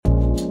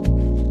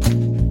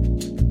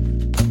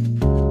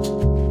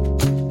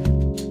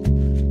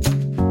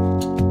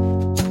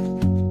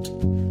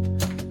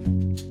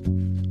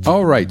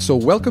All right, so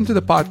welcome to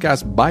the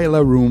podcast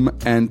Baila Room,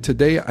 and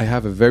today I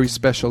have a very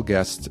special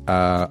guest,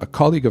 a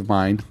colleague of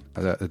mine,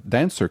 a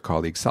dancer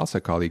colleague,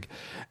 salsa colleague,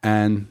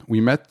 and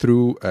we met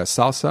through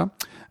salsa.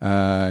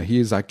 He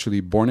is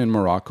actually born in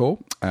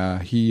Morocco.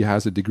 He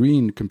has a degree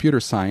in computer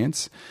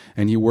science,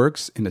 and he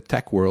works in the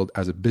tech world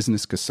as a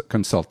business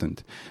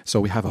consultant. So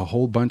we have a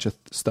whole bunch of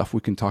stuff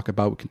we can talk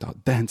about. We can talk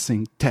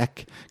dancing,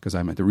 tech, because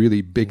I'm a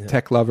really big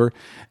tech lover.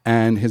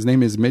 And his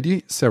name is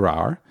Mehdi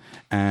Serrar.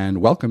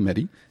 And welcome,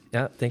 Mehdi.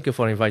 Yeah, thank you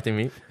for inviting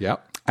me. Yeah.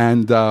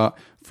 And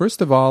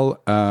first of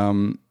all,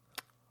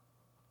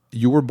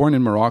 you were born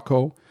in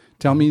Morocco.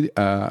 Tell me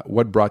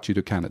what brought you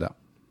to Canada.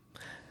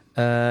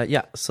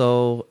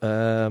 So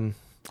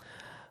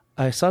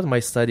I started my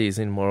studies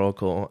in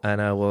Morocco,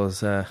 and I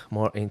was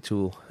more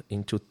into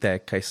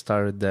tech. I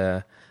started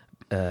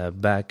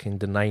back in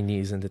the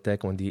 90s in the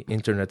tech when the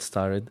internet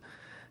started,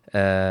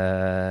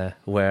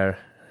 where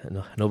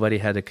nobody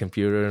had a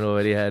computer,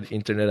 nobody had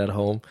internet at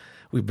home.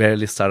 We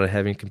barely started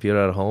having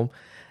computer at home,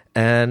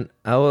 and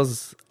I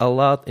was a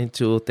lot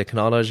into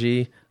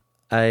technology.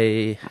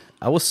 I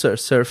was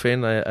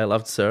surfing. I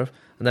loved surf,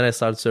 and then I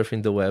started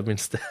surfing the web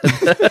instead.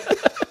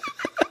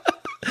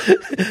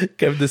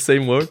 Kept the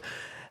same word.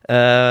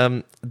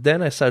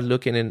 Then I started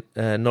looking in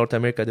North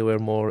America. They were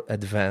more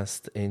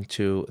advanced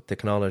into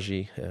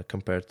technology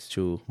compared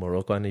to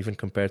Morocco, and even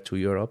compared to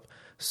Europe.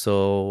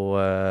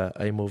 So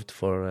I moved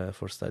for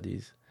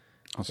studies.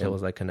 Awesome. It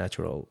was like a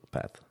natural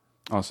path.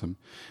 Awesome.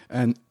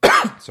 And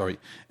sorry.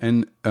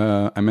 And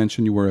I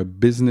mentioned you were a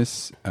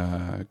business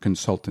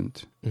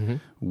consultant. Mm-hmm.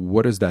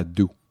 What does that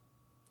do?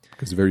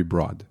 It's very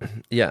broad.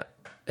 Yeah,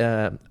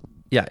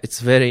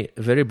 it's very,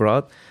 very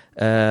broad.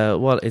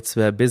 Well, it's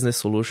a business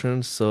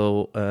solution.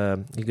 So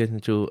you get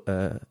into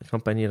a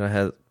company that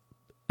has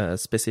a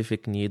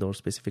specific need or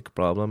specific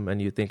problem,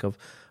 and you think of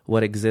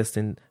what exists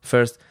in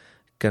first.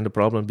 Can the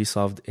problem be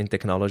solved in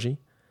technology?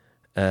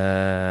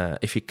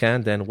 If you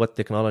can, then what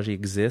technology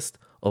exists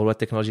or what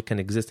technology can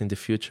exist in the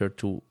future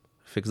to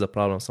fix the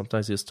problem.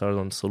 Sometimes you start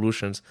on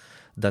solutions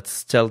that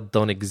still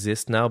don't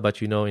exist now,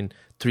 but in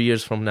 3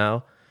 years from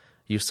now,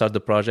 you start the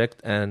project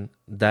and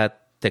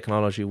that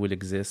technology will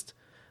exist.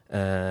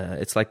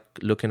 It's like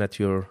looking at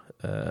your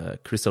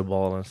crystal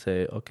ball and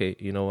say, okay,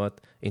 you know what?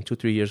 In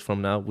 2-3 years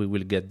from now, we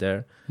will get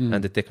there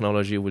and the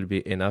technology will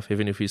be enough.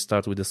 Even if you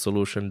start with a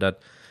solution that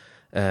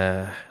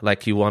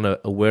like you want a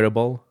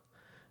wearable,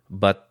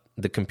 but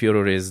the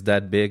computer is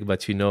that big,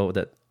 but you know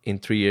that in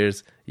 3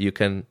 years you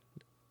can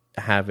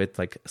have it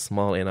like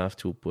small enough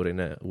to put in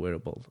a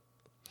wearable.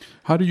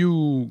 How do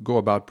you go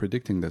about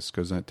predicting this?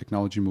 Because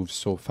technology moves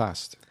so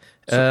fast.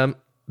 There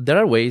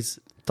are ways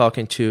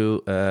talking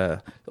to,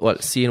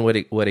 seeing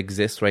what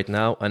exists right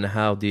now and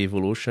how the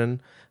evolution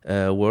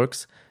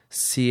works.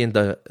 Seeing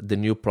the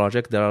new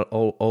project. There are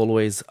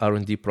always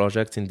R&D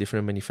projects in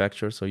different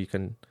manufacturers, so you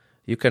can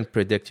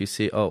predict. You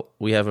see,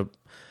 we have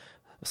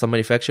some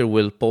manufacturer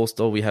will post,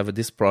 we have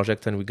this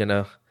project and we're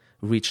gonna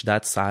reach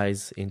that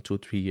size in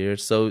 2-3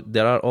 years. So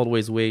there are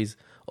always ways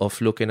of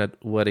looking at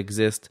what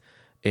exists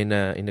in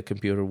the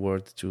computer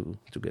world to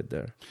get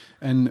there.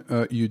 And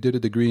you did a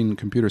degree in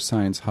computer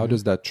science. How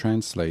does that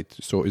translate?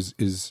 So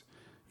is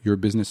your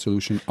business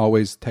solution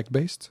always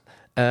tech-based?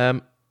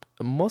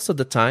 Most of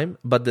the time,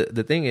 but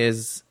the thing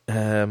is,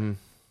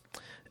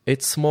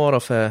 it's more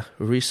of a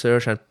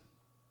research and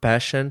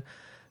passion.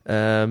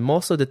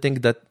 Most of the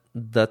things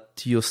that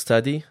you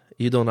study,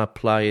 you don't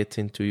apply it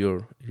into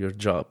your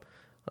job.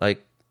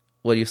 Like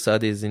what you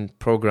study is in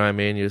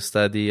programming, you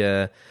study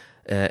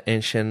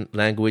ancient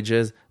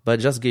languages, but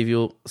just give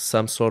you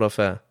some sort of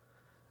a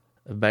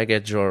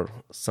baggage or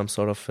some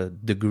sort of a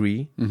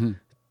degree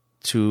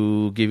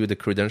to give you the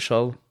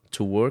credential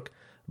to work.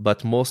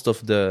 But most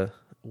of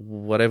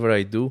whatever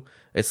I do,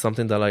 it's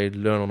something that I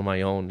learn on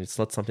my own. It's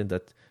not something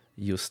that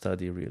you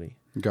study really.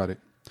 Got it.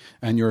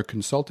 And you're a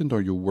consultant or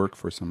you work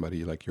for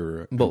somebody, like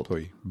you're an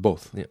employee?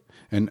 Both. Yeah.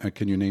 And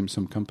can you name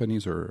some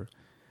companies or?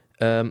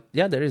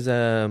 There is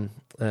a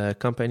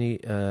company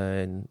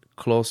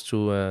close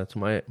to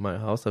my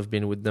house. I've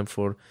been with them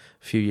for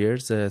a few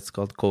years. It's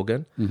called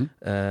Kogan.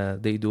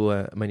 Mm-hmm. They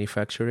do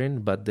manufacturing,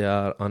 but they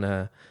are on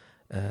a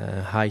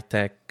high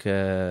tech.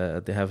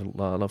 They have a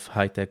lot of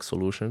high tech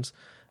solutions,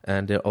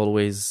 and they're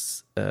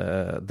always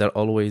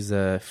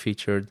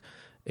featured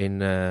in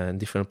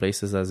different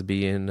places as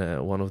being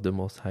one of the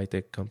most high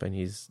tech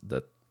companies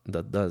that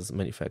does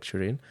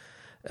manufacturing.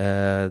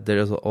 There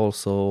is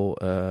also,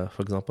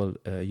 for example,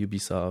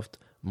 Ubisoft,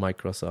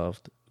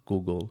 Microsoft,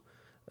 Google,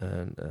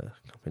 and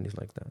companies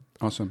like that.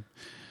 Awesome.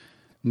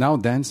 Now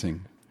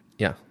dancing.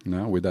 Yeah.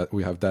 Now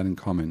we have that in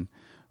common.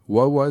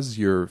 What was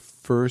your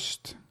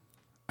first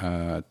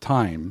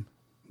time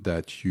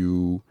that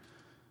you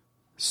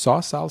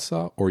saw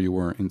salsa, or you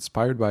were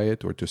inspired by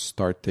it, or to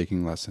start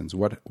taking lessons?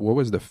 What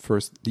was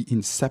the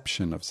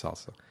inception of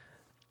salsa?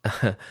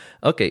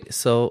 Okay,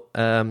 so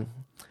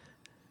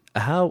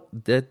how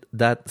did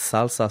that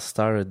salsa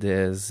started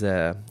is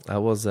I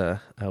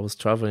was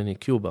traveling in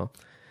Cuba,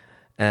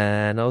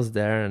 and I was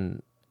there,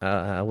 and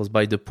I was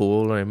by the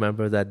pool. I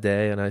remember that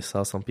day, and I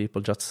saw some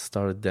people just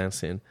started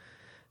dancing,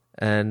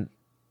 and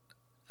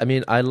I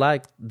mean, I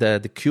liked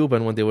the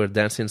Cuban when they were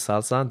dancing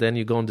salsa. Then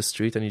you go on the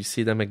street and you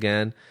see them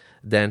again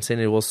dancing.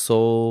 It was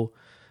so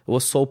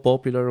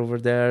popular over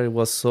there. It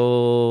was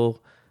so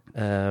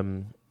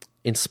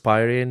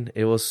inspiring.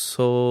 It was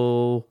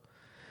so.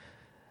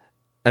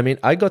 I mean,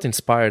 I got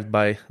inspired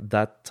by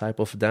that type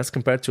of dance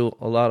compared to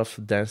a lot of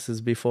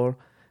dances before.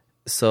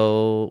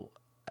 So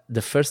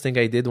the first thing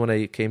I did when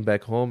I came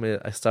back home,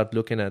 I started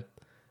looking at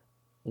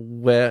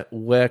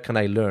where can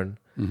I learn.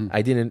 Mm-hmm.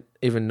 I didn't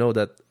even know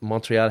that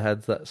Montreal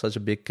had such a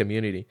big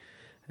community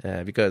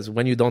because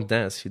when you don't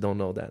dance, you don't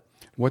know that.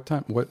 What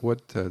time?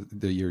 What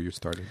the year you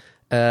started?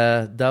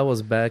 That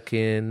was back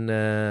in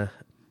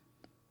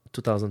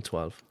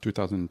 2012.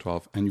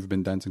 2012, and you've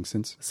been dancing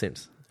since?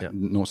 Since, yeah.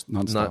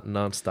 Non-stop?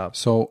 Non-stop.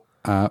 So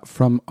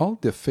from all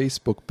the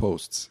Facebook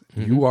posts,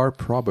 mm-hmm. you are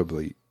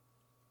probably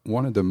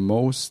one of the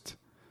most,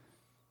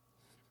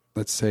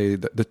 let's say,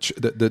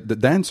 the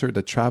dancer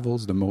that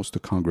travels the most to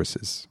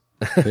congresses.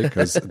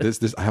 Because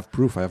this I have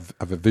proof. I have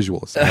a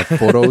visuals. I have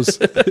photos.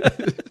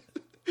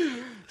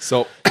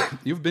 So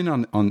you've been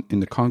on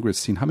in the Congress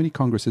scene. How many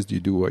congresses do you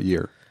do a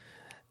year?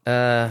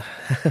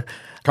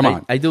 Come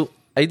on. I do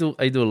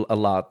a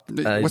lot.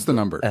 What's the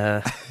number?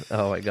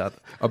 Oh my God.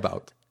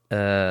 About?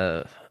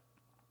 I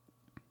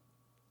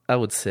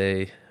would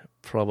say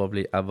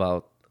probably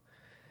about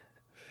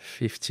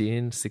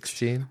 15,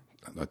 16.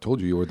 I told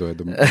you were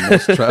the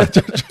most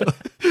traveled.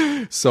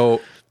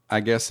 So I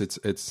guess it's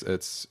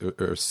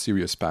a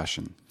serious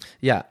passion.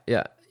 Yeah,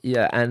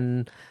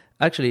 and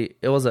actually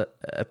it was a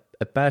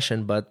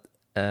passion, but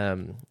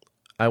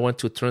I want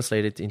to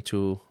translate it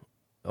into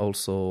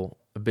also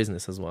a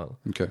business as well.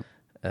 Okay.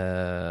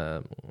 I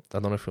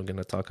don't know if we're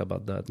gonna talk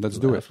about that. Let's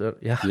do it.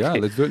 Yeah, yeah,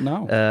 okay. Let's do it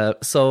now.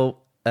 So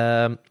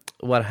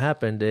what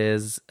happened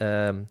is,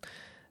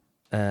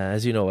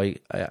 as you know,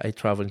 I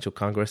traveled to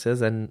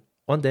congresses, and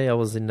one day I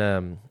was in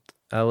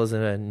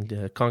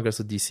the Congress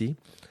of DC.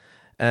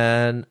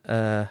 And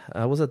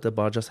I was at the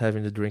bar just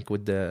having a drink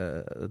with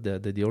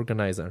the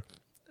organizer,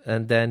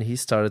 and then he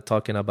started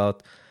talking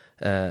about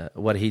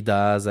what he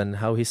does and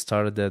how he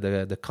started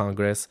the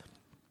Congress.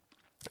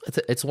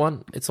 It's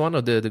one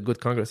of the good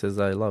congresses.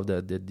 I love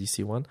the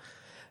DC one,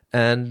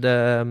 and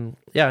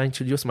I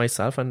introduced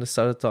myself and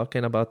started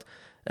talking about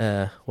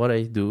what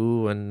I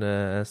do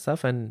and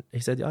stuff. And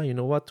he said, "Yeah, you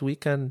know what? We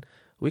can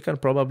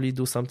probably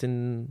do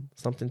something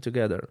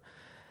together,"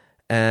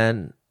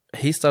 and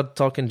he started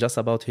talking just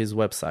about his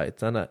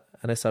website, and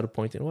I started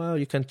pointing, well,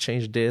 you can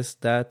change this,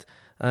 that,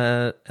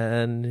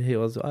 and he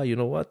was, you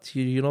know what,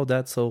 you know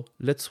that, so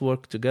let's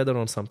work together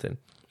on something.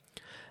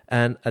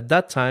 And at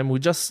that time, we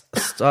just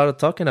started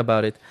talking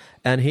about it,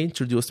 and he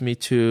introduced me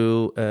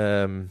to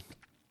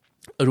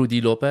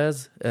Rudy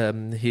Lopez.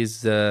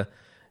 He's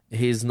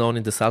known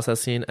in the salsa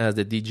scene as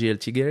the DJ El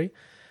Tigre.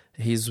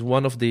 He's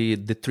one of the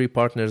three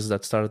partners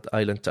that started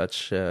Island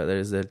Touch. There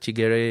is El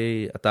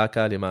Tigre,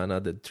 Ataka,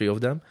 Limana, the three of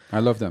them. I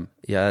love them.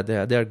 Yeah,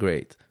 they're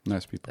great.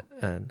 Nice people.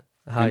 And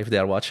if they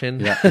are watching.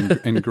 Yeah,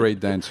 and great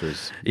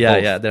dancers.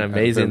 Yeah, they're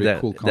amazing.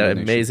 Cool, they're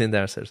amazing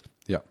dancers.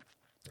 Yeah.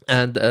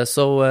 And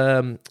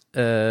so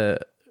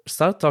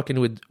started talking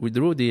with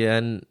Rudy,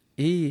 and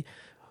we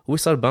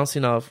started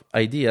bouncing off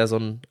ideas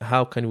on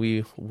how can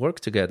we work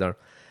together.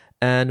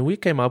 And we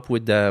came up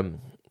with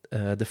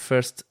the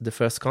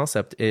first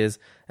concept is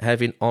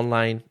having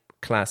online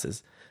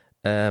classes.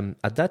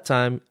 At that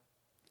time,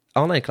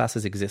 online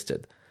classes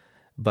existed,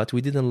 but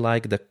we didn't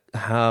like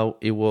how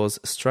it was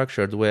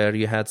structured, where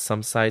you had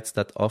some sites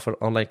that offer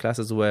online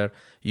classes where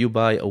you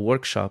buy a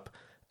workshop,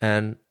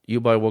 and you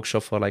buy a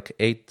workshop for like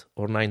 $8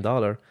 or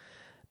 $9.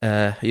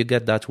 You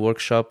get that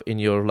workshop in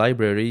your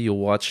library, you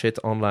watch it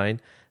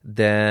online,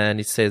 then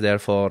it stays there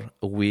for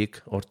a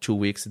week or 2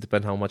 weeks, it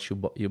depends how much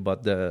you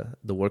bought the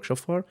workshop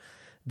for.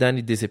 Then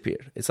it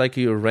disappeared. It's like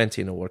you're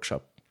renting a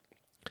workshop.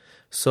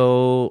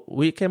 So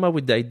we came up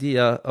with the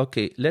idea,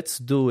 okay, let's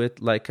do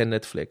it like a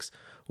Netflix,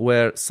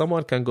 where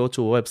someone can go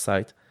to a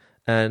website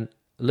and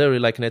literally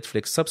like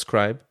Netflix,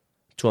 subscribe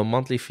to a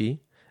monthly fee,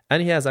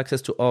 and he has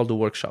access to all the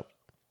workshop.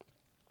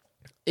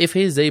 If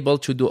he's able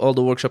to do all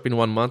the workshop in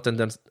 1 month and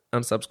then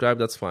unsubscribe,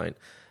 that's fine.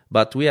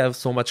 But we have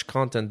so much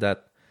content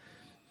that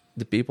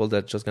the people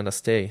that just gonna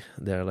stay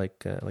there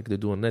like they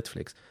do on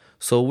Netflix.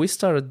 So we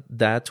started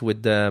that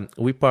with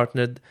we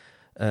partnered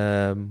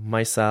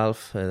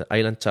myself,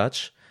 Island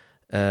Touch,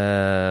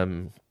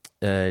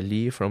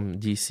 Lee from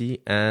DC,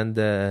 and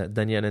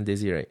Danielle and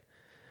Desiree.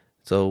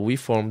 So we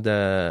formed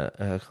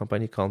a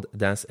company called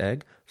Dance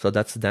Egg. So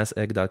that's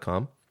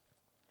danceegg.com.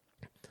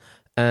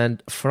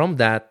 And from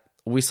that,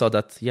 we saw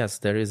that, yes,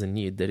 there is a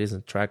need, there is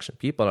a traction.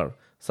 People are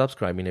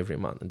subscribing every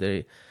month.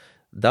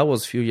 That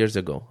was a few years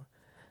ago.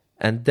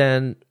 And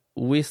then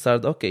we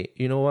started, okay,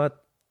 you know what?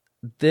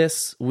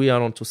 We are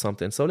onto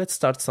something. So let's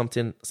start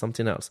something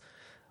else.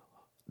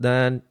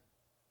 Then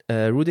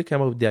Rudy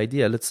came up with the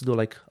idea, let's do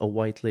like a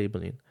white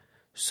labeling.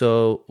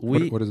 So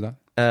what is that?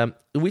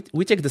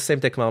 We take the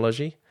same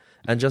technology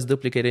and just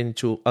duplicate it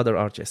into other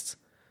artists.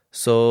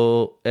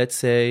 So let's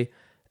say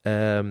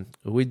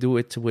we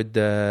did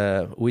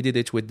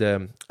it with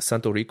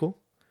Santo Rico.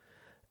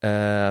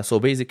 So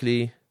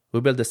basically, we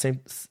built the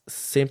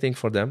same thing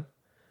for them,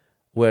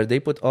 where they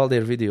put all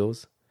their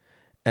videos,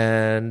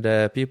 and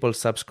people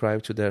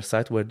subscribe to their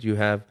site where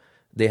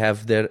they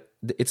have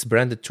it's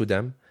branded to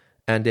them,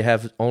 and they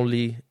have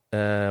only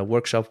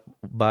workshop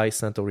by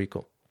Santo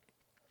Rico.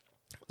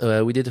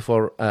 We did it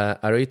for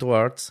Areto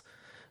Arts.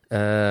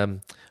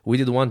 We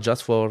did one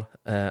just for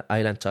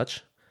Island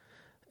Touch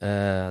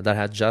that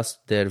had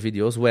just their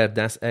videos, where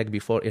Dance Egg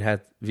before it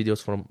had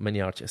videos from many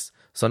artists.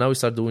 So now we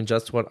start doing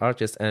just for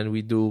artists, and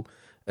we do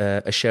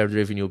a shared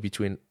revenue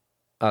between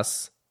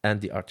us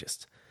and the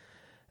artist.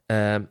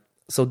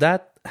 So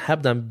that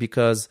helped them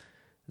because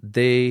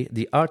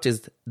the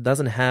artist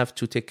doesn't have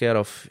to take care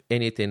of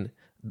anything.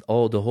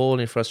 The whole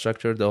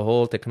infrastructure, the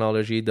whole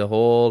technology,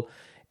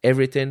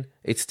 everything,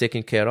 it's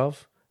taken care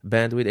of.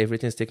 Bandwidth,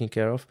 everything's taken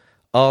care of.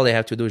 All they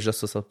have to do is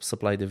just to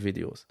supply the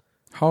videos.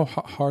 How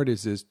hard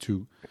is it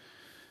to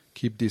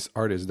keep these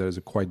artists that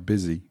are quite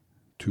busy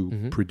to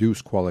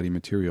produce quality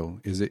material?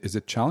 Is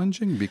it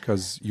challenging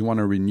because you want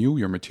to renew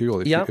your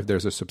material if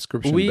there's a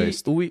subscription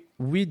based? We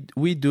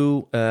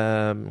do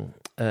I'm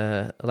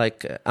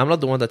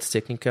not the one that's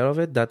taking care of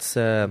it. That's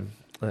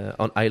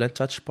on Island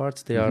Touch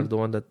parts. They are the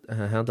one that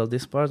handle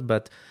this part,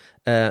 but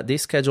they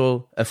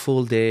schedule a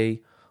full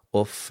day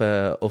of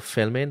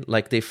filming.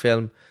 Like they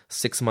film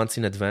 6 months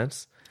in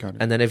advance.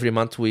 And then every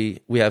month we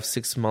have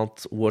 6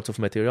 months worth of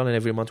material, and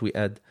every month we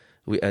add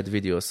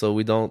videos.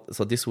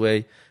 So this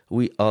way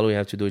all we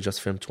have to do is just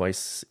film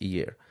twice a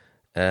year.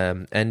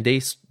 And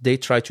they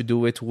try to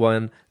do it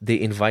when they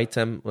invite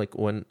them, like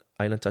when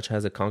Island Touch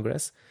has a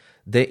congress,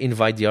 they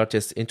invite the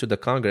artists into the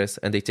congress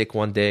and they take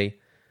one day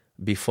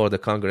before the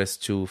congress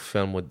to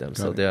film with them.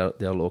 So they are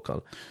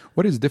local.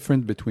 What is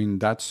different between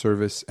that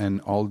service and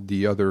all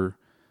the other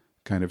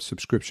kind of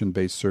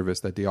subscription-based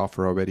service that they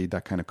offer already,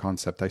 that kind of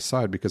concept? I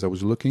saw it because I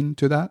was looking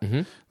to that,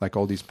 like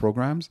all these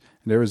programs.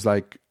 And there is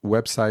like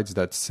websites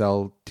that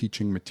sell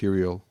teaching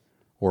material,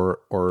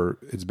 or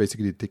it's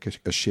basically take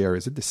a share.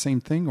 Is it the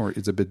same thing, or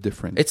is it a bit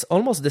different? It's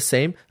almost the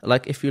same.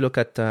 Like if you look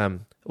at,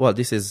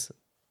 this is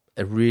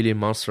a really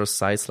monstrous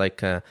sites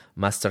like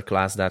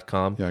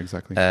masterclass.com. Yeah,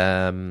 exactly.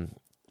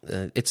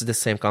 It's the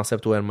same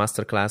concept where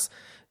Masterclass,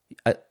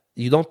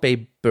 you don't pay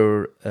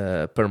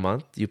per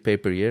month, you pay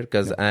per year,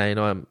 because I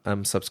know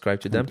I'm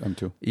subscribed to them. I'm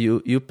too.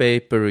 You pay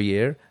per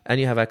year and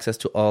you have access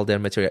to all their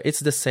material.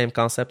 It's the same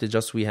concept. It's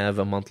just we have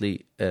a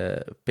monthly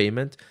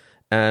payment,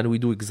 and we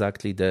do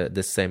exactly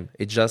the same.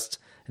 It's just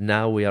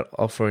now we are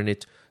offering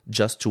it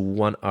just to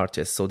one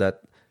artist, so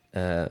that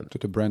so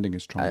the branding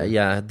is stronger.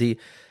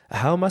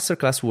 How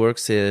Masterclass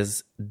works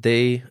is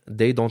they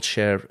don't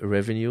share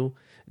revenue.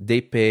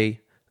 They pay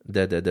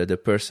the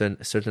person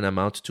a certain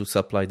amount to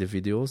supply the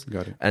videos.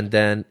 Got it. And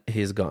then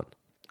he's gone.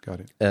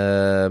 Got it.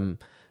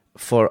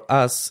 For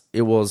us,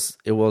 it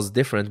was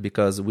different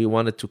because we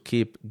wanted to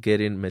keep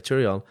getting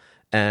material,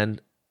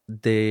 and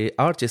the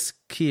artist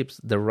keeps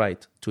the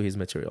right to his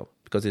material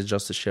because it's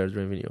just a shared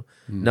revenue.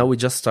 Now we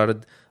just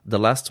started. The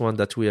last one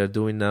that we are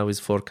doing now is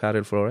for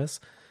Karel Flores.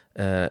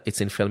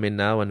 It's in filming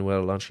now, and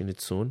we're launching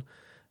it soon.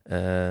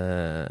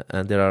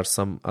 And there are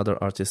some other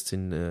artists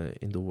in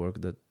the work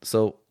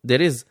so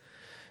there is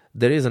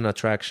an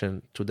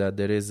attraction to that.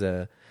 There is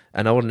and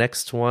our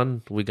next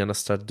one we're gonna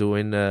start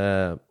doing.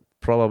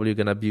 Probably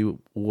gonna be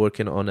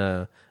working on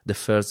the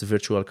first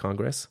virtual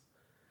congress,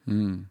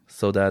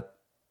 so that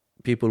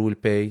people will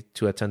pay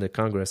to attend the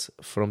congress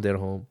from their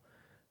home.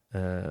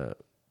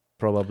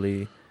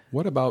 Probably.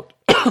 What about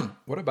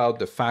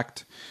the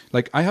fact?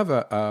 Like I have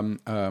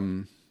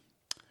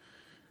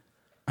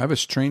a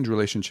strange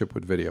relationship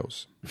with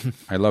videos.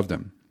 I love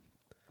them.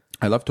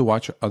 I love to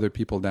watch other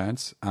people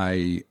dance.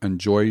 I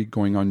enjoy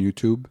going on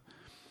YouTube.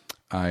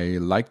 I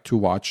like to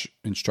watch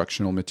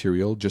instructional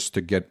material just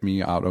to get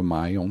me out of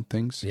my own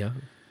things. Yeah.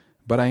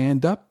 But I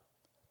end up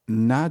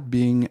not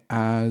being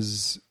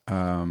as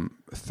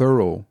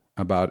thorough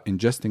about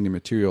ingesting the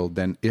material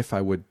than if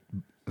I would,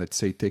 let's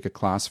say, take a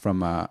class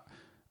from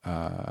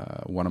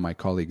one of my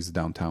colleagues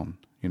downtown.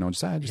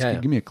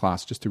 Give me a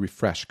class just to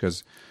refresh,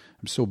 because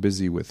I'm so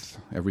busy with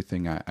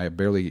everything. I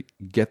barely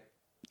get,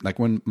 like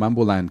when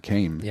Mambo Land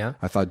came,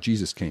 I thought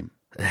Jesus came.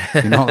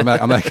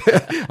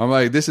 I'm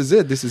like, this is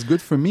it. This is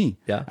good for me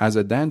as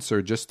a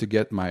dancer, just to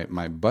get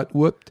my butt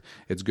whooped.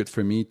 It's good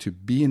for me to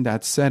be in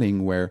that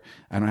setting where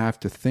I don't have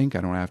to think,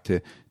 I don't have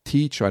to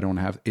teach,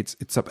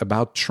 it's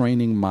about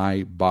training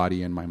my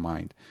body and my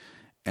mind.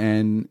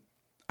 And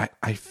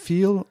I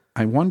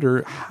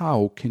wonder,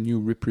 how can you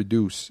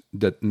reproduce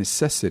that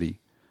necessity?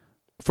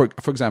 For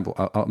example,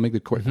 I'll make the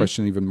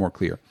question even more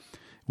clear.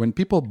 When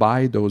people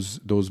buy those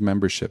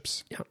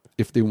memberships,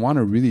 if they want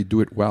to really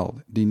do it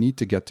well, they need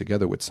to get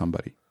together with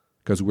somebody,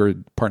 because we're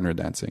partner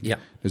dancing. Yeah.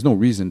 There's no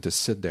reason to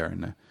sit there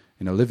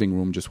in a living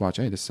room just watch.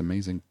 Hey, this is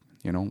amazing,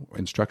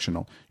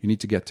 instructional. You need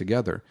to get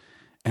together,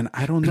 and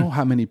I don't know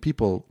how many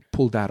people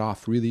pull that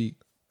off really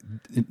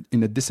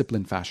in a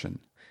disciplined fashion.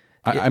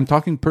 I'm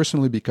talking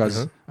personally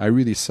because I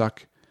really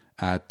suck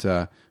at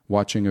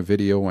watching a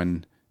video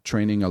and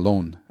training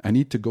alone. I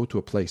need to go to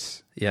a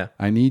place. Yeah.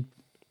 I need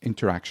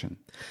interaction.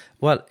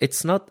 Well,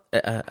 it's not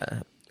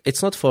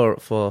for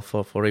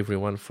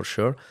everyone, for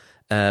sure.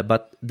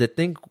 But the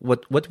thing,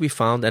 what we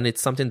found, and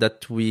it's something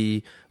that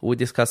we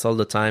discuss all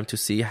the time to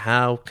see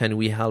how can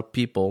we help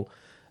people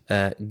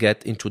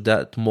get into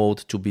that mode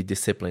to be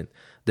disciplined.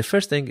 The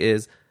first thing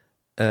is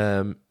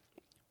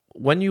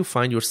when you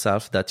find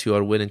yourself that you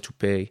are willing to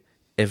pay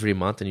every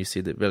month and you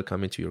see the bill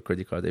come into your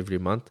credit card every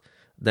month,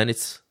 then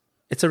it's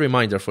a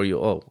reminder for you.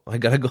 Oh, I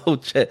gotta go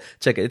check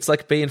it. It's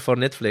like paying for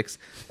Netflix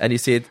and you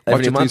see it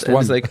every month, and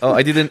it's like, oh,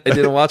 I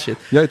didn't watch it.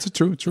 Yeah, it's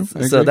true.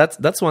 So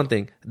that's one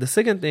thing. The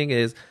second thing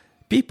is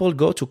people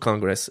go to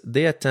Congress,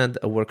 they attend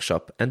a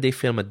workshop, and they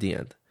film at the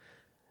end.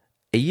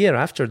 A year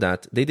after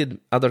that, they did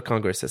other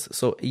congresses.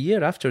 So a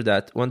year after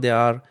that, when they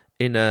are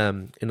in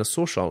a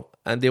social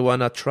and they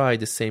wanna try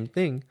the same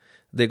thing,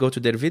 they go to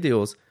their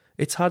videos.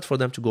 It's hard for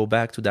them to go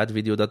back to that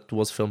video that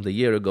was filmed a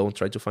year ago and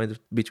try to find it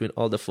between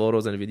all the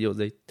photos and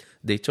videos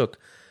they took.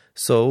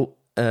 So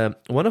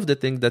one of the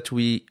things that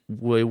we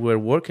were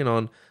working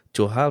on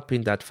to help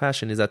in that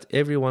fashion is that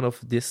every one of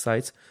these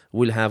sites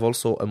will have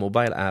also a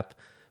mobile app.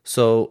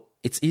 So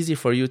it's easy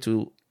for you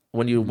to,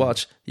 when you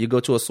watch, you go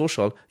to a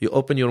social, you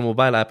open your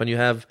mobile app and you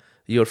have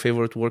your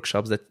favorite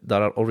workshops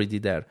that are already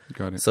there.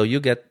 Got it. So you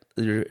get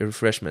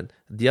refreshment.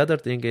 The other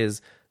thing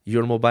is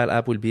your mobile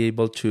app will be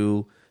able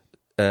to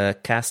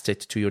cast it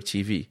to your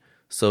TV.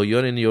 So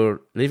you're in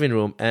your living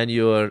room and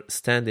you're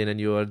standing and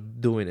you are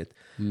doing it.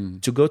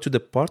 To go to the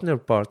partner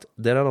part,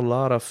 there are a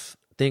lot of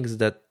things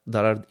that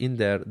are in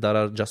there that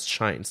are just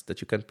shines that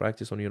you can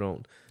practice on your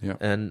own. Yeah.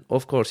 And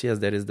of course, yes,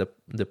 there is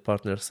the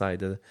partner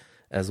side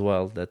as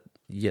well, that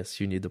yes,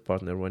 you need the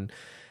partner. When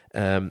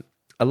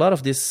a lot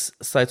of these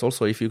sites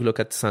also, if you look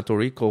at Santo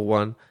Rico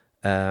one,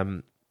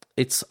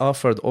 it's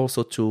offered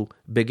also to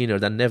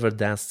beginners that never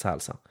danced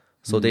salsa.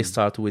 So they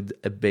start with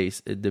the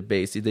bass.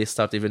 They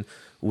start even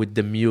with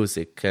the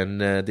music, and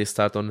they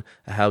start on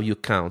how you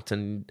count.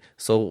 And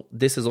so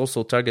this is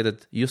also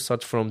targeted. You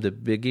start from the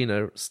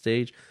beginner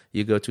stage,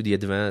 you go to the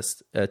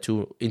advanced,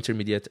 to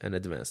intermediate and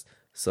advanced.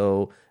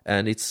 So,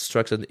 and it's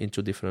structured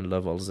into different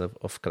levels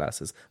of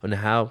classes on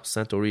how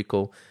Santo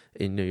Rico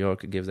in New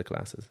York gives the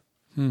classes.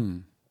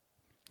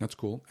 That's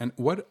cool. And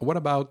what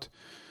about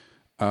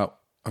a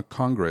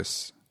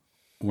congress?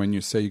 When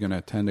you say you're going to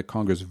attend a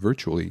congress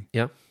virtually,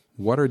 Yeah.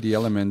 what are the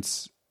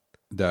elements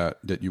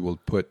that you will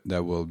put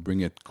that will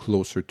bring it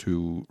closer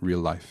to real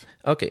life?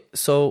 Okay,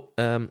 so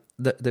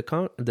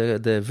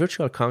the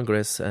virtual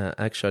congress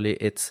actually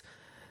it's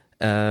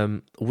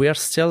we are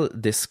still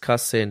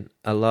discussing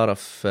a lot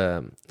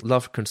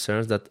of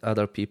concerns that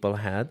other people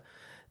had,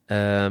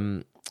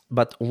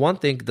 but one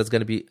thing that's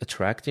going to be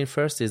attracting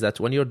first is that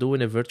when you're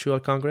doing a virtual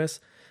congress,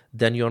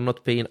 then you're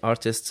not paying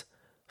artists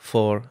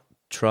for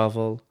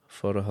travel,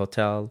 for a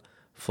hotel,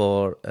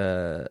 for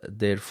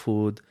their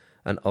food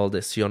and all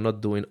this. You're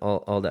not doing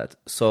all that.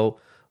 So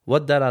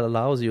what that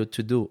allows you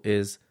to do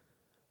is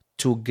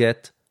to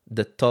get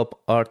the top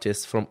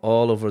artists from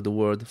all over the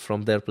world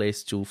from their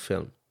place to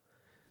film.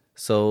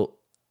 So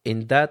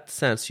in that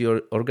sense,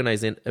 you're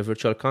organizing a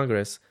virtual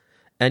congress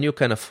and you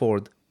can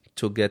afford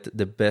to get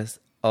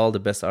all the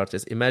best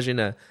artists. Imagine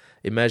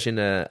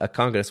a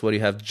congress where you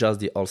have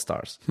just the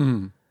all-stars.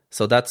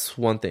 So that's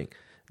one thing.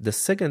 The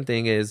second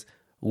thing is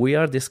we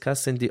are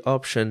discussing the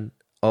option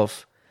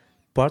of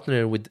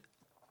partnering with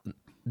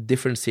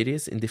different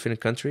cities in different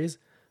countries,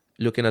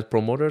 looking at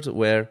promoters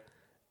where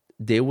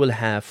they will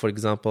have, for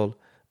example,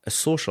 a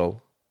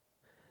social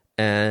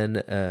and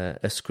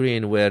a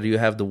screen where you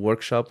have the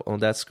workshop on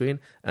that screen,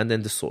 and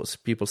then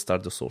people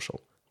start the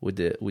social with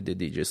the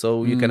DJ.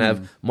 So you can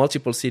have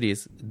multiple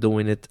cities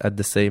doing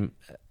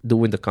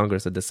the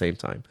congress at the same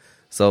time.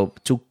 So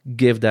to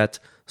give that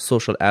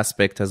social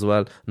aspect as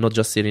well, not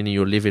just sitting in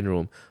your living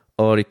room,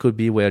 or it could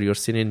be where you're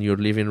sitting in your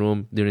living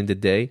room during the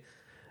day,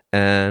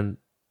 and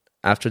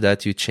after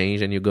that you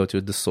change and you go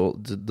to the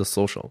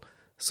social.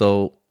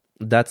 So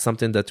that's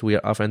something that we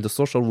are offering. The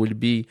social will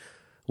be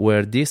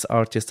where these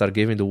artists are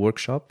giving the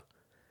workshop,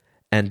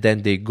 and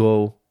then the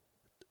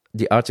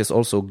artist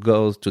also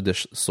goes to the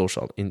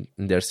social in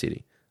their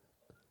city.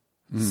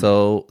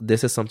 So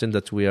this is something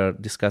that we are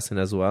discussing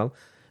as well.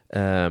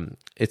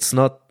 It's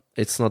not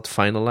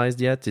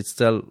finalized yet. It's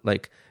still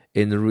like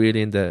in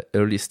the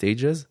early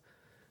stages,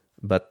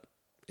 but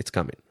it's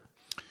coming.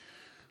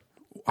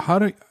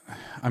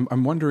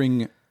 I'm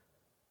wondering,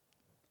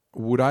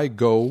 would I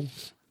go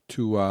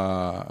to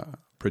a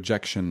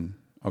projection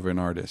of an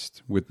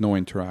artist with no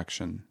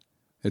interaction?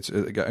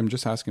 I'm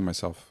just asking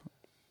myself.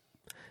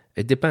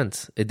 It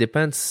depends. It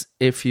depends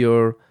if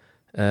you're.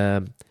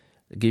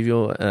 Give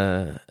you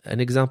an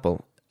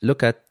example.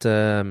 Look at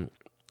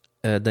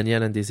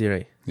Danielle and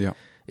Desiree. Yeah,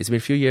 it's been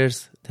a few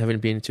years they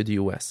haven't been to the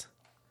U.S.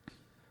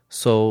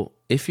 So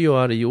if you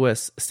are a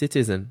U.S.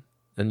 citizen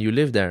and you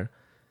live there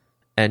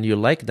and you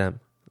like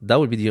them, that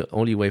would be the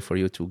only way for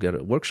you to get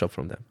a workshop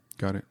from them.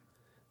 Got it.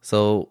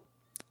 So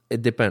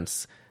it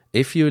depends.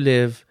 If you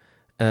live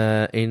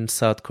in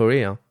South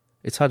Korea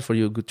It's hard for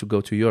you to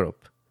go to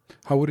Europe.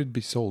 How would it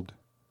be sold?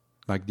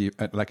 Like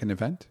like an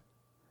event?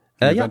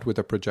 Yeah. Event with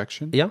a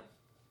projection? Yeah.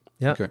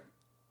 Okay.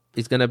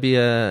 It's gonna be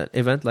an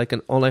event like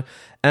an online,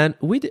 and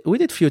we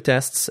did few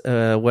tests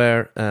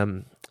where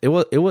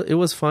it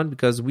was fun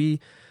because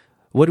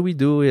what we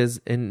do is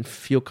in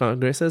few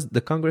congresses, the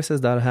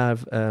congresses that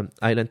have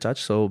Island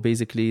Touch, so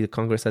basically the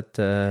congress at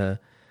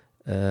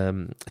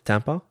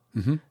Tampa,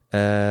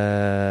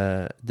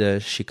 the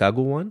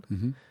Chicago one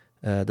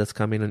that's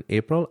coming in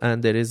April,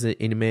 and there is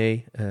in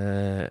May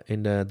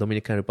in the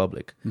Dominican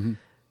Republic,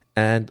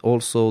 and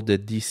also the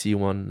DC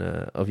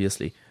one.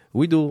 Obviously,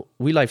 we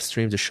live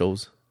stream the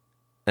shows.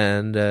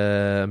 And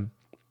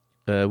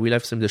we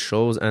live stream the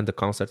shows and the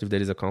concert if there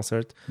is a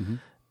concert.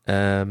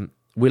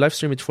 We live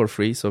stream it for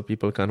free so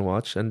people can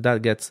watch, and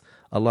that gets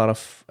a lot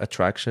of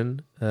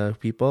attraction.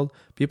 People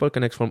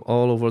connect from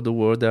all over the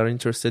world. They are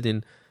interested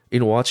in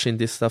watching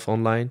this stuff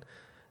online.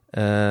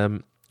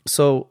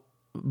 So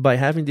by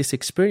having this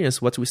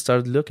experience, what we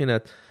started looking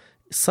at,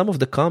 some of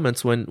the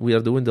comments when we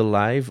are doing the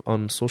live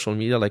on social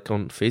media, like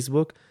on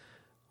Facebook,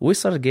 we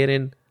started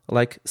getting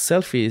like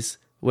selfies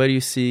where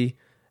you see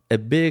a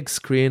big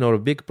screen or a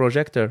big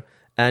projector,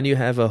 and you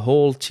have a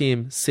whole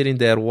team sitting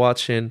there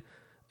watching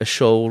a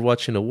show,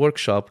 watching a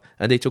workshop,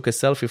 and they took a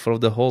selfie for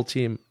the whole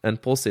team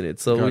and posted it.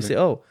 So we say,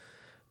 oh,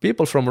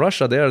 people from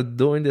Russia, they are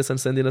doing this and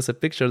sending us a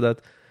picture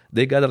that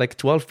they got like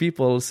 12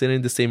 people sitting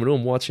in the same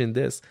room watching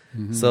this.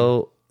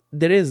 So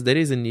there is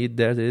a need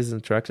there is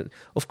interaction.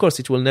 Of course,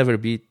 it will never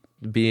be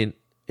being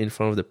in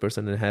front of the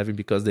person and having,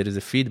 because there is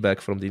a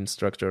feedback from the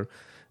instructor.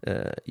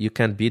 You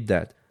can't beat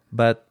that,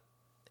 but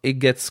it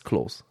gets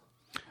close.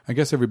 I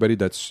guess everybody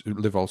that's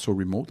live also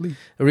remotely.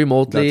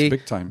 Remotely, that's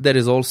big time. There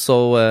is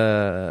also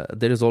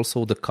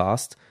the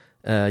cost.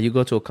 You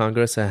go to a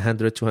congress,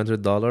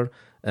 $100-$200.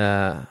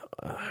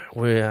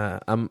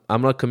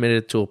 I'm not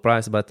committed to a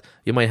price, but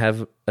you might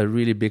have a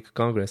really big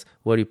congress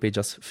where you pay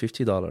just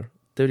 $50,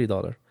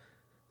 $30.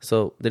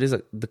 So there is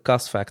the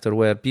cost factor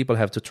where people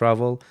have to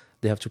travel,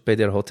 they have to pay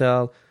their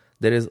hotel.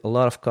 There is a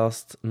lot of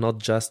cost, not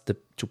just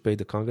to pay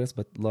the congress,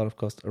 but a lot of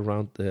cost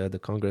around the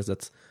congress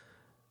that's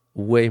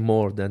way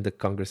more than the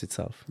congress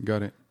itself.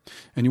 Got it.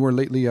 And you were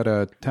lately at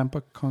a Tampa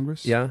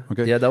Congress? Yeah.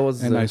 Okay. Yeah, that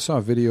was... And I saw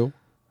a video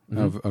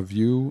of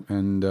you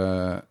and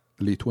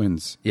Les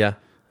Twins. Yeah.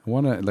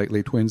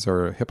 Les Twins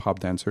are hip-hop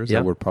dancers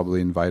that were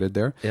probably invited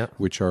there,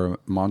 which are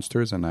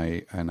monsters, and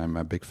I'm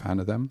a big fan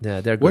of them.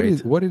 Yeah, they're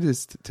great. What it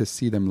is to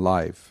see them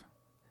live?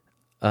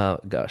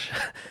 Gosh.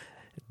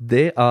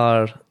 They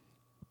are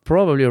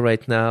probably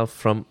right now,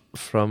 from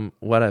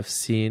what I've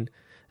seen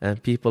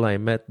and people I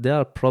met, they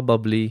are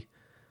probably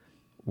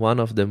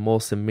one of the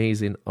most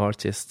amazing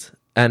artists,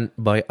 and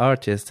by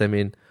artists I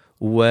mean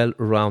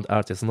well-rounded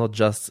artists, not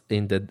just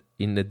in the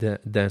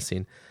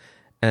dancing.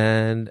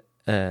 And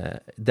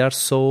they're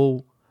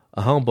so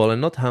humble,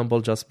 and not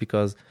humble just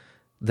because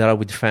they are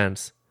with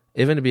fans.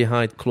 Even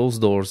behind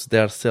closed doors, they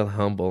are still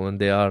humble, and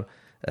they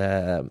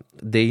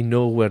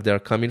know where they're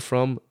coming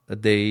from.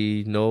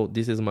 They know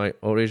this is my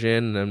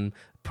origin, and I'm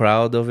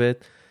proud of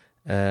it.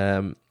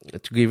 To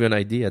give you an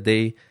idea,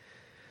 they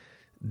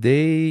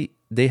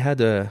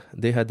had a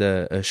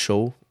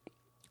show,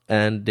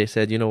 and they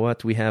said, you know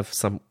what, we have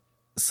some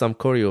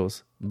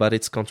choreos, but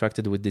it's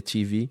contracted with the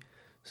TV,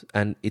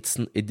 and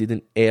it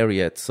didn't air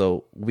yet,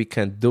 so we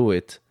can't do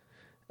it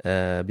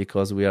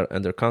because we are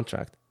under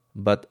contract.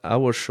 But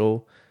our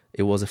show,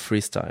 it was a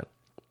freestyle.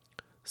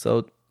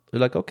 So we're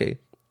like, okay.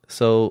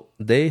 So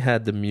they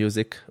had the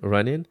music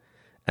running,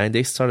 and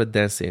they started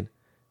dancing.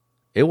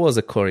 It was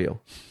a choreo,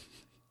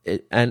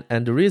 and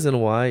the reason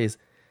why is,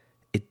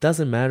 it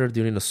doesn't matter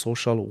during a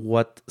social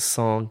what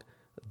song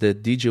the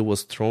DJ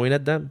was throwing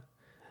at them.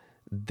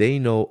 They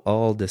know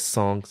all the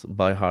songs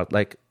by heart.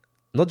 Like,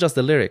 not just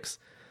the lyrics,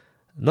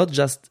 not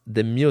just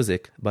the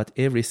music, but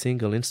every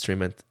single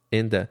instrument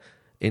in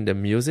the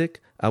music.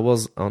 I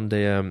was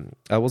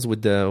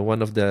with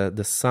one of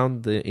the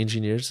sound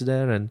engineers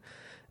there, and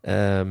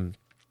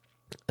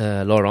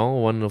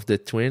Laurent, one of the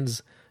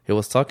twins. He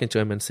was talking to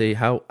him and say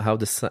how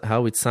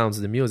it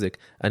sounds, the music,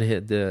 and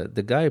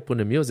the guy put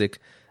the music.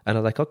 And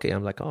I'm like, okay.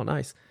 I'm like, oh,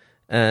 nice.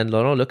 And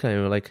Laurent looked at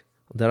me like,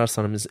 there are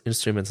some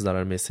instruments that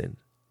are missing.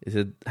 He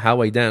said,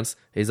 how I dance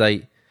is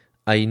I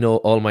know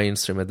all my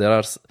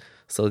instruments.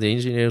 So the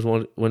engineers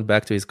went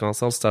back to his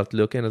console, start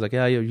looking. I was like,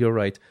 yeah, you're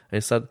right.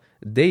 And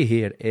they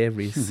hear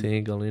every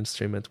single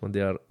instrument when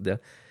they are there.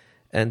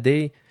 And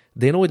they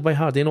know it by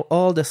heart. They know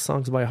all the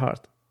songs by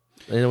heart.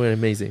 They know it's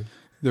amazing.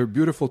 They're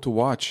beautiful to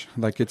watch.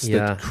 Like, it's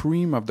the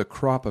cream of the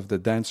crop of the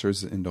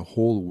dancers in the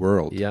whole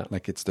world. Yeah.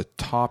 Like, it's the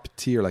top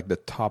tier, like the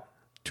top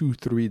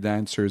 2-3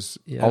 dancers,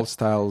 all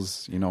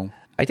styles,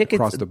 I think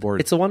across the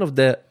board. It's one of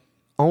the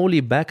only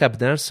backup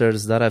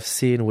dancers that I've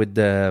seen with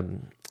the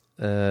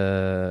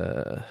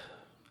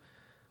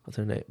what's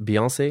her name,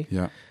 Beyonce.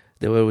 Yeah,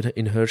 they were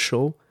in her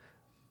show.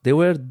 They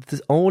were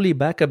the only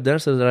backup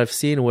dancers that I've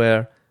seen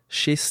where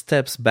she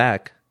steps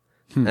back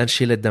and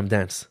she let them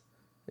dance.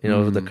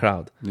 with the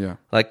crowd. Yeah.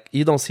 Like,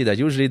 you don't see that.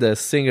 Usually the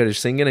singer is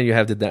singing and you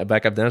have the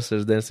backup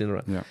dancers dancing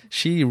around. Yeah.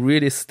 She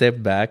really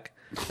stepped back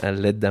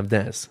and let them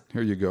dance.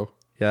 Here you go.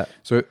 Yeah.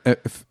 So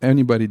if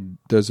anybody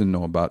doesn't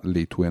know about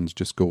Les Twins,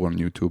 just go on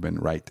YouTube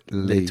and write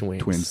Les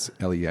Twins,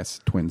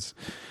 L-E-S, Twins.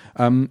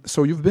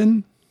 So you've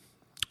been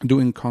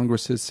doing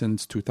congresses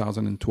since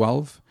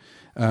 2012.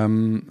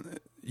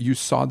 You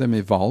saw them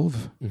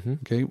evolve. Mm-hmm.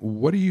 Okay.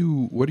 What do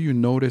you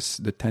notice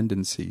the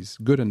tendencies,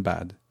 good and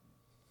bad?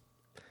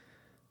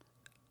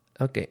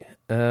 Okay.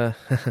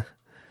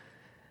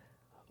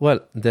 Well,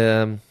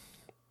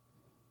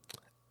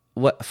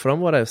 from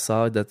what I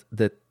saw, that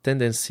the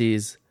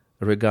tendencies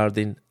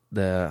regarding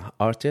the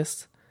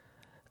artists,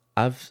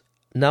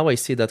 now I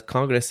see that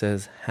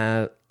congresses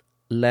have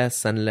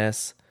less and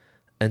less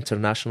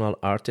international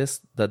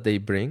artists that they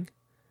bring,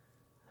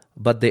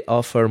 but they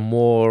offer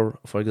more.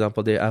 For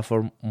example, they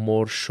offer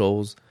more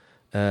shows.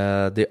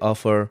 They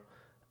offer,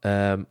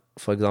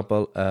 for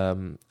example,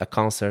 a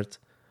concert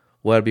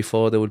where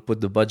before they would put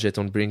the budget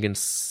on bringing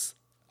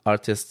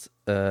artists,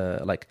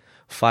 like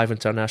 5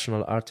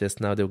 international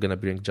artists. Now they're gonna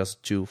bring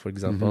just 2, for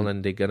example,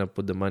 and they're gonna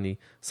put the money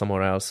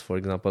somewhere else. For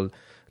example,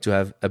 to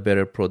have a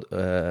better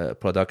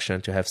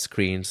production, to have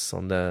screens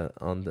on the.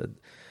 I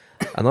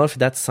don't know if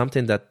that's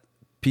something that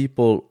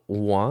people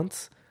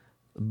want,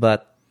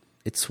 but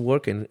it's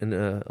working in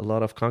a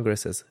lot of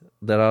congresses.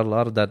 There are a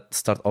lot that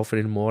start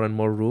offering more and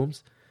more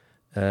rooms.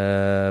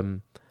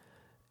 In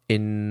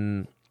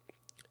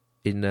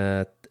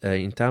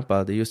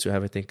Tampa, they used to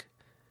have, I think,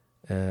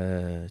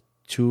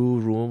 2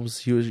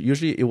 rooms.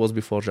 Usually it was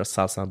before just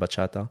salsa and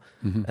bachata.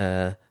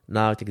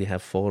 Now I think they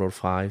have 4 or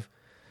 5.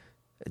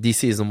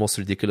 DC is the most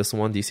ridiculous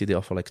one. DC, they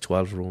offer like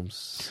 12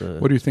 rooms.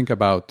 What do you think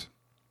about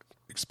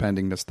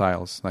expanding the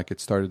styles? Like, it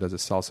started as a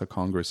salsa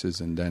congresses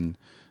and then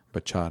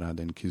bachata,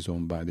 then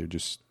kizomba. They're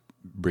just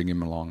bringing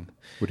them along.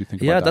 What do you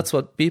think about that? Yeah, that's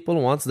what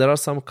people want. There are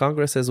some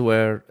congresses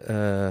where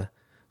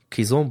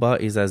kizomba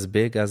is as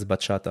big as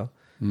bachata.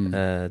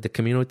 The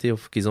community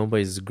of kizomba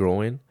is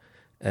growing.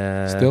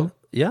 Still?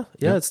 Yeah,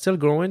 it's still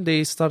growing.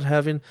 They start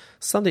having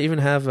some. They even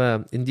have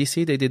in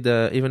DC. They did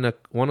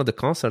one of the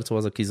concerts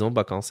was a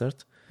kizomba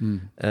concert.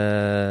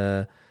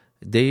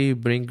 They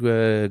bring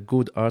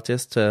good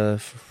artists. A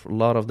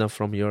lot of them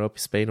from Europe,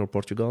 Spain, or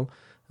Portugal.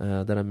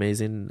 They're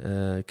amazing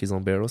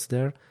kizomberos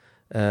there.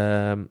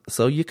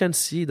 So you can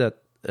see that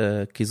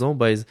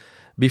kizomba is.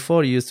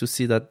 Before you used to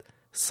see that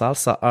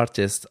salsa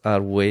artists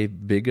are way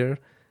bigger,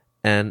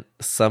 and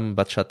some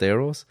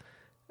bachateros,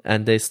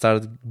 and they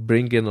started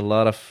bringing a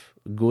lot of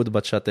good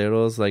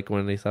bachateros, like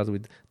when they started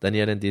with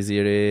Daniel and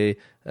Desiree,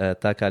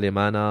 Taka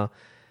Alemana,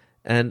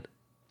 and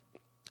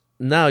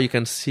now you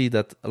can see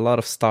that a lot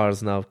of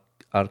stars now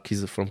are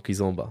from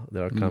kizomba.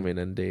 They are coming,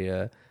 and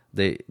they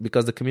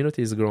because the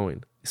community is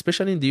growing,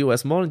 especially in the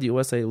US. More in the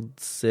US, I would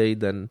say,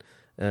 than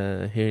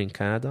here in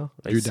Canada.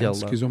 Do you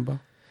dance kizomba?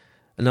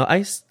 No,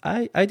 I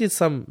did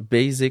some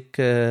basic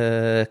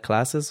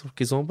classes of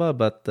kizomba,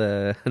 but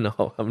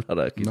no, I'm not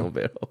a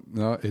kizombero.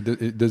 No,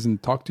 it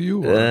doesn't talk to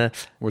you? Or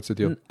what's the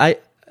deal?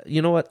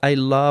 You know what? I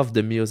love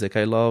the music.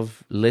 I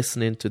love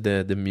listening to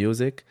the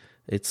music.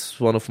 It's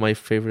one of my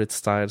favorite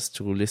styles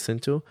to listen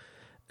to.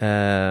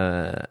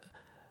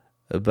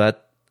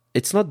 But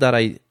it's not that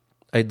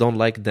I don't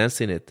like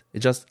dancing it.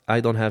 It's just I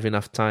don't have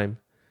enough time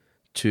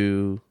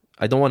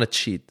I don't want to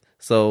cheat.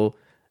 So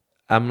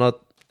I'm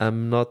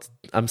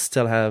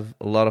still have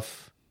a lot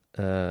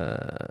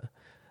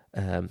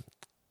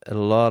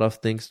of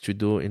things to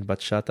do in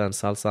bachata and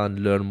salsa and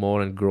learn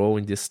more and grow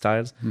in these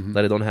styles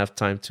that I don't have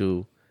time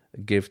to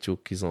give to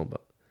kizomba.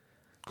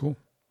 Cool.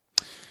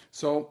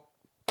 So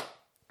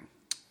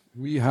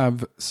we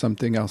have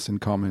something else in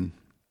common.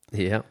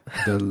 Yeah.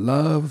 The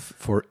love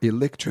for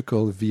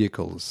electrical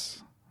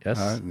vehicles. Yes.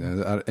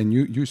 And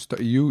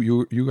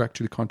you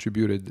actually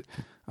contributed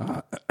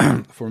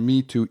for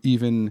me to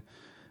even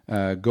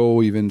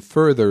go even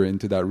further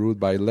into that route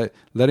by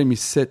letting me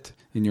sit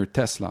in your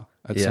Tesla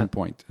at some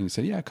point. And you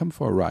said, yeah, come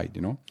for a ride,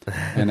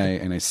 and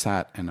I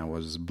sat and I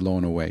was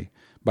blown away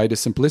by the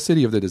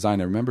simplicity of the design.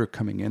 I remember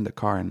coming in the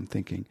car and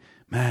thinking,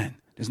 man,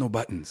 there's no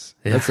buttons.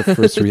 Yeah. That's the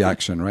first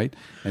reaction, right?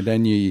 And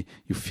then you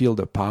feel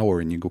the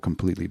power and you go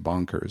completely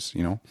bonkers,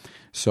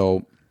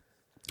 So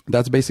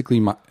that's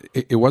basically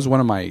it was one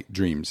of my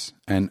dreams.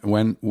 And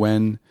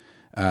when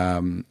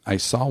I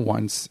saw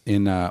once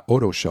in an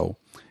auto show,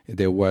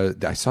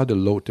 I saw the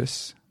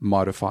Lotus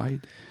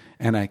modified,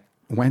 and I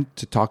went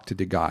to talk to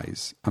the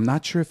guys. I'm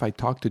not sure if I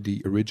talked to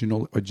the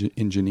original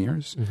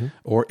engineers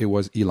or it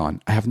was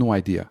Elon. I have no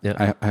idea.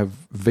 Yeah. I have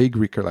vague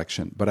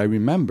recollection, but I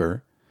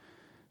remember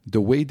the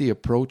way they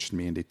approached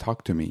me and they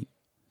talked to me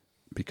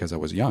because I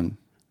was young.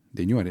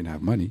 They knew I didn't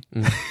have money.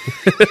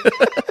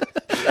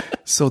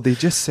 So they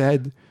just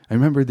said, I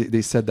remember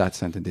they said that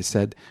sentence. They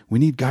said, we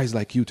need guys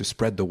like you to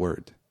spread the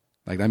word.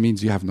 Like, that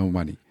means you have no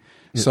money.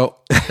 Yeah. So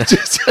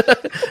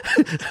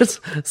just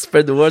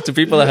spread the word to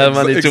people that have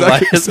money to buy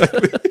it.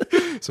 Exactly.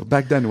 So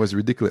back then it was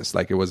ridiculous.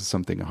 Like it was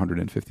something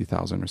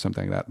 150,000 or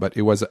something like that. But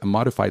it was a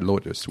modified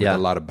Lotus with a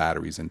lot of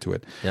batteries into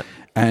it. Yeah.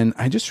 And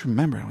I just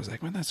remember, I was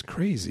like, man, that's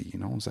crazy. You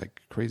know, it was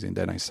like crazy. And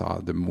then I saw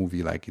the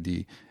movie, like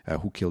the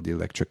Who Killed the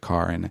Electric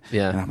Car. And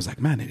I was like,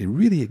 man, it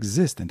really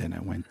exists. And then I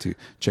went to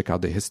check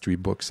out the history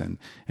books, and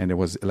there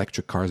was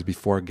electric cars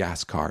before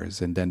gas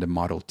cars. And then the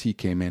Model T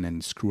came in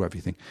and screw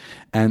everything.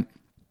 And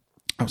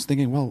I was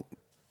thinking, well,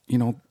 you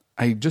know,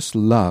 I just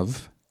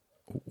love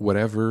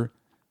whatever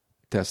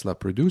Tesla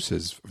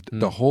produces.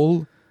 The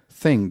whole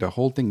thing,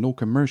 no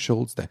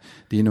commercials,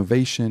 the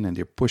innovation, and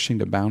they're pushing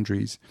the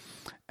boundaries.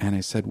 And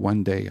I said,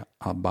 one day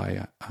I'll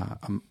buy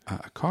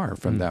a car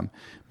from them.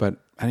 But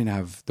I didn't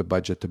have the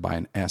budget to buy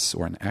an S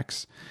or an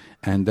X.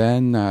 And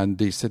then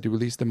they said they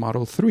released the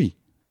Model 3.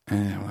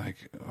 And I'm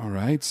like, all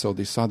right. So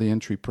they saw the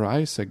entry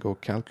price. I go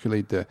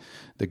calculate the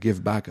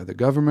give back of the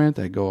government.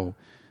 I go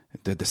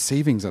the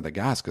savings of the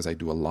gas, because I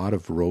do a lot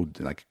of road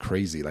like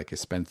crazy. Like I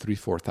spend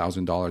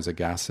 $3,000-$4,000 of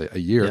gas a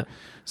year. Yeah.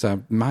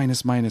 So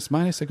minus.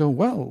 I go,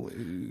 well,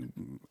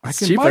 I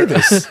can buy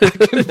this. I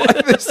can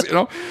buy this, you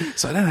know.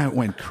 So then I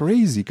went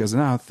crazy, because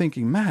now I'm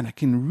thinking, man, I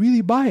can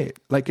really buy it.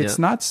 Like it's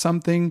not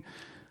something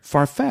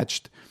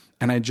far-fetched.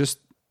 And I just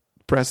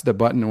press the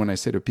button. When I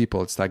say to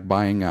people, it's like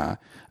buying a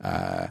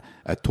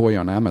toy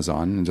on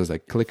Amazon, and just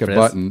like click a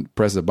button,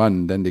 press a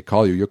button, then they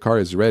call you. Your car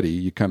is ready.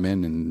 You come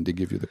in and they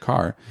give you the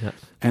car,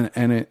 and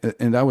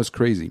that was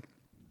crazy.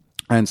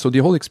 And so the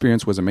whole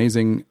experience was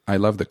amazing. I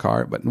love the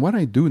car, but what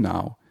I do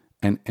now,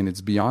 and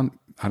it's beyond.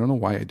 I don't know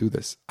why I do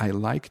this. I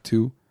like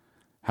to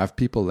have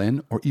people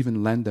in, or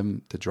even lend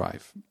them to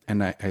drive,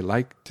 and I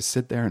like to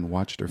sit there and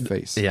watch their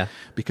face. Yeah,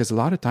 because a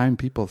lot of time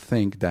people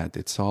think that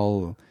it's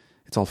all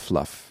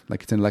fluff.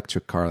 Like it's an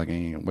electric car. Like,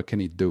 what can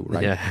he do,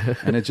 right? Yeah.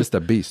 And it's just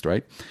a beast,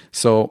 right?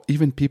 So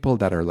even people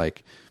that are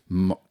like,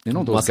 you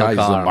know, those muscle guys,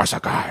 car. Muscle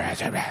car,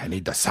 I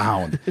need the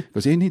sound.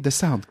 Because you need the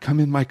sound. Come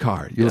in my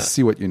car. You'll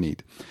see what you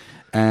need.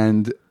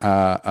 And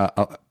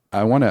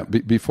I want to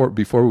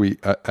before we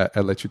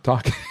I let you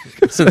talk,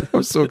 because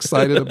I'm so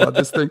excited about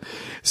this thing.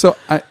 So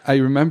I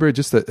remember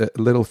just a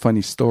little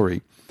funny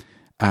story.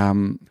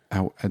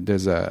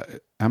 There's a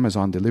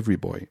Amazon delivery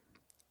boy,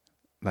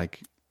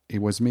 like.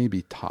 It was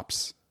maybe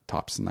tops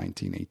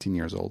 19, 18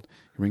 years old.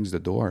 He rings the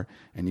door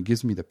and he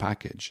gives me the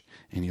package,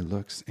 and he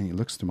looks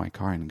to my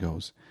car and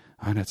goes,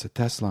 "Oh, that's a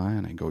Tesla."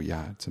 And I go,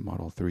 "Yeah, it's a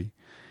Model 3.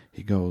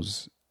 He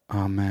goes,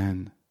 "Oh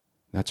man,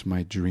 that's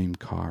my dream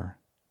car."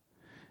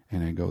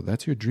 And I go,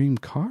 "That's your dream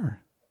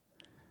car?"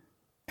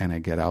 And I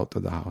get out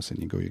of the house and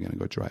you go, "You're going to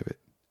go drive it."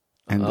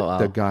 And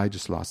the guy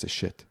just lost his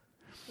shit.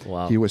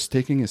 Wow. He was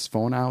taking his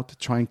phone out,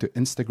 trying to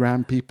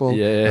Instagram people,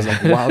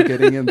 like, while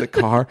getting in the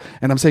car.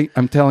 And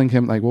I'm telling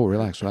him, like, "Whoa,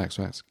 relax.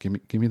 Give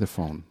me the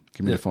phone.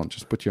 Give me the phone.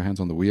 Just put your hands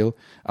on the wheel.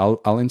 I'll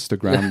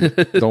Instagram.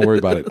 Don't worry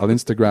about it. I'll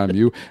Instagram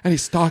you." And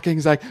he's talking.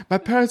 He's like, "My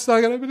parents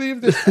are not gonna believe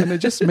this." And they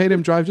just made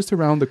him drive just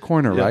around the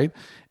corner, right?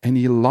 And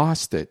he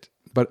lost it.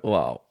 But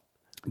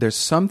there's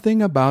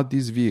something about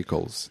these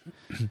vehicles,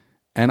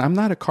 and I'm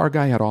not a car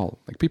guy at all.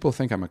 Like people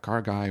think I'm a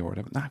car guy or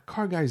whatever. Nah,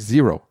 car guy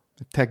zero.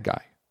 A tech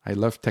guy. I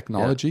love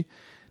technology. Yeah.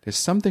 There's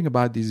something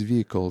about these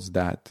vehicles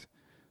that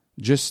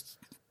just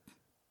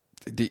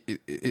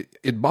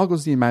it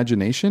boggles the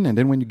imagination. And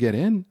then when you get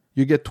in,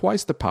 you get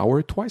twice the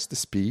power, twice the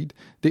speed.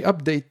 They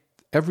update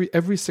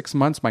every 6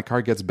 months. My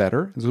car gets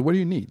better. So what do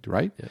you need,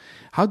 right? Yeah.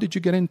 How did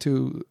you get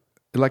into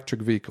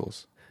electric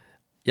vehicles?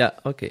 Yeah.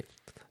 Okay.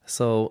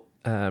 So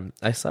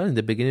I started in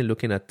the beginning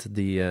looking at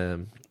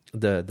the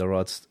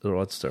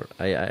Roadster.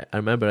 I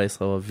remember I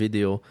saw a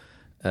video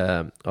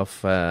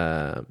of.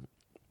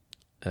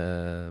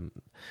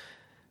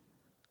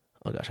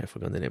 Oh gosh, I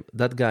forgot the name.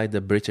 That guy,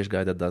 the British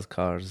guy that does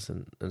cars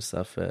and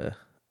stuff. You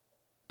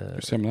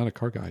say I'm not a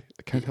car guy.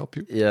 I can't help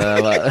you. Yeah.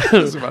 Well,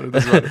 doesn't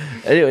matter.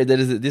 Anyway, there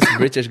is this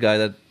British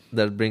guy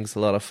that brings a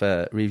lot of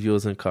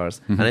reviews on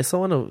cars, and I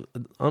saw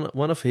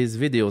one of his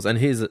videos, and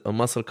he's a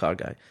muscle car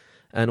guy,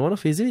 and one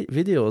of his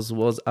videos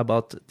was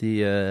about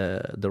the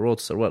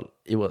Roadster. Well,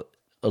 it was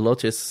a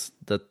Lotus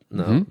that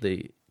now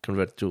they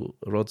convert to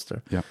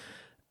Roadster. Yeah,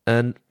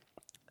 and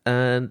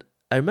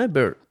I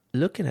remember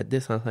looking at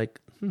this, and I was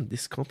like,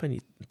 this company,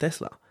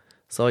 Tesla.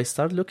 So I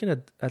started looking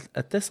at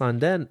Tesla,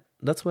 and then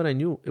that's when I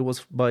knew it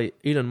was by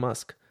Elon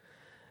Musk.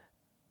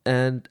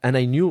 And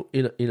I knew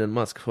Elon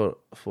Musk for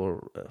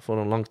a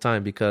long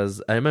time,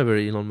 because I remember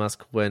Elon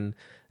Musk when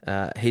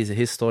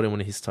his story when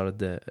he started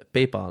the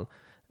PayPal,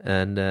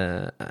 and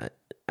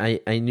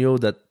I knew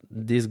that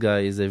this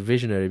guy is a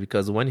visionary,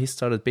 because when he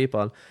started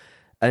PayPal,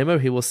 I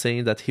remember he was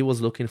saying that he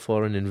was looking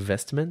for an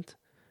investment.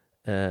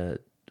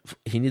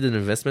 He needed an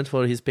investment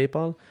for his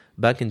PayPal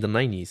back in the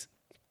 90s.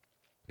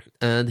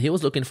 And he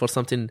was looking for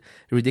something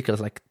ridiculous,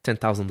 like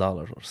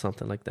 $10,000 or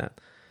something like that.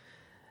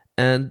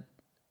 And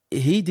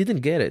he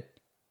didn't get it,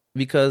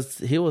 because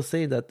he was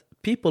saying that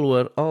people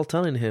were all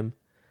telling him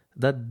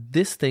that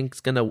this thing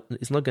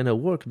is not gonna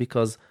work,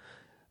 because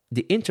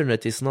the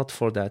internet is not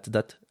for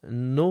that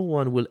no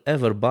one will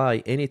ever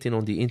buy anything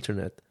on the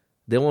internet.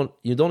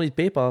 You don't need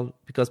PayPal,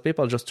 because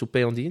PayPal just to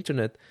pay on the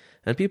internet,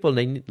 And people,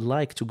 they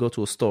like to go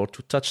to a store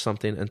to touch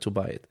something and to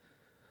buy it.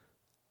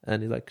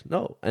 And he's like,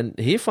 no. And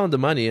he found the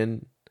money,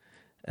 and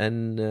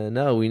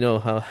now we know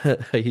how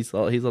he's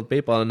on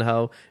PayPal and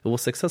how it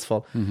was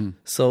successful.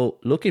 So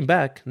looking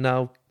back,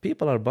 now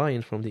people are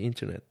buying from the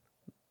internet,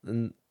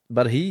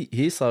 but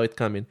he saw it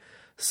coming.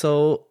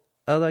 So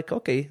I was like,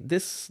 okay,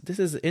 this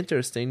is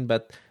interesting,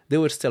 but they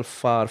were still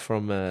far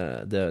from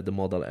the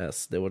Model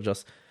S. They were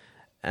just,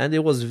 and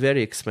it was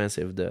very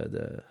expensive.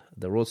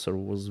 The Roadster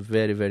was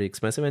very, very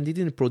expensive, and they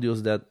didn't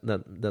produce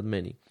that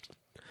many.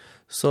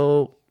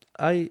 So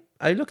I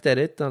looked at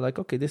it and I'm like,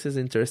 okay, this is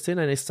interesting,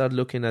 and I started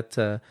looking at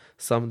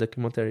some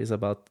documentaries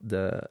about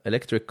the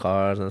electric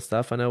cars and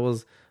stuff, and I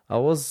was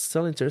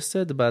still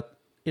interested, but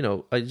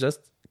I just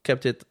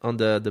kept it on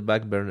the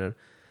back burner.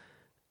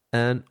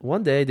 And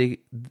one day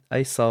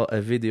I saw a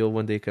video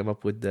when they came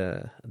up with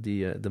the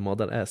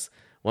Model S.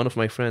 One of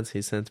my friends,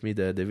 he sent me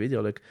the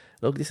video, like,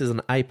 look, this is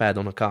an iPad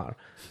on a car.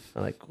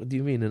 I'm like, what do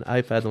you mean an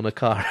iPad on a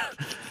car?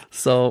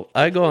 So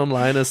I go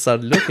online and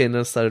start looking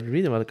and start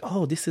reading. I'm like,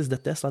 oh, this is the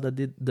Tesla that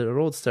did the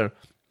Roadster.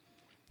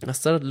 I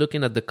started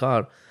looking at the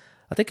car.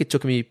 I think it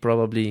took me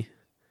probably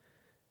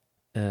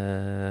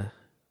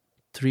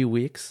 3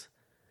 weeks,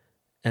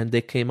 and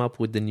they came up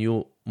with the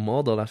new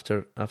model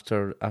after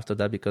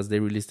that, because they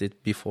released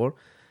it before.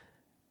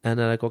 And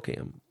I'm like, okay,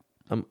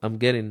 I'm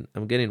getting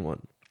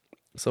one.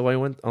 So I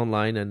went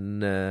online,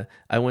 and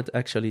I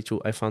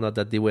found out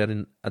that they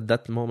were at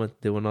that moment,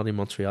 they were not in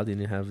Montreal. They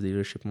didn't have the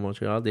dealership in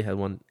Montreal. They had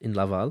one in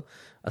Laval,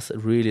 a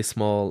really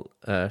small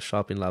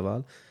shop in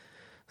Laval.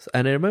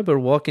 And I remember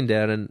walking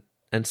there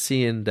and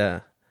seeing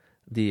the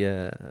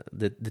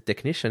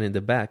technician in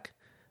the back,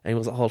 and it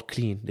was all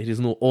clean. There is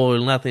no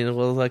oil, nothing. It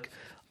was like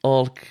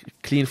all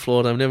clean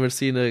floor. I've never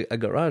seen a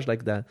garage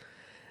like that.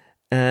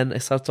 And I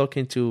started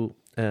talking to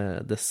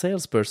the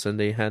salesperson.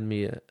 They had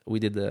me. We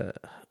did the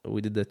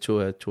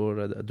tour,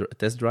 a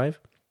test drive,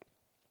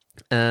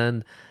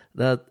 and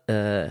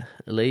that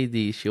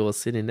lady, she was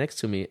sitting next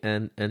to me,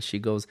 and she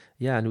goes,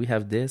 yeah, and we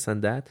have this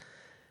and that,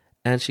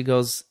 and she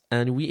goes,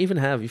 and we even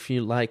have, if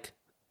you like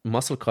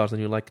muscle cars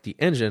and you like the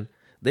engine,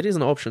 there is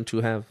an option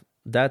to have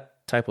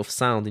that type of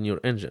sound in your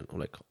engine. I'm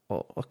like,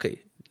 oh,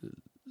 okay,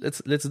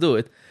 let's do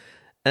it.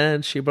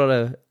 And she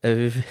brought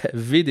a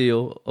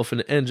video of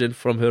an engine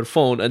from her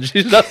phone, and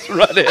she just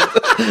ran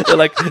it. So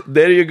like,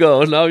 there you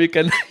go. Now you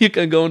can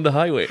go on the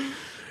highway.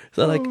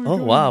 So like, oh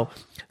wow.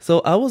 So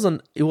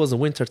it was a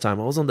winter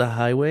time. I was on the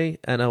highway,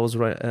 and I was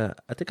I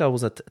think I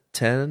was at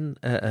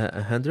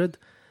 100,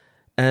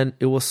 and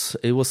it was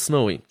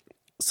snowing.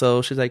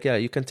 So she's like, yeah,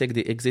 you can take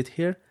the exit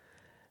here.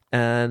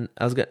 And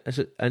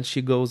and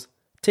she goes,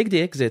 take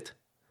the exit,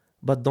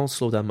 but don't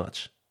slow that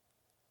much.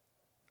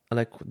 I'm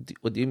like,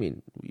 what do you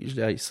mean?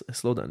 Usually I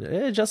slow down.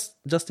 Yeah, just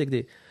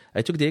take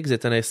I took the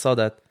exit, and I saw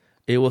that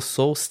it was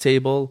so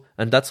stable,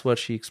 and that's where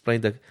she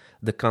explained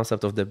the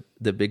concept of the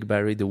big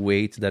battery, the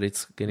weight, that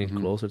it's getting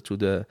closer to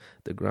the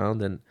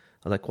ground. And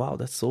I'm like, wow,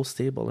 that's so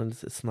stable, and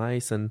it's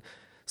nice. And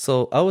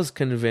so I was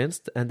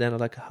convinced, and then I'm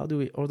like, how do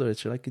we order it?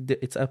 She's like,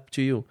 it's up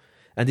to you.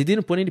 And they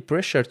didn't put any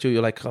pressure to you,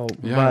 like, oh,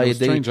 yeah,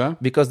 strange, huh?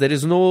 Because there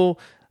is no...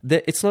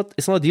 It's not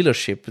a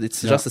dealership.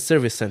 It's just a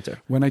service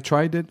center. When I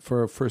tried it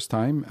for a first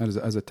time as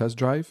a test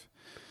drive,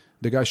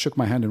 the guy shook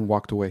my hand and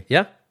walked away.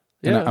 Yeah,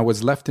 yeah. And I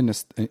was left in a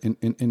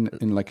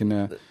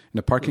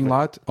parking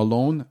lot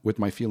alone with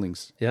my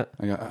feelings. Yeah.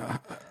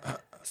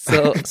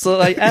 So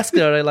I asked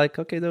her. I like,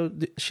 okay.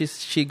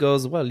 She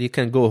goes, well, you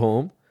can go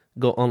home,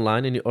 go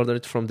online, and you order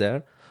it from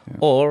there,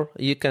 or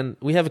you can.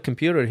 We have a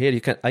computer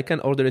here. I can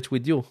order it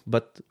with you,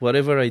 but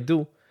whatever I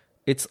do,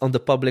 it's on the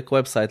public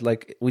website.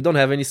 Like, we don't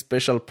have any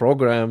special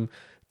program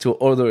to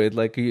order it.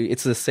 Like,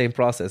 it's the same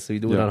process. So you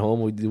do it at home,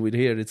 we do it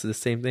here. It's the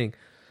same thing.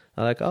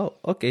 I'm like, oh,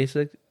 okay.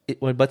 So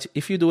but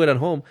if you do it at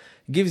home,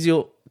 it gives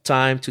you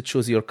time to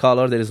choose your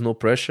color. There is no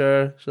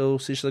pressure. So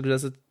she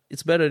suggested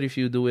it's better if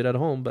you do it at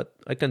home, but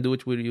I can do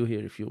it with you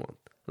here if you want.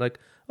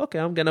 Like, okay,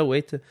 I'm going to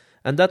wait.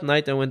 And that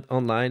night I went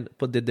online,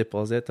 put the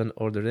deposit, and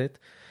ordered it.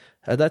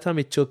 At that time,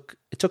 it took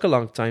a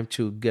long time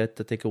to get.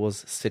 I think it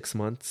was 6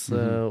 months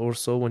or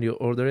so when you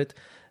order it.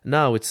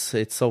 Now it's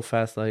so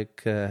fast,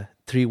 like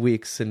 3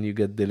 weeks, and you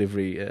get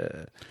delivery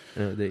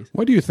days.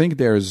 What do you think?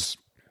 There's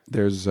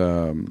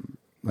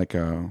like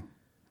a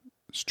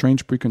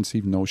strange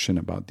preconceived notion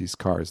about these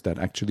cars that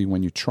actually,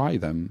 when you try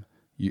them,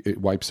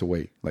 it wipes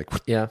away. Like,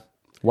 yeah.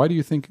 Why do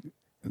you think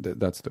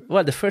that's the?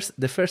 Well,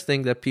 the first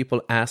thing that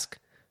people ask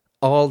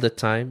all the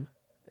time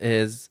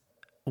is,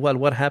 well,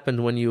 what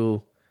happened when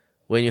you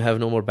have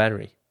no more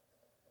battery?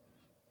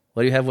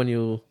 What do you have when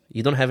you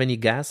don't have any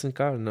gas in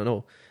car?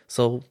 No.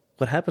 So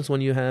what happens when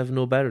you have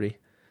no battery?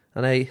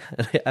 And I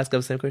ask them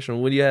the same question.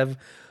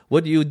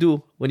 What do you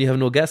do when you have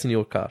no gas in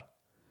your car?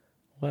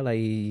 Well,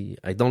 I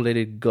don't let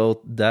it go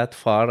that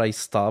far. I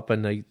stop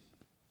and I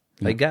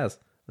gas.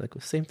 Like,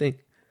 same thing.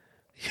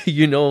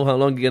 You know how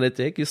long it's gonna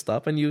take. You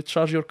stop and you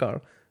charge your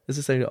car. This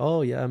is saying,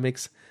 oh yeah,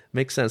 makes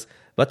sense.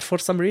 But for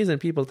some reason,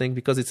 people think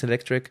because it's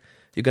electric,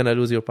 you're gonna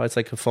lose your power. It's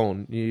like a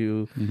phone.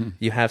 You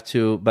have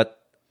to. But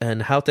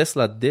And how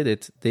Tesla did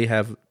it,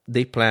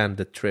 they planned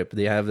the trip.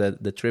 They have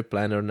the trip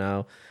planner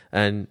now,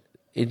 and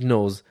it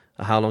knows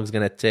how long it's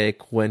gonna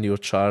take, when you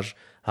charge,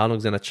 how long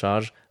it's gonna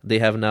charge. They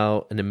have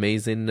now an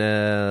amazing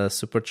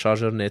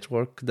supercharger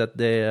network that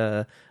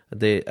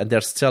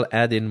they're still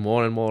adding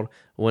more and more.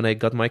 When I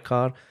got my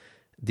car,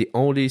 the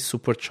only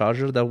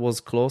supercharger that was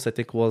close, I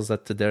think, was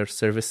at their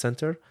service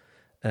center.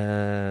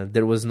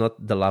 There was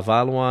not the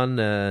Laval one.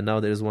 Now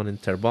there is one in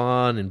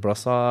Terrebonne, in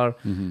Brossard.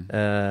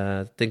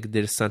 I think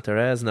there is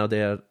Saint-Thérèse. Now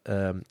they are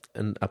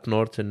up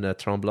north in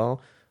Tremblant.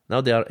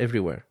 Now they are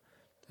everywhere.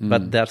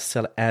 But they're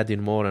still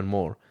adding more and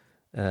more.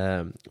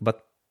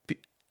 But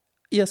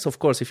yes, of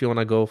course, if you want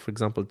to go, for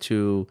example,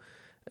 to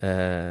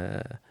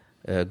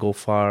go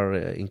far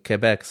in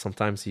Quebec,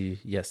 sometimes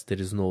there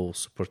is no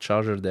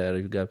supercharger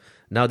there.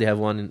 Now they have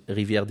one in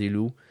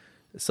Rivière-des-Loups.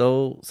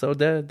 So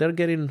they're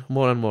getting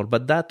more and more.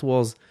 But that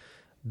was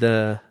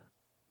the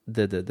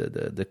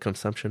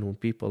consumption with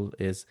people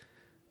is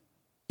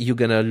you're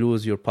gonna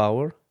lose your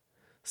power.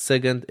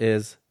 Second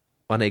is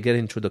when I get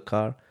into the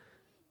car,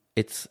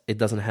 it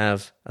doesn't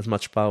have as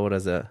much power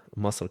as a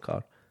muscle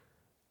car,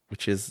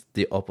 which is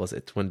the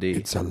opposite.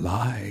 It's a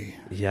lie.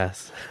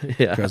 Yes,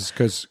 yeah.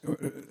 Because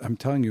I'm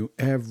telling you,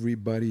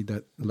 everybody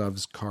that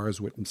loves cars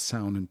with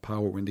sound and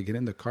power, when they get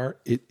in the car,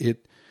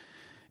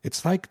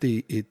 it's like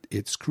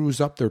it screws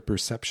up their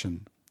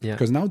perception. Yeah.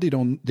 Because now they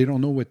don't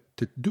know what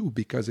to do,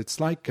 because it's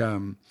like I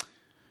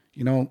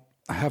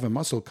have a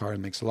muscle car, it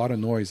makes a lot of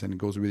noise and it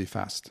goes really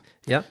fast.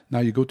 Yeah. Now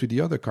you go to the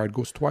other car, it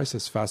goes twice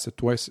as fast,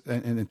 twice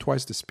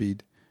the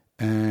speed,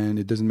 and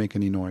it doesn't make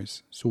any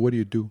noise. So what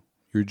do?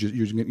 You're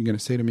going to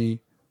say to me,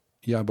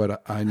 yeah,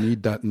 but I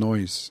need that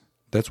noise.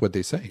 That's what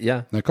they say.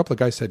 Yeah. And a couple of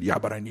guys said, yeah,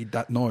 but I need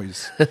that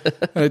noise.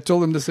 And I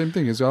told them the same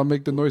thing. I'll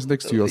make the noise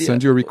next to you. I'll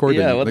send you a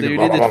recording. Yeah, what do you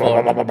need it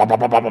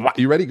for?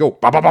 You ready? Go.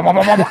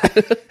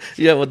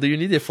 Yeah, what do you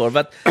need it for?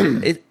 But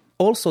it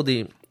also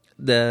the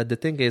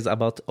thing is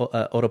about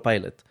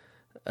autopilot.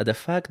 The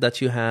fact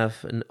that you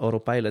have an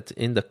autopilot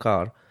in the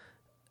car,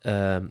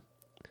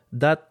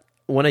 that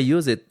when I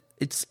use it,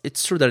 it's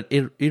true that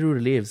it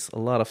relieves a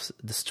lot of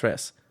the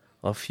stress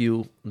of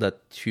you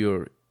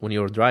when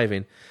you're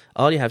driving.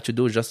 All you have to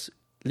do is just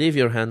leave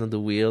your hand on the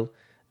wheel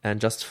and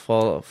just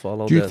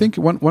follow. Do you think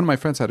one of my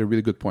friends had a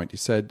really good point? He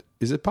said,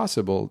 "Is it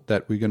possible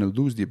that we're going to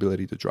lose the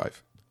ability to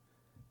drive?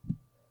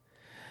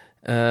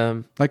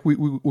 Like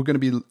we're going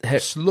to be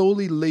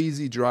slowly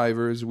lazy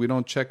drivers. We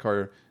don't check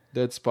our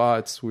dead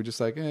spots. We're just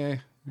like, the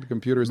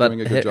computer's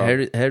doing a good job."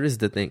 Here is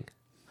the thing: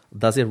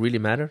 does it really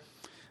matter?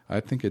 I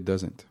think it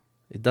doesn't.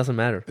 It doesn't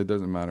matter. It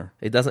doesn't matter.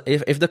 It doesn't.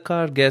 If the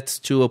car gets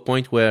to a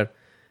point where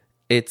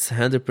it's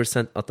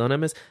 100%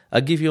 autonomous,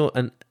 I'll give you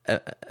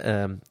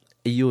a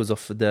use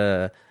of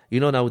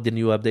now with the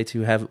new update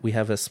we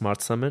have a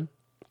smart summon.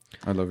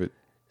 I love it.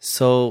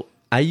 So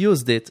I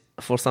used it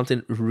for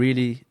something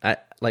really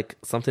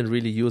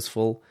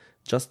useful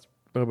just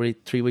probably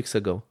 3 weeks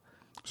ago.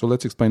 So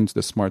let's explain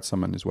the smart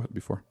summon is what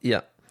before.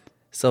 Yeah.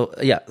 So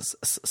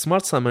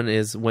smart summon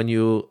is when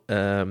you're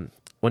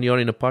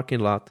in a parking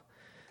lot.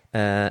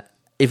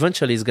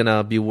 Eventually, it's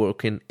gonna be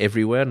working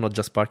everywhere, not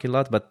just parking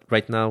lot. But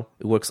right now,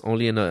 it works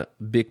only in a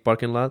big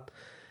parking lot.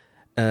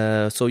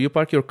 So you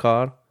park your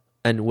car,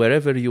 and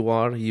wherever you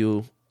are,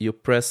 you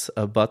press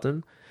a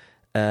button.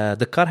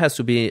 The car has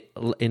to be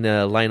in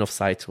a line of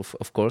sight,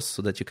 of course,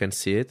 so that you can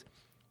see it.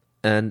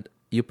 And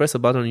you press a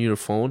button on your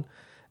phone,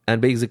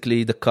 and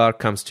basically the car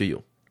comes to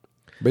you.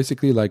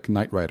 Basically, like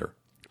Knight Rider.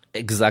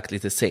 Exactly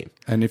the same.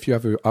 And if you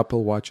have an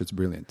Apple Watch, it's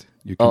brilliant.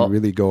 You can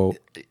really go.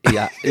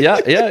 Yeah.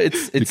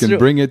 It's you can true.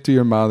 bring it to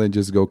your mouth and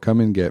just go, come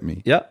and get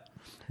me. Yeah.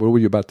 What were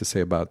you about to say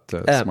about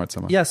Smart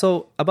Summon? Yeah.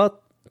 So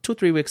about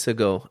 2-3 weeks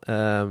ago,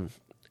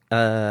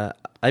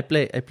 I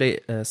play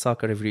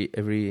soccer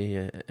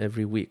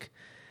every week,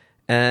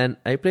 and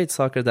I played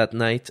soccer that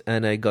night,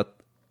 and I got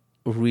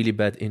a really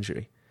bad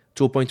injury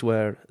to a point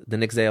where the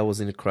next day I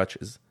was in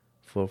crutches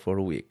for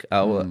a week.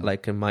 I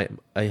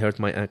hurt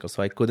my ankle,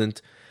 so I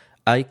couldn't.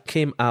 I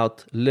came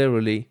out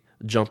literally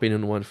jumping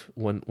on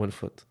one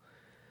foot.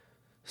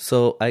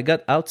 So I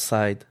got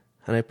outside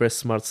and I pressed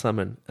Smart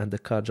Summon, and the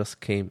car just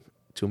came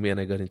to me, and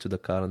I got into the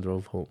car and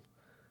drove home.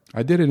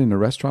 I did it in a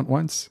restaurant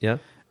once. Yeah.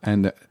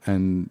 And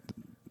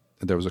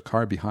there was a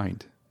car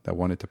behind that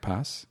wanted to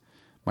pass.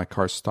 My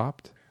car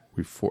stopped.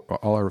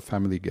 All our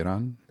family get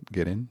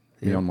in.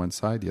 Me on one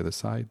side, the other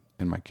side,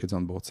 and my kids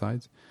on both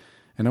sides.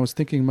 And I was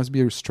thinking it must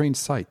be a strange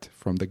sight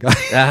from the guy.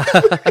 Yeah.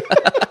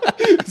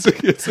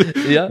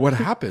 What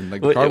happened?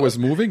 Like the car was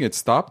moving, it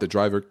stopped, the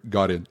driver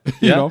got in.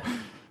 You know?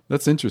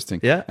 That's interesting.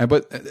 Yeah.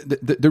 But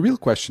the real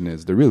question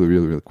is, the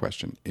real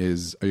question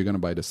is, are you going to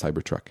buy the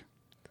Cybertruck?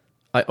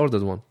 I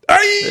ordered one.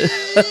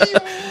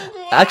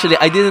 Actually,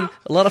 I didn't.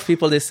 A lot of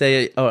people, they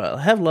say, or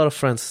I have a lot of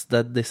friends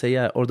that they say,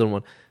 yeah, I ordered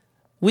one.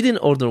 We didn't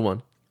order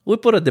one. We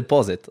put a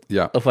deposit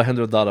of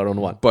 $100 on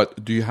one.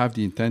 But do you have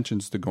the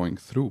intentions to going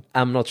through?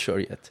 I'm not sure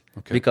yet.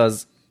 Okay.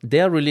 Because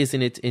they are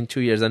releasing it in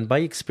 2 years. And by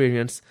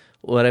experience,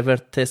 whatever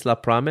Tesla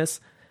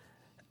promise,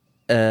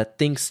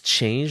 things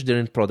change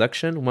during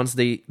production. Once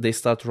they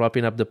start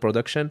wrapping up the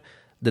production,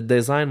 the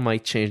design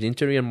might change, the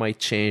interior might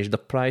change, the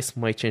price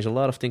might change. A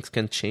lot of things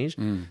can change,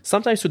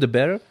 sometimes to the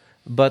better,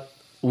 but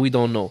we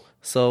don't know.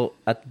 So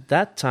at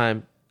that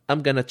time,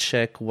 I'm gonna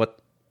check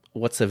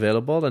what's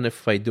available and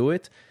if I do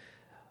it.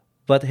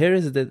 But here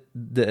is the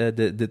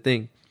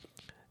thing.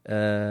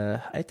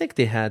 I think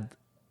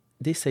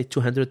they say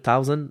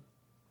 200,000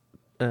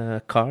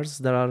 cars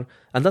that are,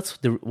 and that's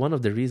one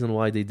of the reasons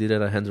why they did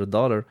it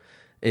 $100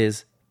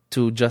 is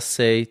to just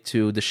say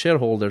to the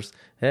shareholders,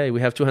 hey, we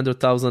have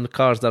 200,000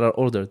 cars that are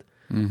ordered.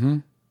 Mm-hmm.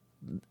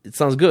 It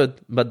sounds good,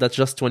 but that's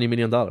just $20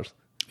 million.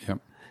 Yep.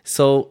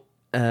 So,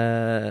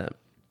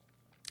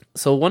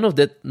 so one of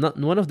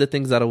the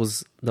things that I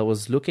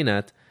was looking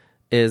at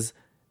is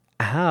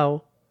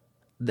how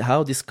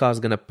this car is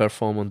gonna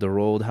perform on the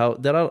road. How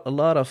there are a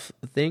lot of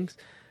things,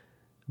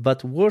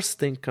 but worst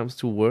thing comes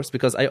to worst,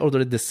 because I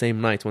ordered it the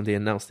same night when they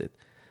announced it.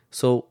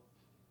 So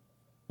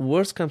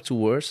worst comes to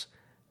worst.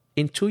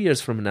 In 2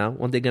 years from now,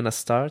 when they're gonna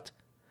start,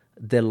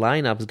 the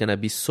lineup is gonna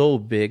be so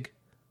big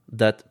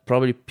that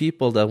probably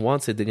people that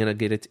wants it, they're gonna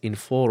get it in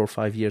 4 or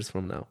 5 years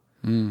from now.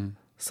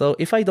 So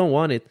if I don't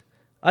want it,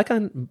 I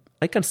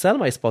can sell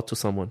my spot to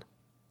someone.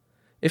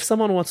 If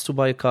someone wants to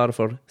buy a car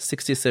for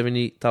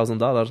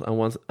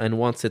 $60,000-$70,000 and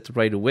wants it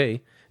right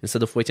away,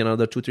 instead of waiting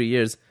another 2-3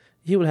 years,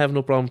 he will have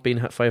no problem paying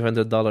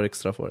 $500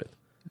 extra for it,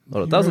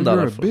 or $1,000.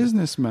 You're a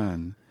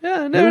businessman.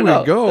 Yeah, never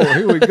know.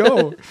 Here we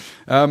go.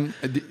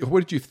 What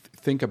did you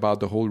think about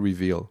the whole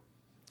reveal?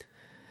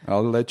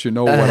 I'll let you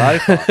know what I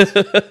thought,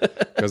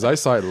 because I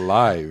saw it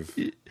live.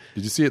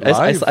 Did you see it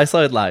live? I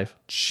saw it live.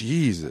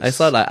 Jesus. I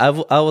saw it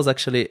live. I was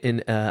actually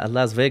in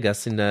Las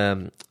Vegas in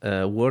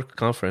a work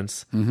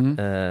conference,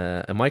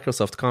 a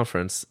Microsoft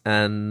conference,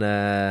 and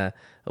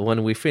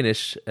when we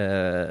finished,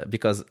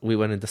 because we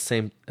were in the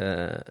same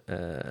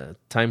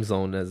time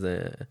zone as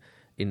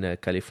in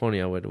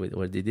California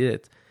where they did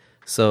it.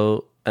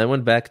 So I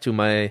went back to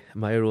my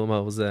room. I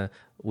was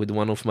with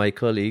one of my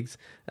colleagues,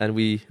 and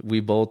we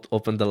both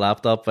opened the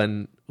laptop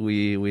and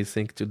we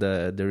synced to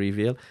the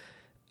reveal.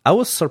 I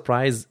was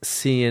surprised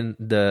seeing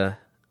the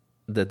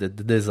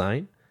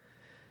design,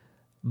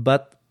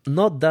 but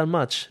not that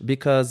much,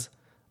 because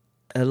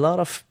a lot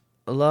of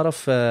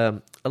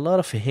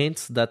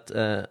hints that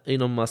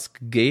Elon Musk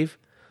gave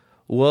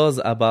was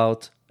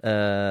about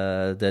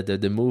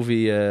the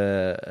movie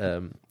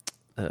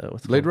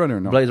what's Blade called? Runner.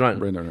 No. Blade Runner.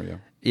 Blade Runner. Yeah.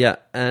 Yeah,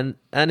 and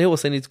he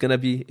was saying it's gonna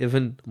be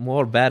even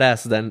more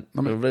badass than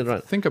Blade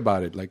Runner. Think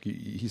about it. Like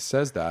he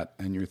says that,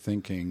 and you're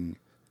thinking,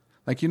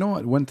 like, you know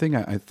what? One thing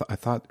I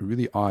thought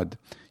really odd.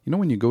 You know,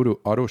 when you go to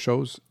auto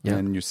shows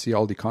and you see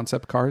all the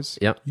concept cars,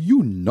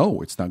 you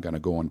know it's not going to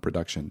go on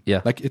production.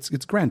 Yeah. Like it's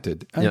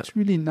granted. And it's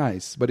really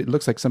nice, but it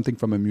looks like something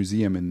from a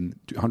museum in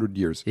 200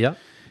 years. Yeah.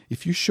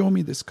 If you show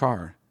me this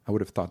car, I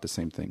would have thought the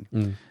same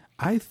thing.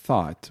 I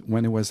thought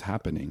when it was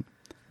happening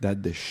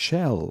that the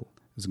shell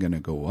is going to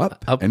go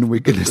up and we're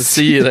going to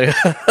see it.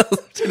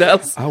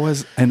 I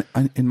was, and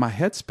in my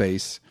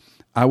headspace,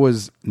 I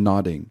was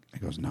nodding. I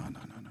goes, no.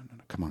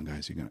 Come on,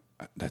 guys, you're gonna.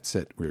 That's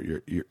it.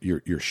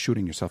 You're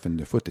shooting yourself in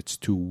the foot. It's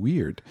too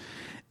weird.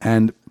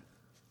 And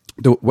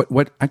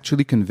what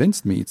actually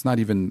convinced me, it's not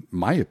even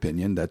my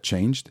opinion that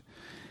changed.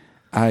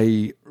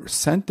 I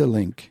sent the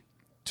link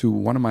to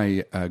one of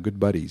my good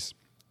buddies.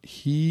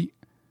 He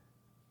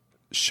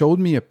showed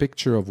me a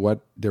picture of what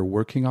they're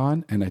working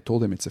on, and I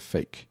told him it's a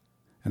fake.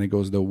 And he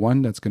goes, the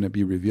one that's going to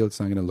be revealed, it's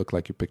not going to look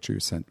like your picture you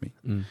sent me.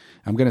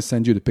 I'm going to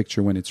send you the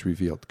picture when it's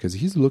revealed, because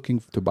he's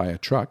looking to buy a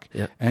truck,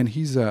 and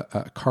he's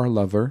a car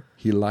lover.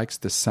 He likes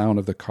the sound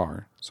of the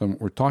car. So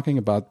we're talking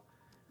about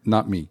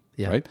not me,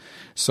 right?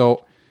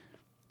 So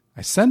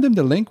I send him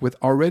the link with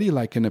already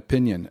like an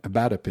opinion, a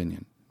bad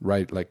opinion,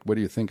 right? Like, what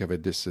do you think of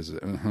it? This is,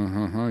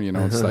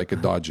 it's like a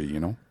dodgy,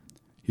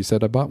 He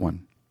said, I bought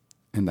one.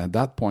 And at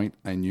that point,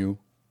 I knew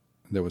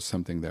there was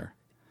something there.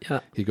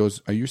 Yeah. He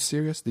goes, are you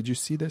serious? Did you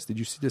see this? Did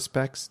you see the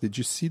specs? Did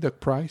you see the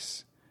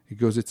price? He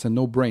goes, it's a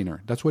no-brainer.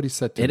 That's what he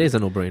said to me. It is a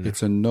no-brainer.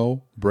 It's a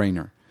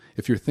no-brainer.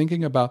 If you're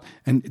thinking about,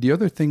 and the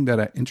other thing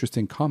that an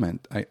interesting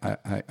comment,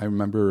 I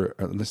remember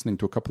listening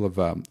to a couple of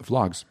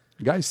vlogs.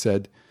 The guy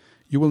said,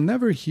 you will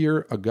never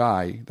hear a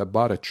guy that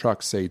bought a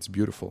truck say it's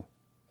beautiful.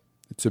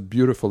 It's a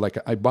beautiful, like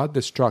I bought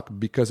this truck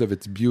because of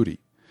its beauty.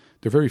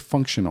 They're very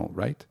functional,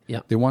 right? Yeah.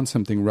 They want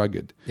something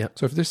rugged. Yeah.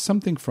 So if there's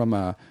something from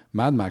a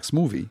Mad Max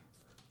movie,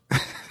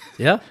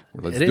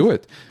 let's do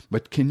it.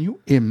 But can you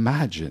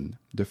imagine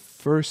the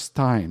first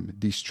time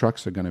these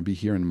trucks are going to be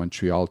here in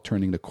Montreal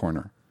turning the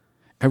corner?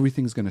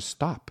 Everything's going to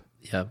stop.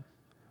 Yeah.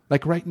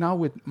 Like right now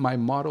with my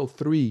Model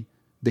 3,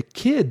 the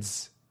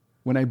kids,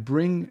 when I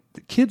bring,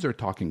 the kids are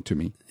talking to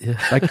me. Yeah.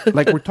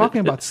 Like we're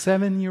talking about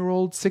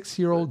 7-year-old,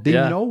 6-year-old.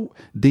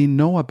 They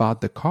know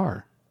about the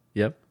car.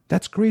 Yep.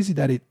 That's crazy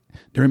that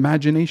their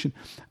imagination.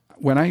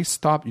 When I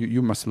stop,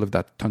 you must have lived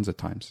that tons of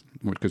times,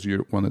 because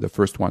you're one of the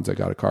first ones that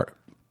got a car.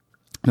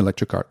 An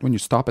electric car. When you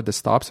stop at the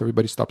stops,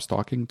 everybody stops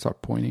talking,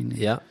 start pointing.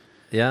 Yeah.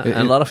 And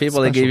a lot of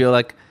people, they give you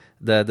like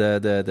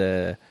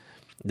the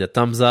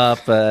thumbs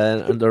up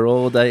on the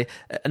road.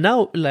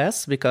 Now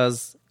less,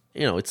 because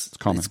it's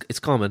common. It's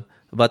common.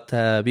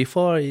 But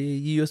before,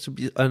 you used to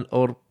be,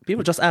 or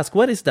people just ask,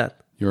 "What is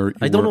that?"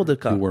 I don't know the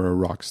car. You were a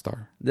rock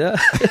star. Yeah.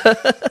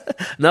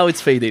 Now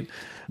it's fading.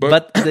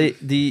 But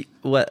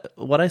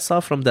what I saw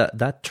from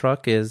that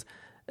truck is,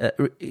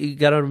 you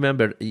gotta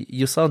remember,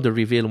 you saw the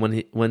reveal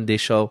when they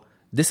show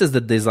this is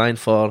the design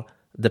for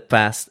the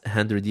past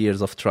 100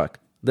 years of truck.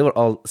 They were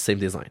all same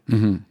design.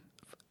 Mm-hmm.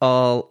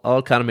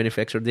 All car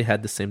manufacturers, they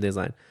had the same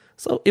design.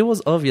 So it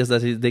was obvious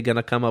that they're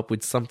gonna come up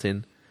with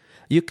something.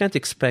 You can't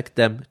expect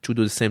them to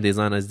do the same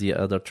design as the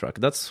other truck.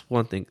 That's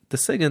one thing. The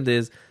second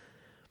is,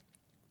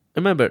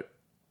 remember,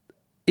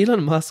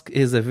 Elon Musk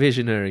is a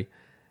visionary.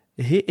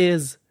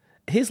 He's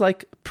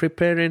like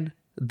preparing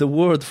the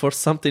world for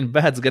something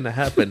bad's gonna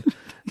happen.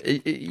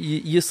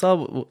 You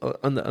saw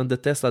on the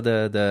Tesla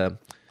the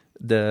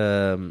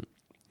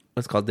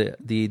what's called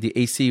the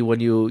AC when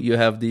you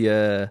have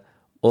the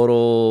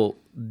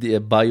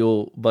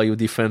bio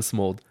defense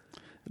mode.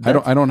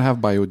 I don't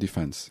have bio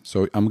defense,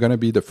 so I'm gonna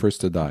be the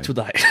first to die.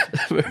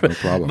 No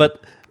problem.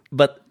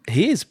 But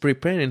he is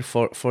preparing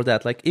for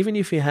that. Like, even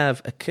if you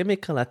have a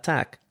chemical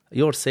attack,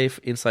 you're safe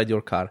inside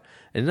your car.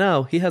 And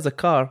now he has a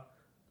car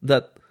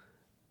that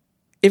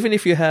even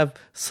if you have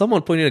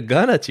someone pointing a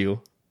gun at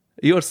you,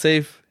 you're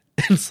safe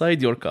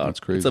inside your car. That's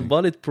crazy. It's a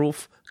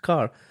bulletproof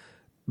car.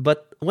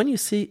 But when you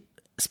see,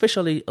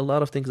 especially a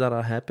lot of things that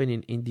are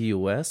happening in the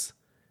US,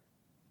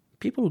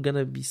 people are going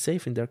to be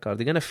safe in their car.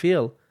 They're going to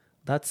feel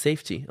that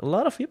safety. A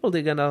lot of people,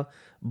 they're going to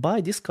buy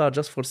this car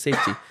just for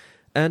safety.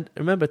 And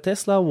remember,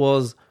 Tesla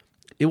was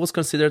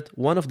considered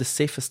one of the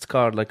safest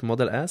car, like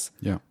Model S,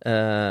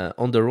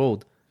 on the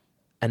road.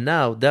 And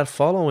now they're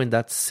following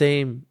that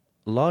same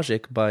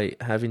logic by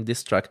having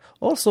this truck.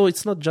 Also,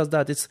 it's not just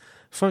that, it's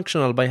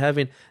functional by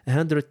having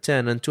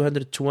 110 and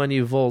 220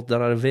 volt that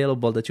are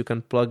available that you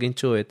can plug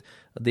into it.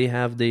 They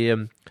have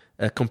the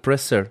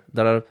compressor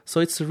so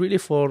it's really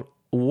for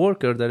a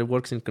worker that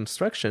works in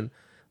construction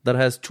that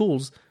has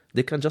tools.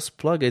 They can just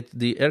plug it,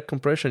 the air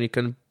compression, you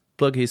can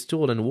plug his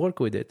tool and work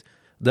with it.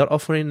 They're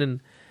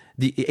offering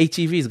the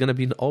ATV is going to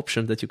be an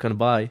option that you can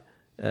buy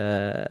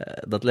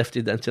that left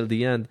it until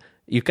the end.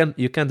 You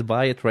can't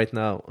buy it right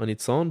now on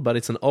its own, but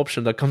it's an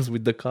option that comes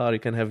with the car. You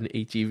can have an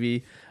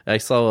ATV. I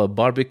saw a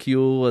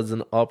barbecue as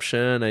an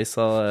option. I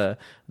saw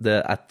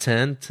a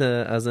tent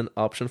as an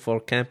option for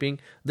camping.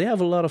 They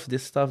have a lot of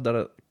this stuff that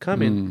are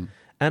coming,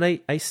 and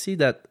I see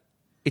that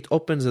it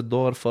opens the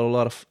door for a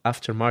lot of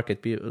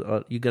aftermarket.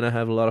 You're gonna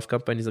have a lot of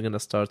companies are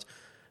gonna start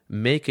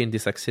making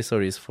these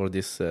accessories for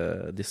this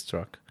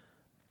truck.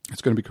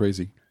 It's gonna be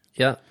crazy.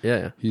 Yeah.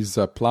 He's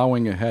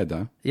plowing ahead,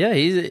 huh? Yeah,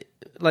 he's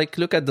like,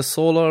 look at the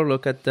solar.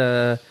 Look at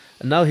the.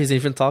 Now he's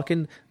even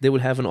talking. They will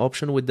have an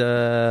option with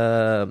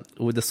the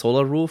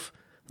solar roof.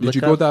 Did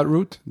you go that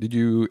route? Did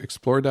you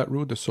explore that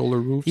route, the solar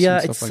roofs? Yeah,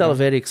 and stuff it's like still that?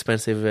 very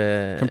expensive.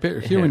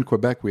 Here in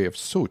Quebec, we have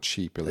so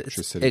cheap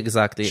electricity.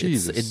 Exactly.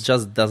 It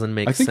just doesn't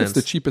make sense. I think it's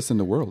the cheapest in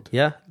the world.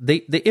 Yeah,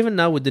 they even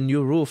now with the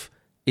new roof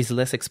is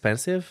less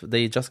expensive.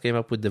 They just came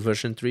up with the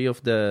version 3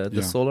 of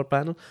the solar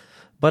panel,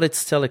 but it's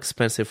still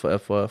expensive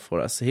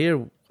for us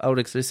here. Our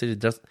electricity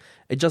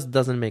just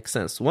doesn't make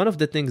sense. One of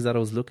the things that I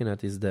was looking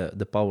at is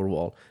the power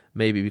wall.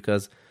 Maybe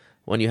because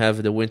when you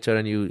have the winter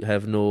and you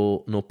have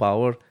no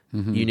power,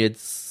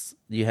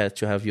 you have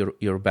to have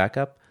your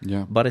backup.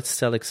 Yeah. But it's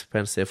still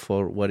expensive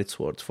for what it's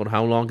worth. For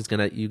how long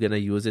you're gonna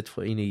use it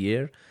for in a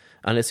year,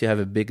 unless you have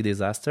a big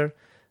disaster.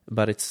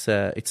 But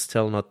it's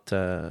still not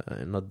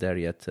there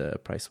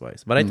yet price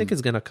wise. But I think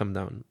it's gonna come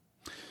down.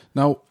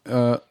 Now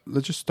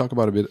let's just talk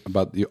a bit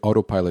about the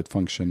autopilot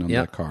function on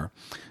that car.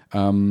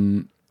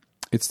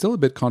 It's still a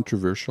bit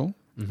controversial,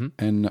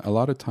 and a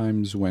lot of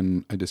times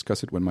when I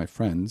discuss it with my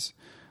friends,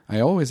 I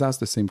always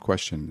ask the same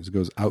question. It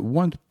goes, at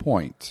what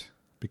point,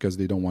 because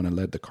they don't want to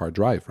let the car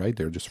drive, right?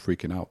 They're just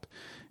freaking out.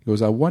 It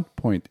goes, at what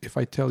point, if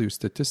I tell you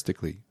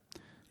statistically,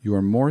 you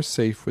are more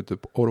safe with the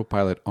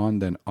autopilot on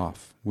than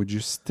off, would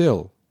you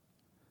still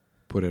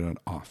put it on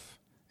off?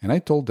 And I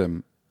told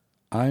them,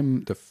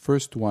 I'm the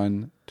first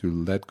one to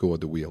let go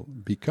of the wheel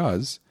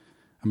because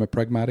I'm a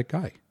pragmatic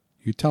guy.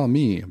 You tell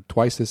me I'm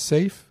twice as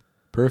safe,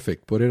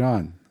 perfect, put it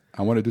on.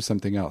 I want to do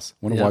something else.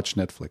 I want to watch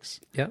Netflix.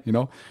 Yeah. You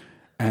know?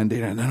 And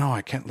they're, no,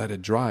 I can't let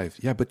it drive.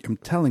 Yeah, but I'm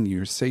telling you,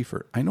 you're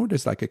safer. I know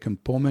there's like a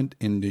component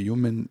in the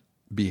human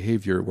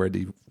behavior where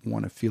they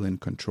want to feel in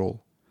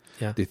control.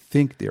 Yeah. They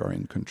think they are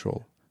in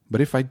control.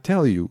 But if I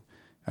tell you,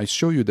 I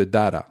show you the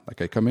data,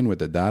 like I come in with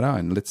the data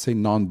and let's say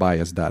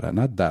non-biased data,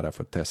 not data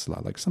for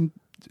Tesla, like some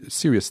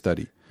serious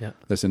study. Yeah.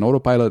 There's an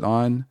autopilot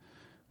on,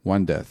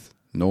 1 death.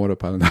 No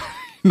autopilot on,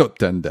 no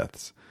 10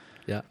 deaths.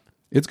 Yeah.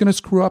 It's going to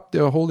screw up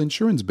the whole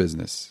insurance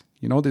business.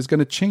 You know, there's going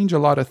to change a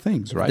lot of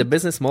things, right? The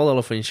business model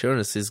of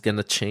insurance is going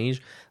to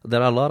change.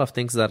 There are a lot of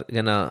things that are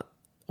going to...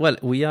 Well,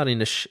 we are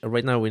in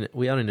right now,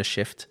 we are in a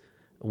shift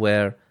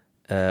where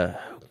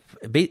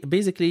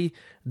basically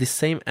the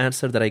same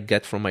answer that I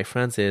get from my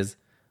friends is,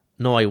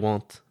 no, I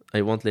won't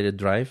let it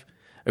drive.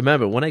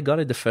 Remember, when I got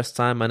it the first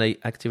time and I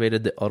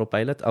activated the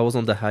autopilot, I was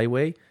on the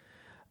highway.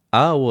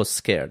 I was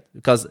scared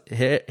because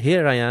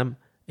here I am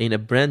in a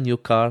brand new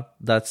car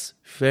that's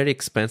very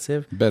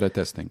expensive. Beta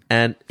testing.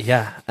 And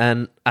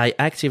and I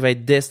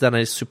activate this that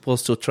I'm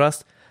supposed to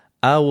trust.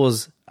 I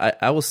was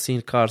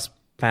seeing cars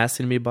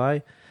passing me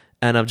by,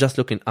 and I'm just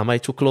looking, am I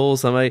too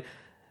close?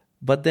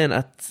 But then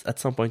at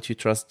some point you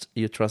trust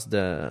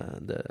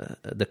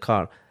the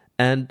car.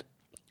 And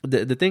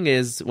the thing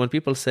is, when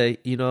people say,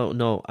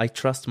 no, I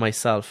trust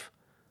myself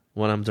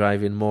when I'm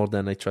driving more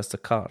than I trust a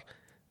car.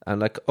 I'm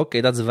like,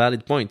 okay, that's a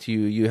valid point.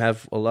 You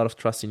have a lot of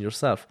trust in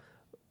yourself.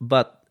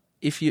 But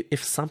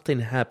if something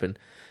happened,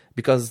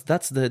 because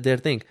that's their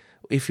thing,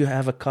 if you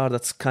have a car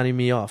that's cutting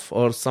me off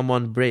or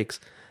someone breaks,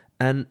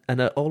 and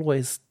I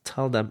always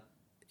tell them,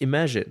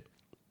 imagine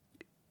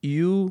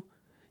you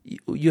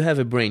have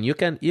a brain. You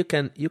can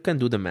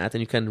do the math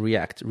and you can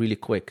react really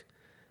quick.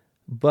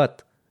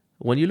 But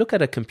when you look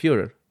at a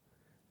computer,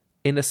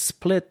 in a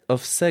split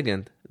of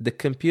second, the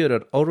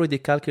computer already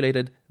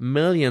calculated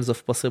millions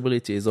of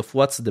possibilities of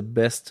what's the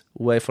best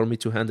way for me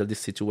to handle this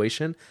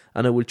situation,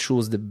 and I will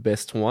choose the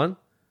best one.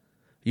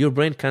 Your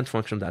brain can't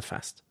function that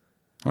fast.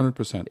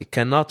 100%. It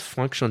cannot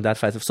function that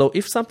fast. So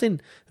if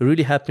something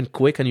really happened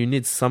quick and you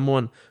need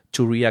someone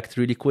to react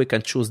really quick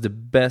and choose the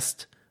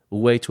best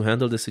way to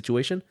handle the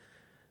situation,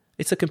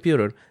 it's a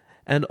computer.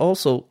 And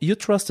also, you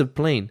trust a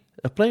plane.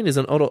 A plane is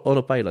an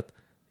autopilot.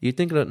 You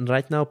think that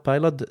right now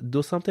pilot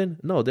do something?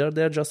 No, they're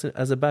there just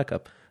as a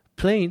backup.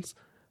 Planes,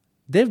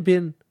 they've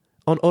been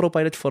on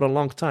autopilot for a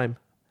long time.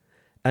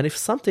 And if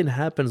something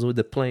happens with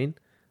the plane,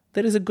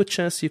 there is a good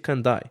chance you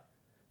can die.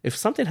 If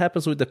something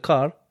happens with the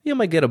car, you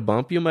might get a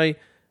bump. You might,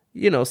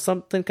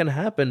 something can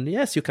happen.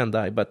 Yes, you can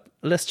die, but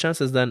less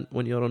chances than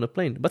when you're on a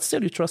plane. But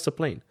still, you trust a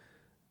plane.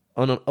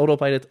 On an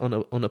autopilot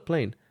on a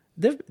plane.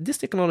 This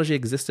technology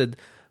existed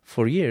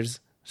for years,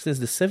 since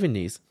the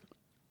 70s.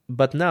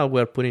 But now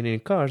we're putting it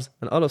in cars,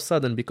 and all of a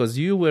sudden, because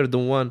you were the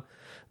one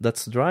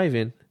that's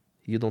driving,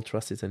 you don't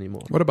trust it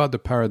anymore. What about the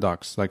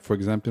paradox? Like, for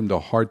example, the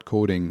hard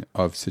coding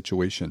of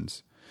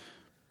situations.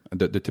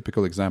 The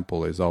typical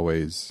example is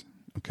always,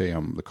 okay,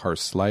 the car's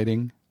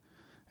sliding.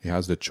 He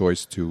has the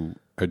choice to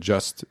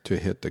adjust to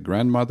hit the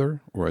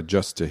grandmother or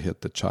adjust to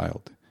hit the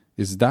child.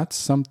 Is that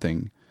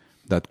something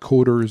that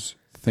coders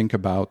think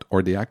about,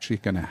 or they actually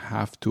going to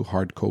have to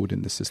hard code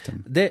in the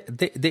system? They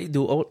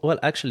do. Well,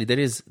 actually, there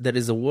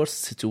is a worse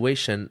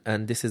situation,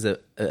 and this is a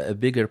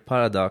bigger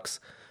paradox,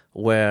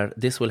 where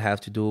this will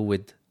have to do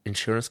with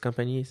insurance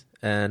companies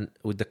and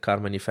with the car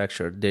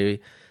manufacturer. There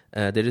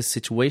is a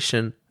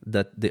situation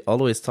that they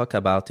always talk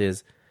about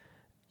is,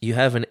 you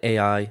have an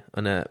AI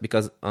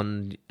because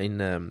in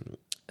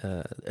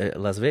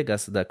Las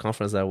Vegas, the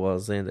conference I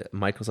was in, the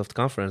Microsoft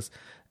conference,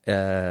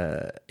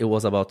 it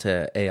was about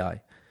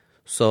AI.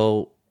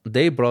 So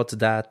they brought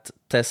that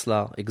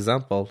Tesla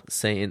example,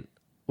 saying,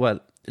 well,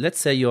 let's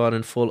say you are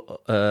in full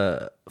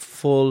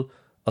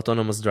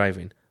autonomous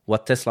driving.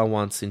 What Tesla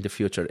wants in the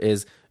future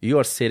is you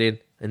are sitting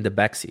in the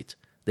back seat.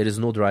 There is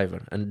no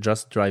driver and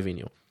just driving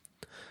you.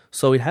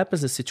 So it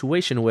happens a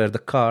situation where the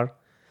car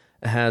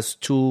has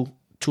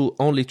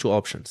only two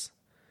options.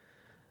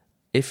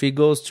 If he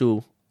goes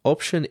to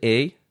option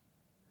A,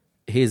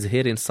 he's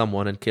hitting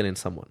someone and killing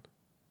someone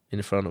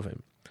in front of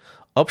him.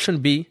 Option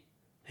B,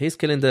 he's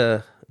killing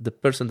the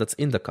person that's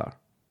in the car.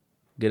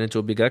 Get into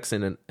a big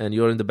accident and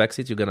you're in the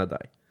backseat, you're gonna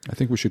die. I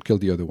think we should kill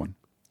the other one.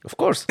 Of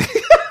course.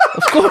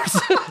 Of course.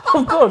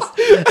 Of course.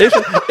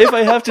 If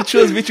I have to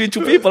choose between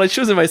two people, I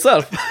choose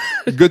myself.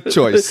 Good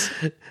choice.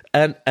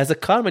 And as a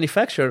car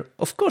manufacturer,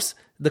 of course,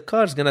 the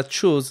car is gonna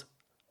choose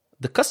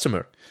the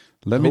customer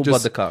who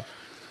bought the car.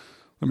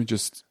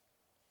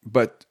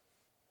 But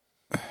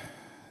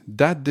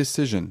that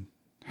decision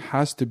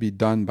has to be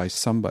done by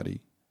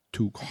somebody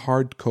to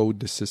hard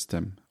code the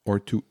system or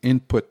to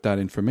input that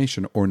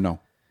information, or no?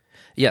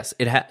 Yes,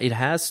 there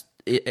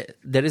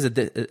is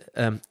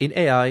in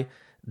AI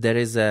there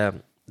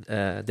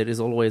is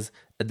always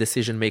a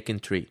decision making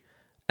tree,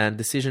 and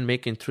decision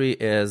making tree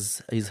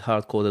is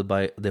hard coded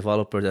by a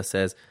developer that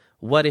says,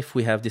 what if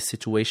we have this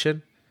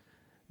situation?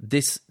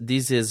 This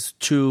is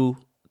two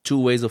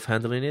ways of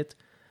handling it,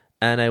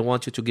 and I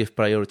want you to give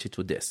priority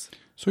to this.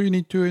 So you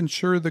need to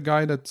ensure the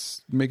guy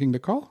that's making the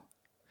call?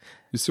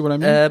 You see what I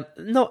mean?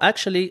 No,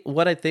 actually,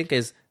 what I think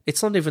is,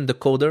 it's not even the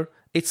coder.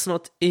 It's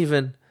not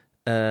even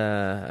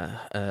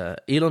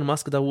Elon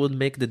Musk that would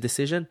make the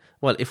decision.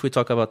 Well, if we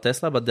talk about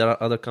Tesla, but there are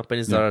other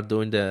companies that are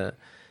doing the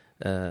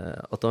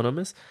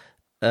autonomous.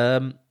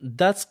 I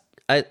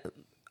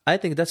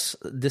think that's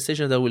a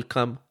decision that will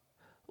come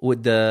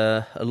with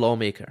the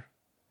lawmaker.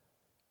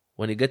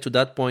 When you get to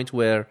that point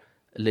where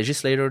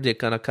legislator, they're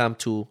gonna come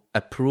to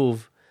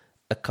approve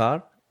a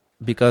car,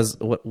 because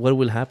what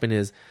will happen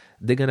is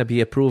they're gonna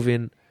be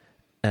approving.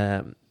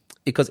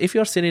 Because if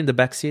you're sitting in the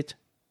back seat,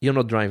 you're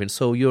not driving.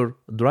 So your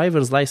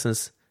driver's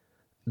license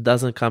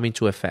doesn't come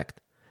into effect.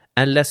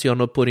 Unless you're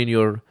not putting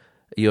your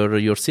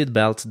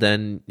seatbelt,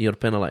 then you're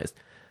penalized.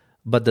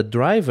 But the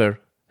driver,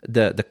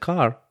 the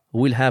car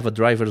will have a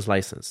driver's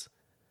license,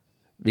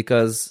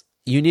 because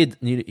you need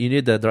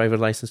the driver's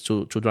license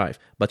to drive,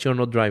 but you're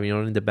not driving,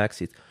 you're in the back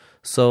seat.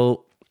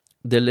 So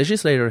the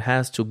legislator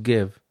has to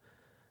give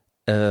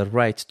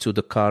right to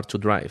the car to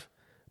drive.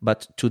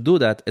 But to do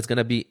that, it's going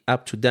to be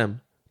up to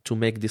them to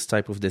make this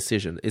type of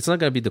decision. It's not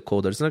going to be the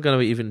coder. It's not going to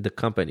be even the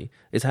company.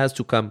 It has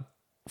to come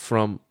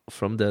from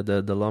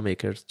the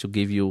lawmakers to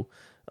give you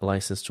a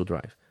license to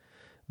drive.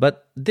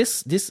 But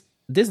this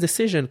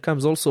decision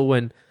comes also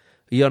when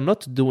you're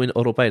not doing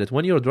autopilot.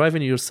 When you're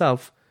driving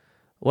yourself,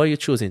 what are you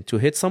choosing? To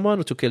hit someone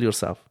or to kill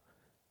yourself?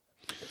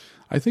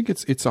 I think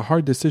it's a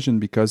hard decision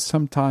because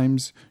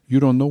sometimes you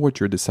don't know what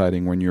you're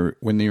deciding when you're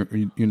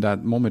in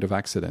that moment of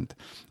accident.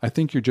 I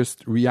think you're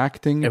just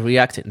reacting.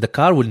 The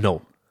car will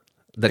know.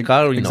 The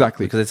car will know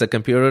because it's a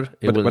computer.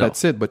 But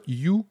that's it. But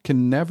you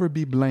can never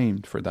be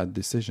blamed for that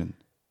decision.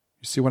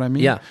 You see what I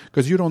mean? Yeah.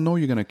 Because you don't know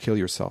you're going to kill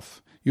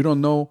yourself. You don't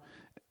know.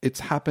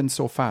 It's happened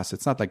so fast.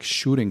 It's not like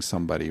shooting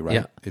somebody, right?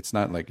 Yeah. It's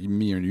not like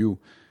me or you.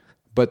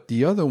 But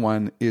the other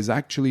one is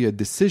actually a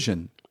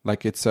decision.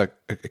 Like it's a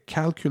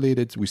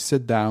calculated, we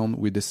sit down,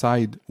 we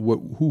decide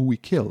who we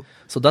kill.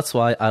 So that's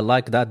why I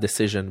like that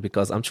decision,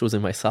 because I'm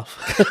choosing myself.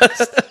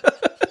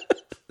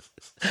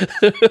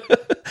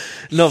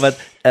 No, but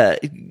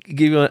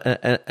give you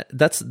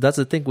that's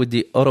the thing with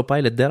the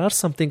autopilot. There are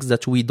some things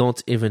that we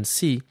don't even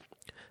see.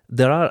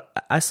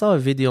 I saw a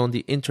video on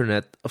the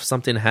internet of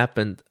something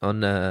happened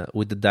on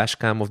with the dash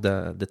cam of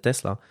the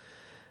Tesla,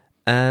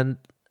 and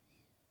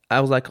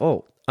I was like,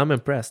 oh, I'm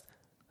impressed.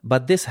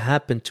 But this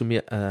happened to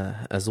me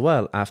as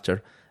well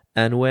after.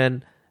 And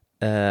when,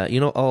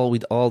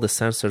 with all the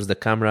sensors, the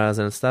cameras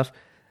and stuff,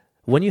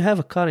 when you have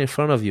a car in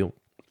front of you,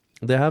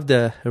 they have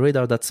the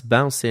radar that's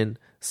bouncing,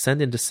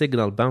 sending the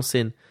signal,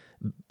 bouncing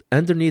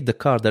underneath the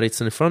car that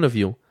it's in front of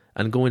you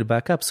and going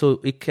back up.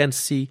 So it can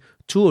see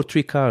 2 or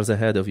 3 cars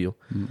ahead of you.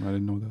 I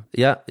didn't know that.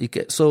 Yeah.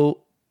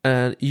 So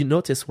you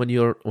notice when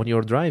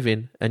you're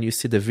driving and you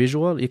see the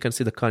visual, you can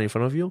see the car in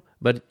front of you,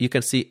 but you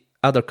can see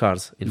other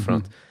cars in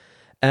front.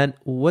 And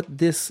what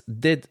this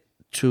did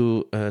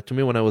to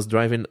me when I was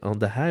driving on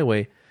the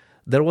highway,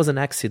 there was an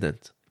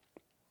accident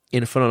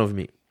in front of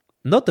me.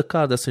 Not the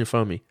car that's in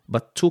front of me,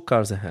 but 2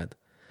 cars ahead.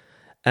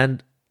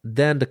 And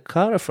then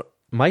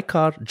my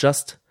car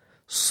just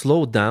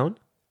slowed down,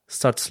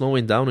 started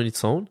slowing down on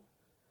its own,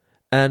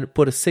 and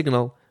put a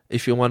signal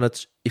if you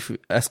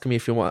ask me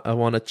if I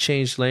want to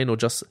change lane or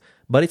just,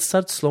 but it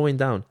started slowing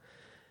down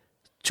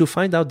to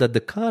find out that the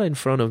car in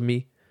front of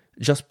me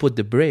just put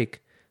the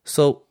brake.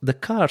 So the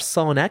car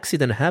saw an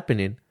accident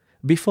happening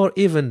before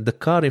even the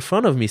car in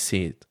front of me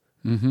see it.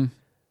 Mm-hmm.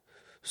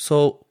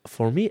 So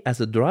for me as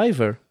a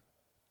driver,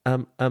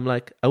 I'm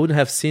like, I wouldn't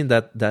have seen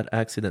that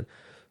accident.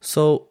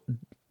 So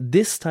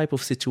this type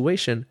of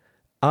situation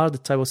are the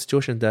type of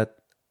situation that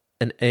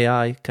an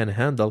AI can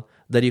handle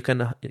that you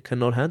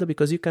cannot handle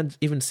because you can't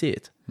even see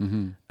it.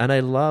 Mm-hmm. And I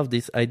love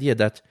this idea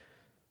that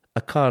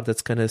a car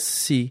that's going to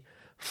see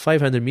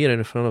 500 meters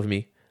in front of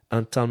me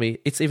and tell me,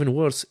 it's even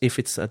worse if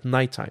it's at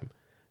nighttime.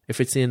 If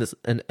it's in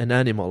an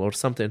animal or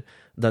something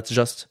that's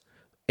just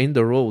in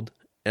the road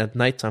at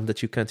nighttime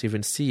that you can't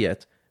even see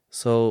yet.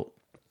 So,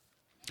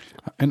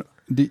 and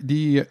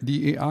the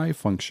AI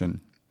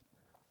function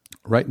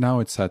right now,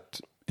 it's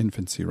at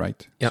infancy,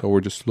 right? Yeah. So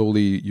we're just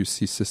slowly, you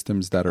see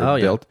systems that are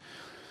built. Yeah.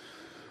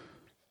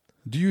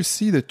 Do you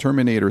see the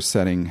Terminator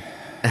setting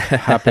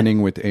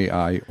happening with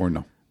AI or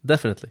no?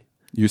 Definitely.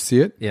 You see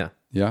it? Yeah.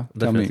 Yeah.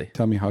 Definitely.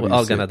 Tell me how we're do you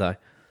all see gonna it? die.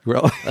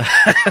 Well,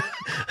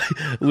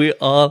 we are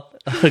all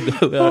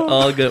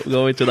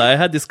going to die. I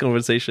had this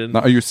conversation. now,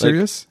 are you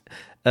serious?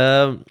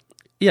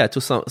 Yeah, to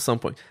some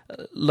point.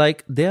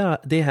 Like there are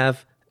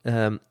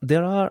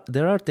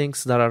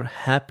things that are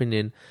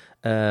happening.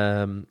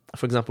 For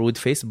example, with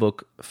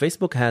Facebook.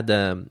 Facebook had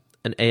an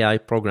AI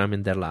program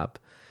in their lab,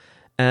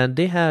 and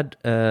they had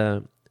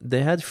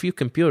few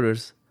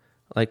computers,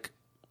 like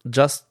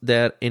just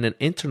there in an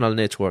internal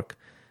network,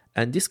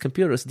 and these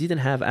computers didn't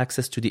have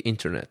access to the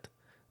internet.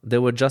 They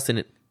were just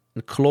in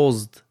a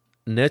closed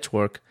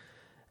network,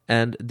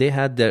 and they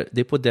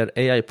put their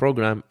AI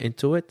program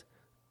into it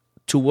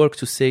to work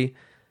to say,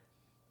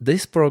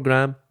 this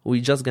program,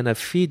 we're just gonna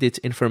feed it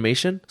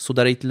information so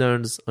that it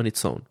learns on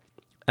its own.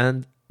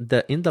 And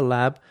in the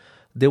lab,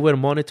 they were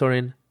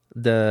monitoring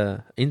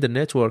in the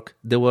network,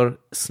 they were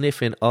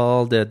sniffing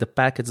all the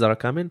packets that are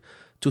coming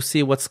to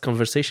see what's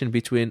conversation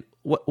between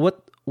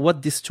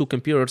what these 2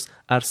 computers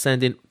are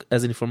sending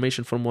as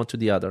information from one to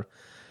the other.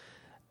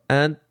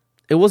 And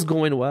it was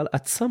going well.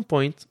 At some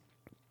point,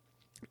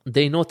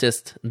 they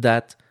noticed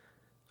that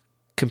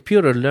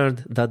computer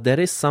learned that there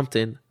is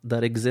something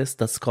that exists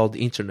that's called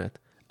internet,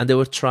 and they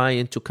were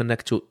trying to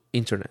connect to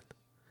internet.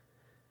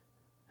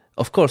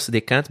 Of course,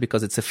 they can't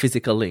because it's a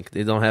physical link.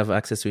 They don't have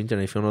access to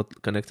internet. If you're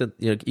not connected,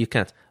 you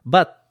can't.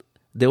 But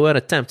they were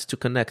attempting to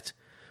connect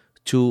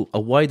to a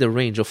wider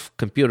range of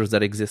computers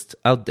that exist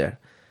out there.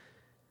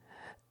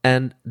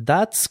 And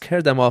that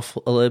scared them off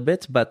a little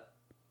bit, but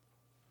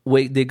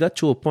they got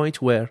to a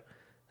point where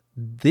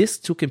these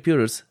 2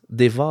 computers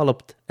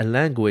developed a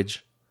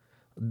language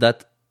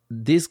that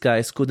these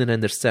guys couldn't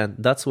understand.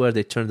 That's where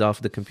they turned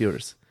off the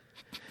computers.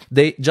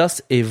 They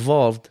just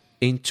evolved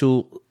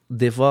into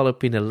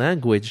developing a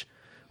language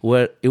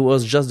where it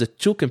was just the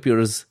 2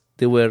 computers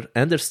they were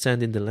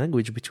understanding the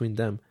language between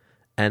them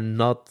and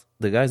not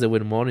the guys that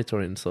were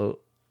monitoring. So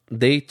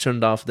they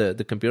turned off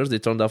the computers, they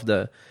turned off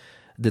the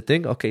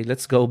thing. Okay,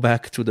 let's go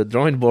back to the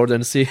drawing board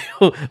and see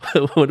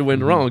what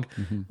went wrong.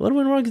 What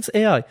went wrong? It's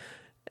AI.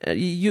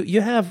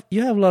 You have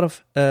a lot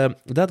of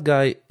that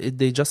guy.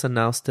 They just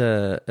announced.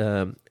 I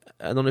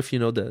don't know if you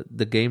know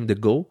the game, the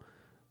Go.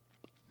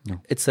 No.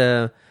 It's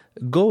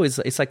Go is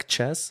it's like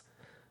chess,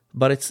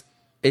 but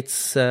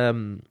it's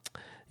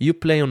you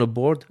play on a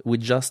board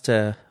with just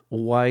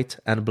white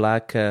and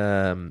black.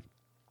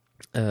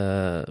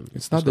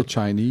 It's not the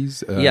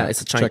Chinese.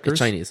 It's checkers?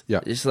 Chinese. Yeah,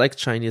 it's like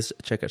Chinese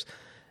checkers,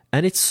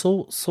 and it's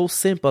so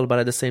simple, but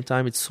at the same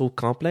time, it's so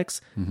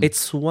complex.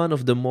 It's one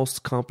of the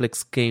most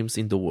complex games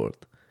in the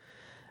world,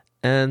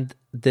 and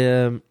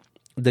the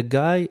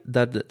guy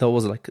that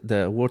was like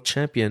the world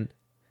champion,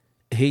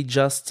 he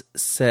just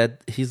said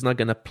he's not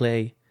gonna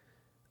play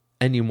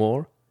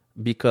anymore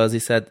because he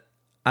said,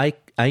 I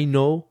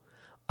know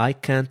I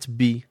can't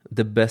be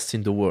the best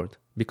in the world,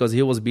 because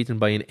he was beaten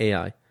by an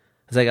AI.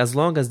 It's like, as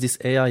long as this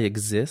AI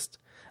exists,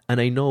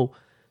 and I know,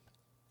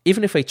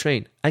 even if I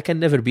train, I can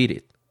never beat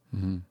it.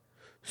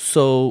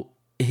 So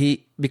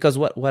because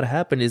what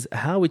happened is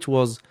how it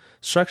was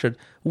structured.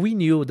 We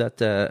knew that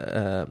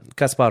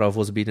Kasparov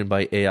was beaten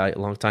by AI a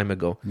long time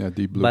ago. Yeah,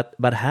 Deep Blue.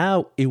 But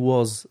how it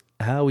was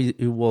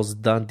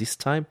done this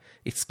time,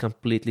 it's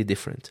completely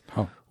different.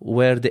 How?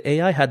 Where the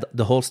AI had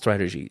the whole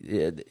strategy.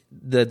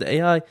 The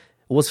AI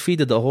was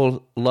fed a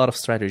whole lot of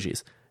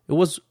strategies.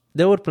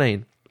 They were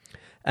playing.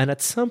 And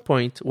at some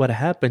point, what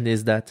happened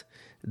is that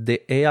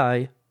the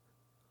AI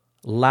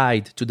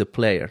lied to the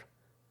player,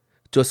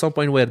 to some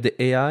point where the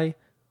AI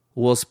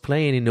was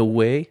playing in a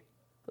way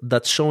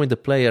that's showing the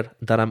player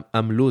that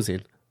I'm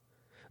losing,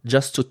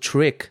 just to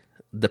trick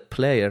the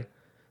player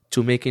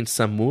to making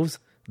some moves.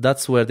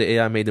 That's where the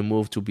AI made a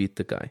move to beat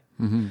the guy.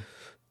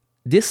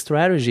 This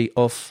strategy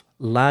of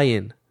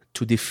lying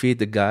to defeat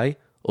the guy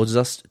or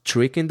just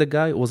tricking the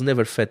guy was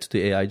never fed to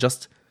the AI.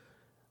 Just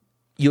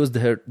used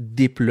her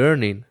deep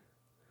learning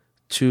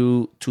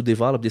to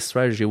develop this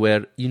strategy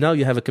where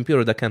you have a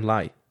computer that can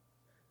lie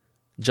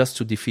just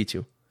to defeat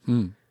you.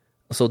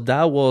 So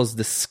that was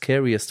the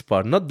scariest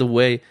part. Not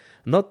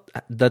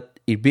that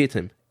he beat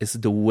him. It's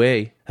the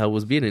way I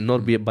was beaten,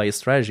 not by a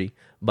strategy,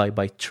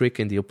 by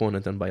tricking the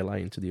opponent and by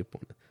lying to the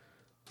opponent.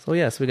 So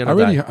yes, we're gonna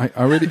die. I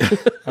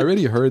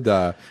already heard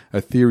a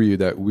theory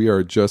that we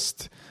are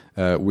just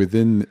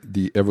within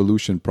the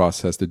evolution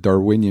process, the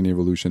Darwinian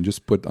evolution,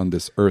 just put on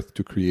this earth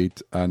to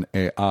create an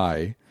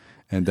AI.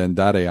 And then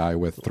that AI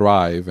will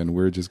thrive, and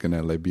we're just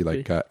gonna be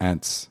like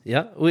ants.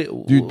 Yeah.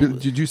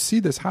 Did you see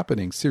this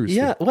happening seriously?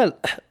 Yeah. Well,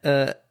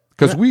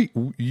 because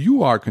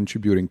you are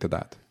contributing to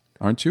that,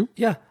 aren't you?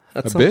 Yeah.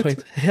 At some bit.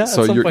 Point. Yeah.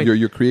 So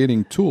you're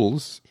creating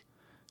tools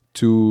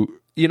to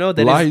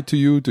lie to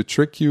you, to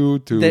trick you,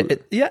 to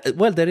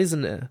Well, there is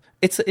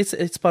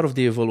it's part of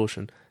the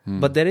evolution,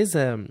 but there is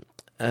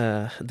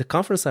the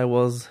conference I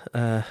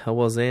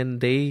was in.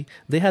 They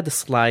had a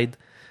slide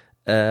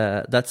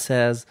that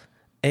says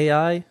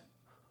AI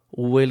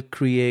will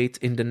create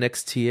in the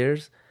next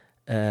years,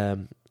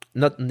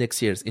 not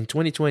next years, in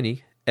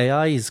 2020,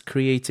 AI is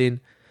creating,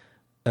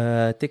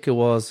 I think it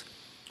was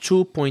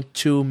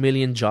 2.2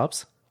 million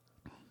jobs,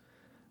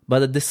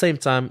 but at the same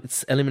time,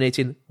 it's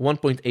eliminating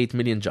 1.8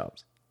 million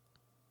jobs.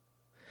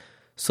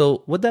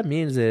 So what that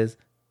means is,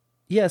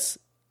 yes,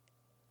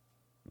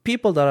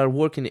 people that are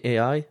working in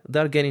AI,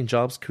 they're getting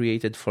jobs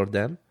created for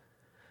them,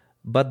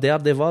 but they are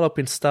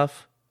developing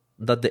stuff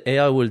that the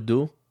AI will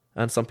do,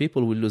 and some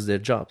people will lose their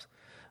jobs.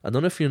 I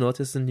don't know if you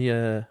noticed in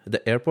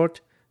the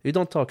airport, you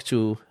don't talk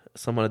to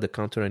someone at the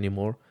counter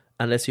anymore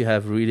unless you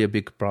have really a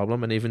big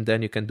problem, and even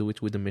then you can do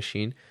it with the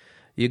machine.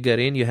 You get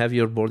in, you have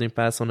your boarding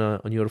pass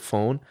on your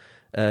phone,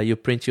 you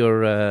print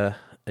your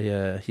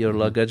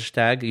luggage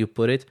tag, you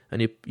put it,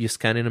 and you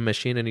scan in a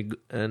machine,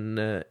 and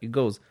it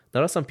goes.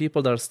 There are some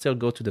people that still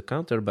go to the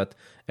counter, but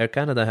Air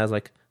Canada has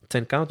like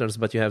 10 counters,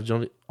 but you have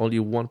only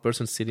one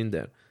person sitting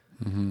there,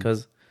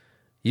 because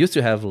used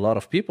to have a lot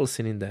of people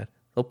sitting there.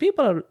 So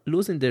people are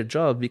losing their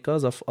job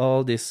because of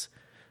all these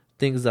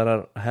things that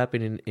are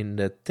happening in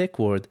the tech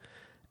world.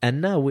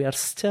 And now we are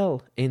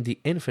still in the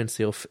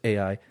infancy of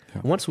AI.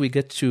 Yeah. Once we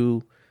get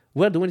to,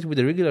 we're doing it with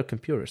the regular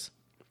computers.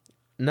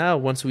 Now,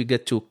 once we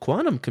get to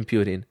quantum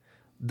computing,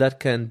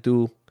 that can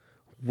do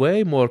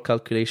way more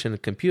calculation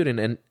and computing,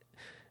 and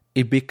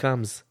it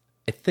becomes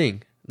a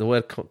thing. The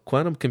way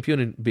quantum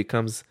computing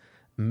becomes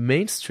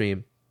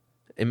mainstream,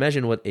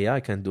 imagine what AI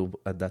can do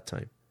at that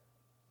time.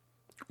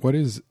 What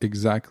is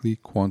exactly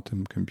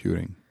quantum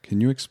computing?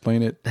 Can you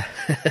explain it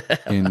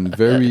in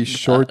very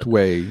short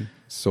way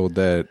so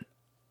that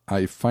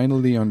I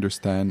finally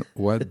understand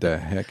what the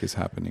heck is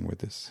happening with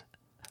this?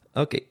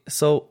 Okay,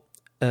 so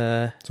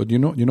do you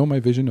know my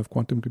vision of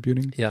quantum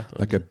computing? Yeah,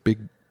 like a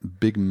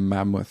big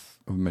mammoth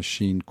of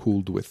machine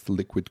cooled with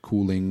liquid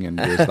cooling, and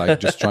there's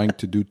like just trying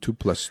to do 2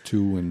 +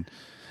 2, and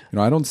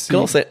I don't see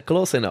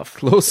close enough.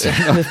 Close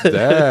enough.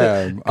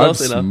 Damn,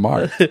 close I'm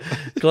enough. smart.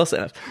 Close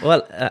enough.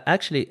 Well,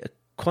 actually,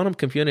 quantum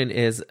computing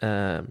is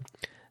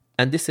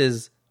and this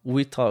is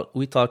we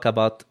talk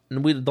about,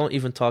 and we don't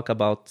even talk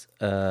about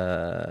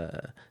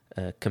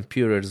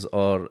computers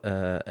or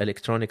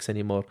electronics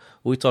anymore.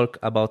 We talk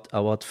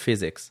about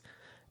physics,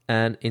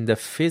 and in the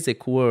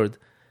physics world,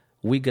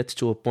 we get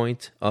to a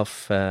point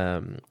of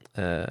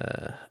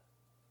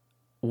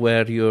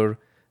where your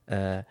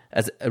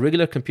as a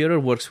regular computer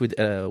works with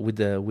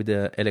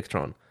the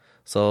electron.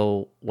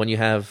 So when you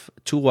have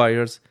two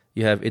wires,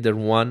 you have either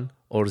 1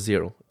 or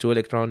 0, two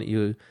electron.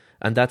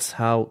 And that's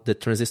how the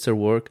transistor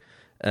work.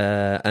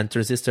 And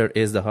transistor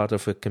is the heart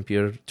of a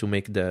computer to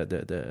make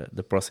the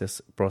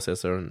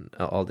processor and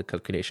all the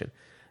calculation.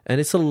 And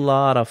it's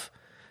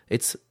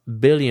it's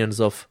billions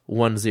of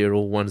 1 0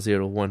 1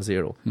 0 1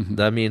 0. Mm-hmm.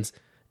 That means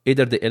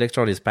either the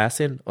electron is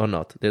passing or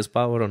not. There's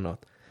power or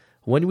not.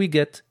 When we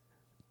get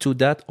to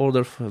that order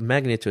of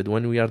magnitude,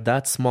 when we are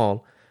that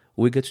small,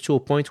 we get to a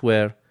point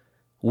where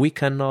we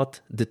cannot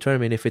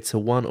determine if it's a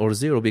 1 or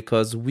 0,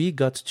 because we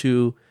got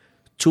to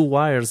two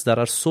wires that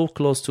are so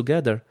close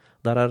together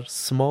that are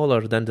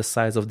smaller than the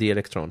size of the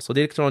electron. So the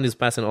electron is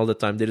passing all the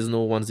time. There is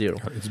no 1 0.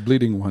 It's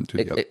bleeding one to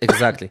the other.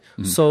 Exactly.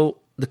 So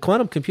the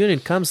quantum computing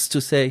comes to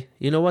say,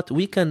 you know what,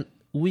 we can,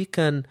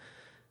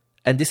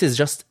 and this is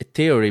just a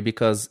theory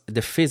because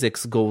the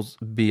physics goes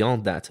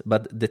beyond that.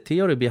 But the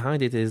theory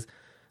behind it is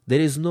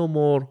there is no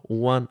more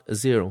 1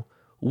 0.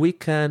 We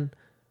can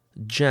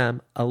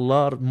jam a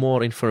lot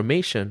more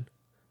information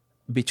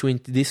between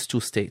these two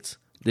states.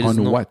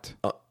 On what?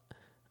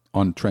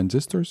 On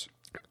transistors?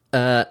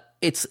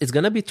 It's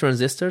gonna be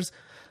transistors,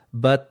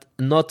 but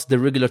not the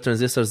regular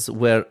transistors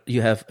where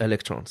you have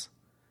electrons.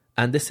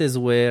 And this is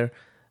where,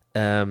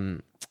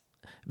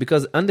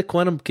 because in the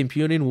quantum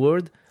computing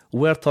world,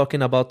 we're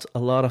talking about a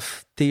lot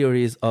of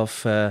theories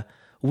of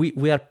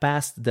we are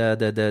past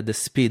the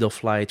speed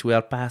of light. We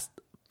are past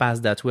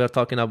that. We are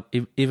talking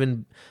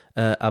even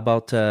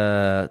about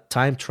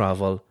time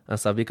travel and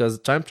stuff, because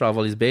time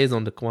travel is based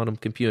on the quantum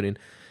computing.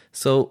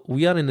 So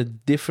we are in a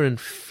different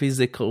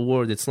physical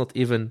world. It's not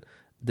even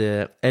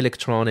the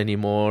electron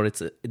anymore.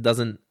 It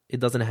doesn't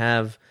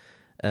have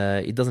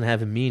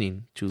a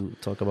meaning to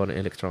talk about an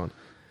electron.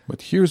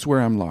 But here's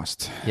where I'm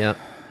lost. Yeah.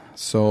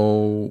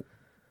 So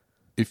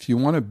if you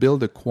want to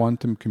build a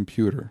quantum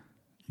computer,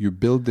 you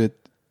build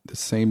it the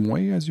same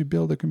way as you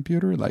build a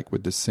computer, like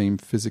with the same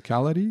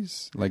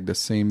physicalities, like the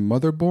same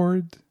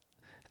motherboard?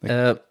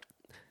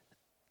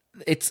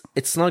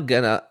 It's not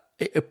gonna.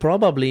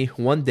 Probably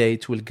one day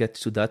it will get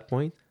to that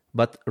point.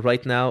 But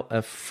right now,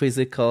 a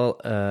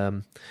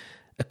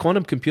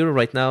quantum computer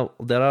right now,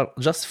 there are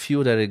just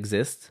few that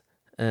exist.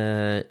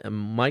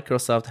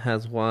 Microsoft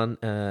has one,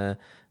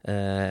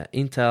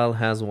 Intel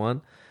has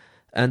one,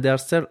 and they are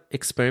still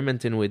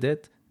experimenting with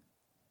it.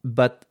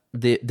 But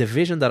the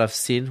vision that I've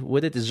seen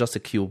with it is just a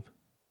cube.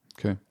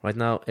 Okay. Right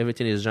now,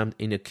 everything is jammed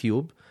in a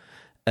cube.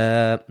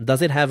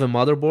 Does it have a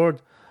motherboard?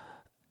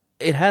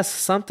 It has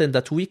something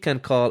that we can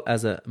call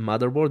as a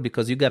motherboard,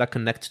 because you gotta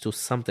connect to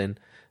something.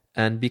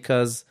 And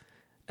because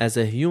as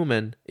a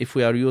human, if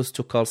we are used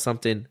to call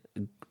something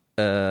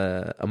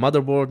a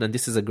motherboard and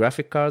this is a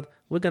graphic card,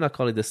 we're gonna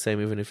call it the same,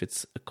 even if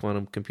it's a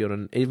quantum computer.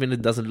 And even if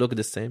it doesn't look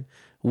the same,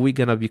 we're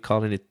gonna be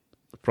calling it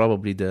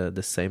probably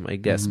the same, I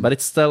guess. Mm-hmm. But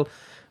it's still,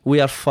 we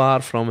are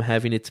far from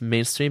having it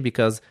mainstream,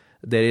 because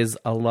there is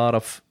a lot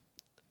of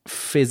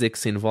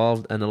physics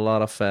involved and a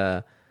lot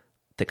of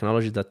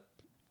technology that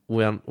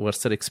we're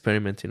still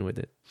experimenting with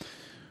it.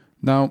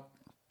 Now,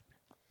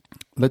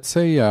 let's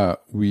say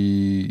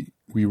we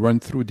run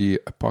through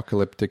the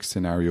apocalyptic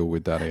scenario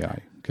with that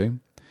AI, okay?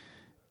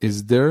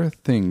 Is there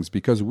things,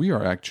 because we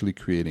are actually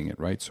creating it,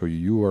 right? So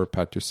you are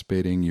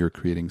participating, you're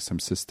creating some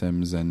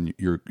systems, and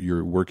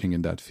you're working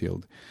in that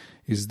field.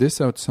 Is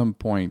this at some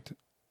point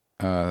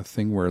a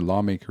thing where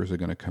lawmakers are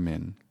going to come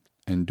in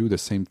and do the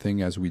same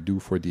thing as we do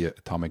for the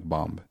atomic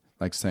bomb?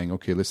 Like saying,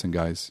 okay, listen,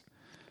 guys,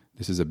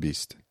 this is a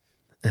beast.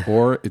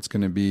 Or it's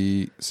going to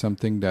be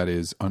something that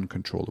is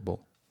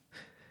uncontrollable?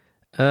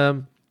 I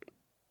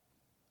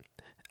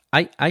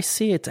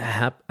see it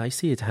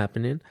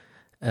happening.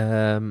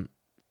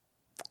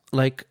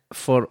 Like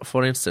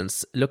for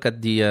instance, look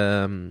at the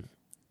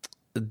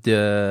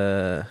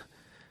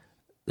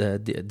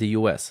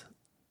US.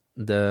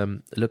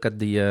 Look at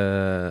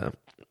the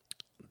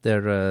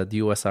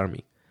US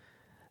Army.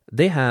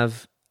 They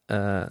have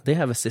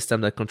a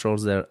system that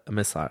controls their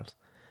missiles,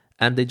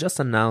 and they just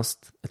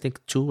announced, I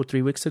think 2 or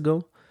 3 weeks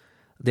ago,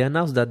 they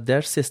announced that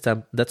their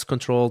system that's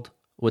controlled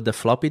with the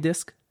floppy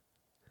disk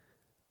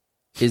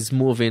is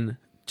moving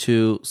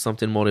to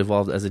something more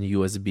evolved as in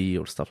USB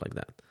or stuff like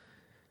that.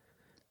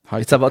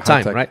 It's about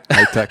time, right?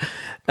 High tech.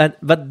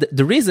 But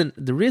the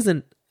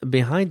reason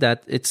behind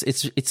that,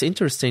 it's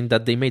interesting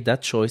that they made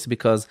that choice,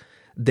 because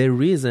the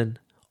reason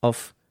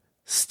of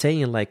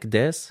staying like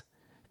this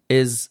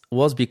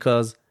was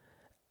because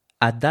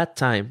at that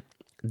time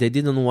they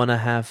didn't want to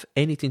have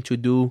anything to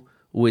do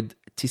with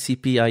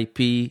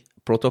TCP/IP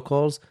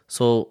protocols.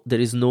 So there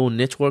is no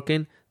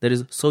networking.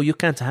 So you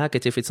can't hack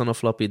it if it's on a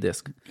floppy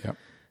disk. Yeah.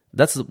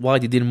 That's why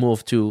they didn't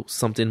move to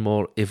something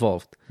more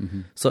evolved.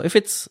 Mm-hmm. So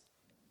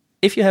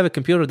if you have a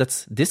computer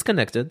that's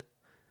disconnected,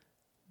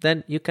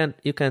 then you can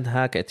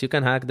hack it. You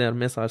can hack their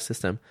missile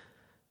system.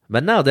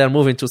 But now they are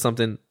moving to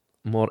something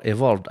more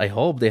evolved. I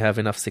hope they have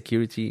enough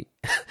security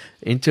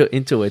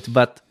into it.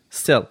 But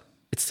still,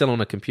 it's still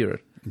on a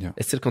computer. Yeah.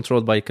 It's still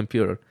controlled by a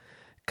computer.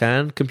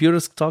 Can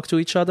computers talk to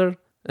each other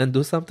and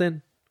do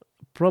something?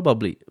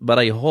 Probably. But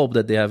I hope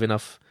that they have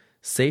enough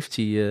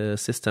safety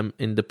system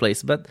in the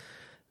place. But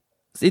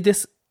it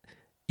is,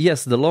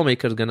 yes, the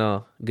lawmaker's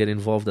gonna get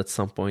involved at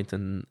some point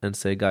and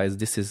say, guys,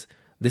 this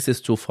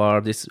is too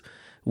far.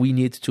 We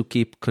need to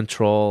keep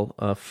control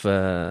of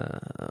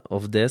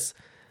this.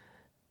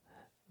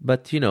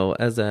 But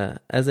as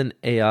an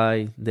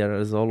AI, there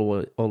is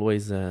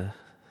always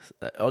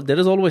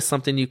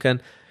something you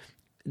can.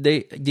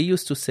 They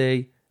used to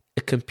say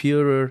a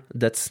computer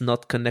that's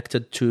not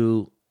connected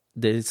to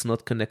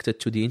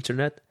the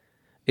internet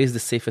is the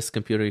safest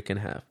computer you can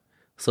have.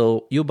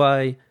 So you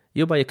buy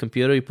a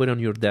computer, you put it on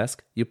your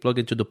desk, you plug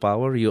into the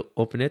power, you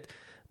open it,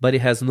 but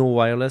it has no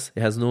wireless,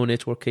 it has no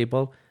network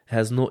cable, it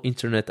has no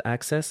internet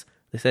access.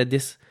 They said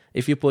this: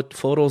 if you put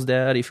photos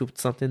there, if you put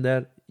something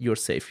there, you're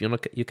safe.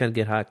 You can't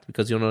get hacked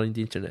because you're not in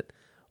the internet.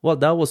 Well,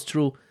 that was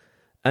true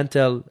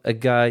until a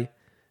guy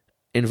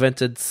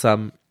invented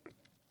some.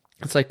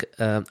 It's like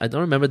I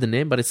don't remember the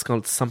name, but it's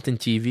called something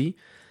TV,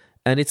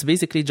 and it's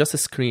basically just a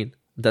screen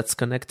that's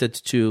connected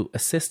to a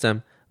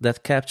system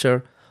that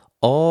capture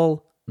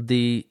all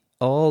the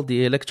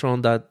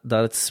electron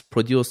that's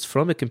produced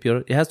from a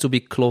computer. It has to be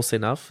close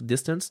enough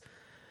distance,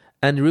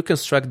 and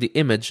reconstruct the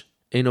image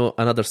in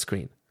another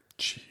screen.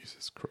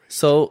 Jesus Christ!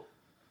 So,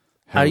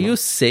 are you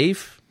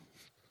safe?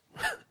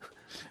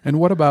 And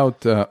what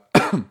about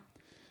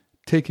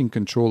taking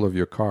control of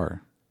your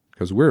car?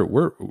 Because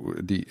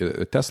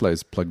the Tesla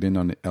is plugged in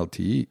on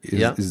LTE.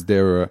 Is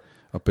there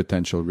a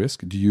potential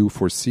risk? Do you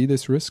foresee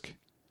this risk?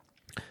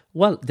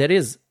 Well, there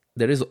is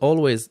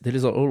always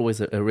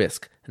a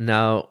risk.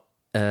 Now,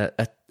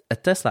 a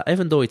Tesla,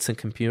 even though it's a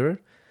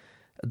computer,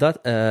 that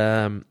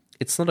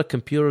it's not a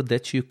computer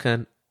that you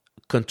can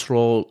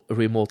control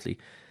remotely.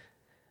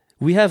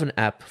 We have an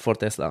app for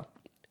Tesla,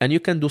 and you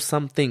can do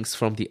some things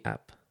from the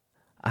app.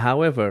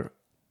 However,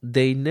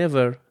 they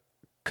never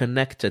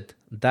connected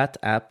that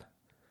app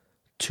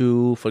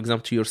to, for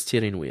example, to your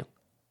steering wheel.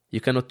 You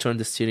cannot turn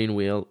the steering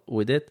wheel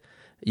with it.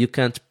 You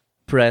can't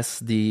press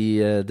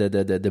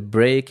the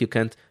brake. You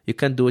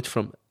can't do it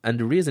from. And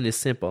the reason is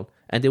simple.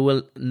 And they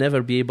will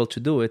never be able to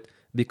do it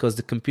because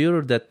the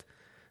computer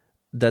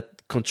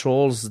that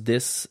controls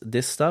this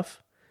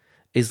stuff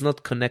is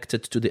not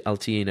connected to the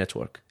LTE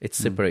network. It's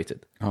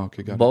separated. Oh,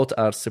 okay, got Both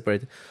are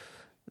separated.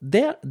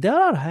 There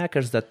are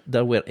hackers that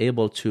were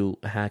able to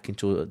hack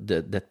into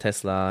the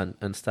Tesla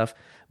and stuff,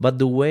 but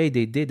the way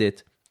they did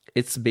it,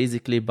 it's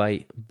basically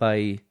by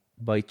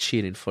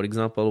cheating. For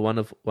example,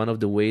 one of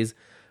the ways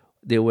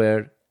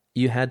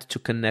you had to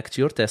connect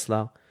your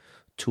Tesla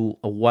to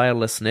a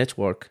wireless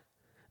network,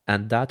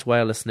 and that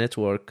wireless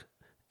network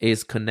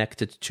is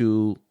connected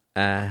to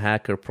a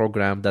hacker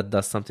program that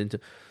does something to.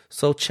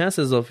 So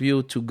chances of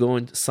you to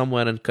go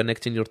somewhere and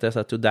connecting your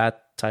Tesla to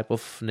that type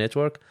of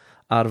network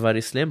are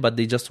very slim, but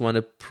they just want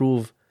to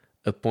prove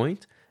a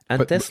point.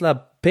 And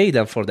Tesla paid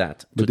them for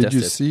that. But did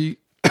you see,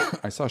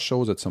 I saw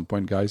shows at some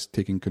point, guys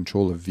taking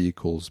control of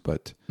vehicles,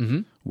 but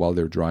while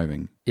they're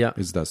driving. Yeah.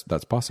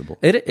 That's possible.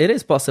 It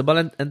is possible.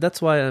 And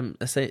that's why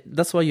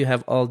that's why you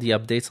have all the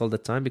updates all the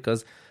time,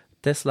 because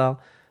Tesla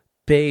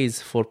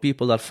pays for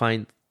people that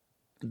find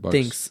Bugs.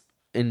 things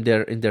in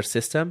their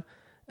system.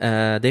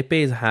 They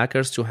pay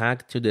hackers to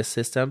hack to the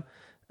system.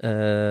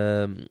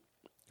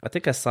 I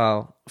think I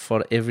saw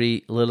for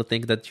every little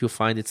thing that you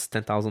find, it's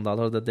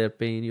 $10,000 that they're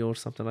paying you or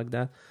something like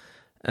that,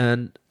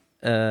 and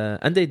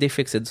they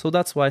fix it. So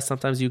that's why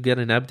sometimes you get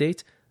an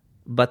update,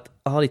 but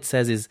all it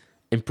says is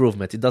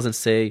improvement. It doesn't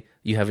say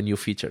you have a new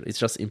feature. It's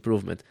just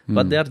improvement.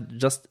 But they are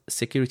just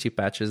security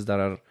patches that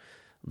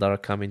are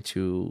coming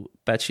to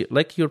patch you,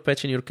 like you're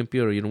patching your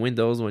computer, your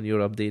Windows when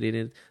you're updating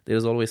it.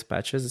 There's always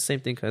patches. The same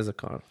thing as a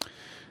car.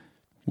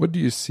 What do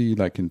you see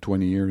like in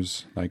 20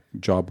 years, like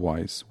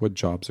job-wise? What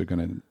jobs are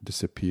going to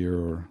disappear,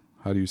 or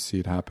how do you see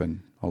it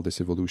happen, all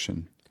this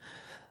evolution?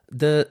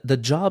 The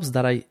jobs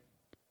that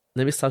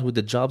let me start with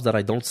the jobs that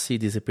I don't see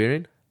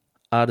disappearing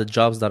are the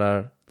jobs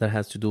that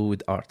has to do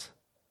with art.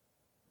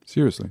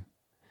 Seriously?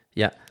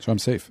 Yeah. So I'm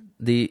safe?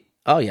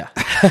 Oh, yeah.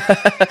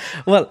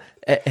 Well,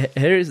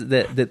 here's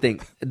the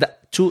thing.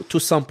 To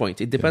some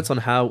point, it depends on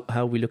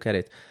how we look at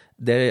it.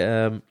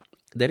 There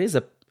is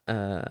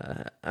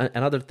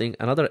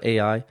another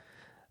AI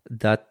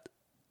that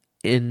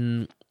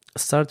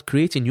start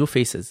creating new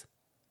faces.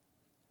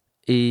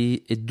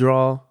 It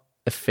draw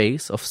a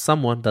face of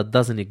someone that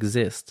doesn't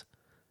exist,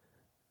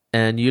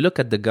 and you look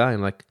at the guy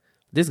and like,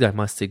 this guy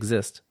must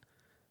exist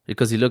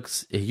because he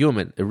looks a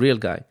human, a real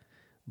guy,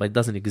 but it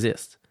doesn't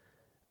exist.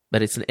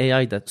 But it's an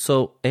AI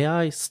so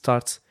AI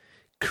starts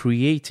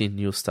creating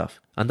new stuff,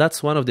 and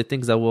that's one of the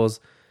things that was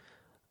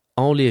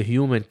only a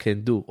human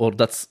can do, or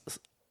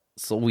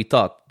so we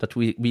thought that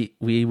we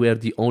were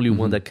the only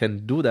one that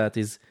can do that,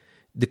 is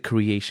the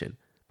creation.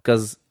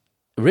 Because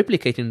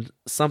replicating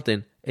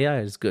something AI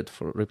is good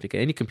for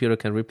replicate. Any computer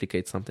can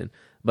replicate something,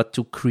 but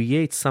to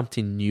create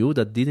something new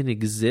that didn't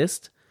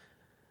exist,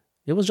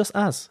 it was just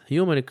us,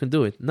 human, who can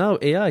do it. Now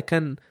AI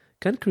can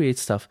create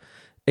stuff.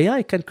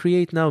 AI can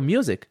create now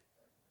music.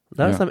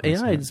 Last time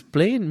AI is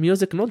playing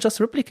music, not just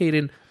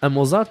replicating a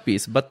Mozart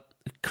piece, but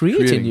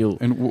creating new.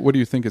 And what do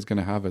you think is going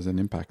to have as an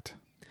impact?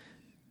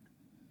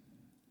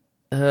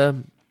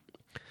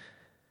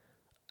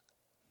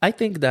 I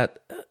think that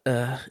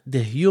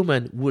the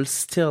human will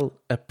still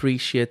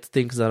appreciate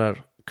things that are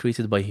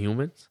created by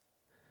humans.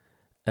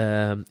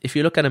 If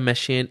you look at a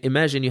machine,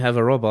 imagine you have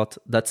a robot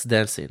that's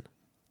dancing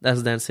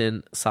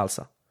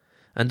salsa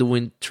and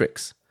doing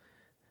tricks.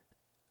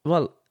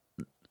 Well,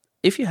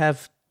 if you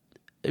have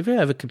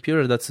a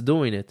computer that's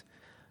doing it,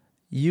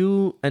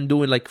 and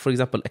doing, like, for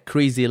example, a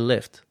crazy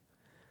lift,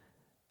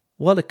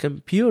 well, the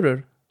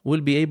computer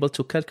will be able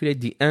to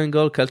calculate the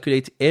angle,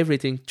 calculate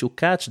everything to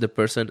catch the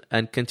person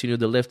and continue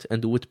the lift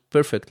and do it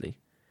perfectly.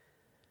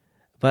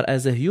 But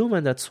as a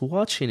human that's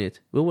watching it,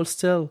 we will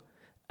still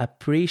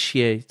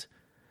appreciate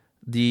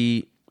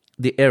the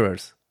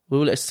errors. We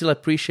will still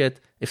appreciate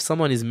if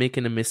someone is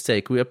making a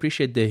mistake. We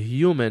appreciate the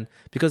human,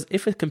 because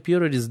if a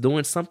computer is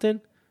doing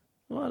something,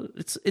 well,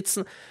 it's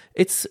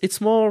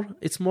more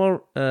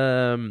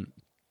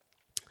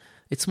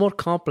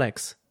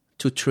complex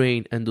to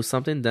train and do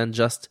something than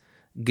just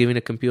giving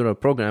a computer a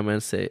program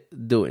and say,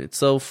 do it.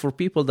 So for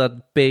people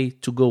that pay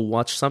to go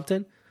watch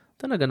something,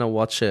 they're not going to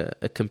watch a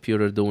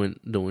computer doing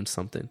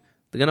something.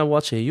 They're going to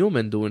watch a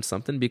human doing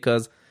something,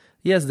 because,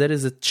 yes, there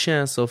is a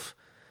chance of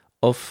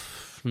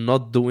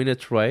not doing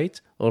it right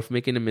or of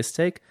making a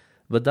mistake,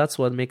 but that's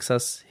what makes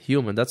us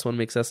human. That's what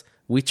makes us,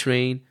 we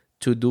train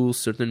to do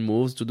certain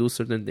moves, to do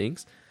certain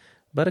things.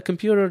 But a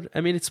computer,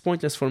 I mean, it's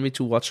pointless for me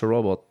to watch a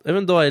robot.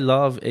 Even though I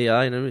love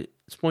AI,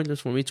 it's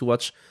pointless for me to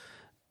watch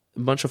a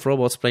bunch of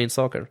robots playing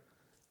soccer.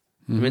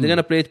 I mean, they're going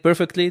to play it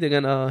perfectly. They're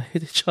going to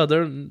hit each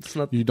other. And it's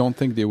not. You don't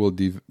think they will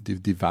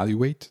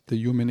devaluate the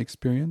human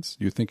experience?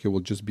 You think it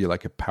will just be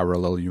like a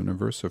parallel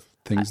universe of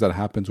things that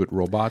happens with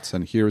robots,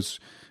 and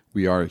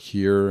we are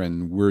here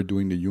and we're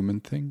doing the human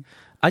thing?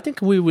 I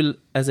think we will,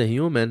 as a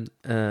human,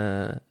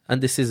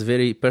 and this is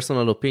very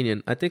personal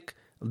opinion, I think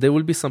there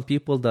will be some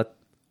people that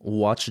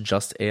watch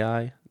just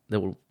AI. They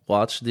will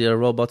watch the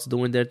robots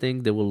doing their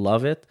thing. They will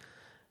love it.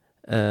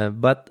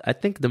 But I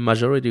think the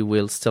majority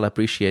will still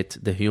appreciate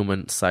the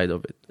human side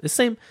of it. The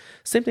same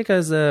thing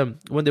as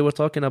when they were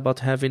talking about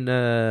having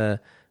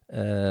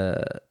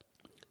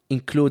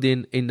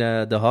including in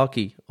the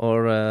hockey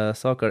or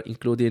soccer,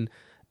 including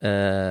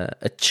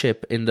a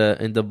chip in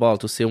the ball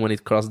to see when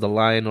it crossed the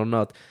line or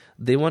not.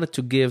 They wanted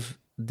to give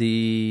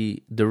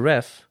the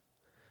ref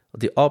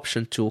the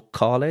option to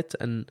call it,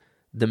 and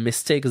the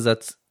mistakes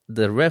that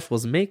the ref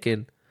was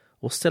making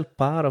was still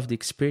part of the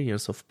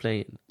experience of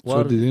playing.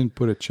 So they didn't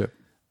put a chip?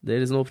 There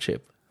is no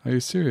chip. Are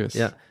you serious?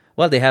 Yeah.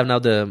 Well, they have now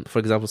for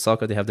example,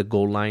 soccer, they have the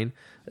goal line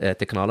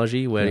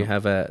technology where you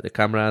have the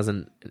cameras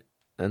and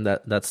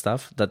that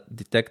stuff that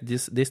detect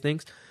these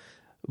things.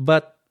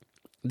 But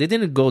they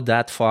didn't go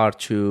that far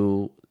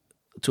to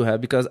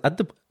have, because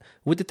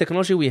with the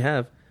technology we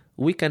have,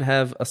 we can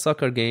have a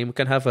soccer game, we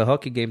can have a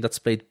hockey game that's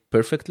played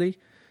perfectly,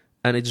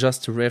 and it's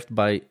just riffed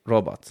by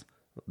robots.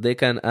 They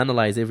can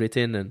analyze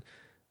everything,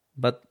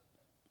 but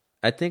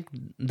I think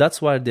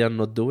that's why they are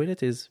not doing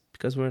it, is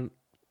because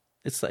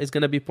it's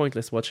going to be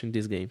pointless watching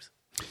these games.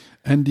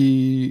 And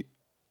the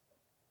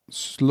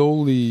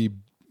slowly,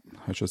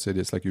 I should say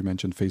this, like you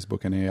mentioned,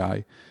 Facebook and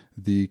AI,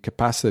 the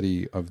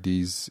capacity of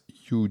these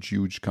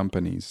huge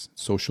companies,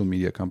 social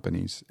media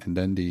companies, and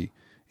then they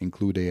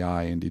include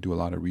AI and they do a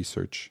lot of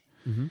research.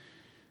 Mm-hmm.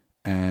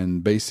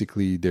 And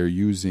basically they're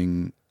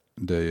using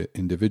the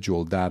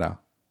individual data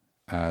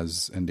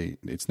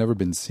it's never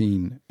been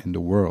seen in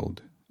the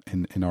world,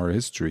 in our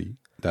history,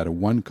 that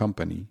one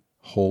company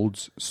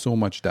holds so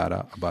much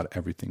data about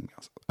everything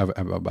else,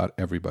 about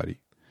everybody.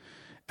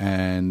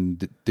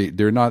 And they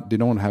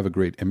don't have a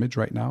great image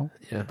right now,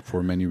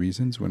 for many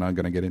reasons. We're not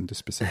going to get into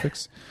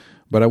specifics.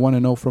 But I want to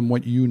know, from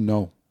what you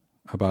know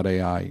about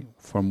AI,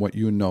 from what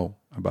you know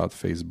about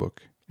Facebook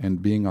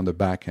and being on the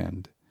back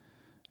end,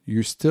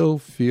 you still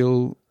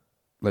feel,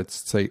 let's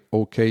say,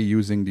 okay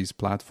using these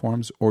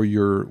platforms, or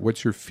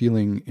what's your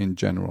feeling in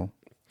general?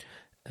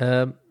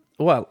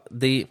 Well,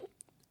 the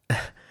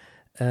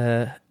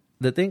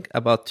thing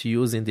about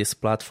using these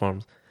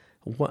platforms,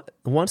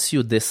 once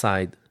you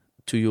decide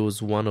to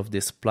use one of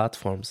these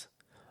platforms,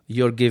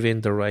 you're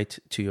giving the right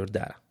to your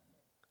data.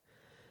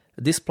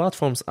 These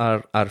platforms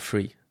are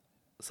free,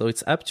 so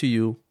it's up to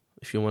you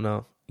if you want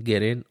to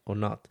get in or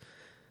not.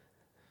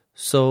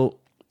 So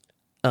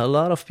a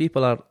lot of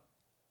people are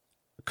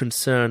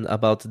concerned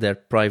about their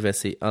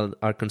privacy,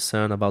 are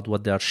concerned about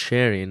what they are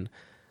sharing.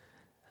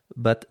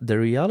 But the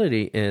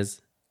reality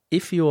is,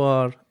 if you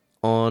are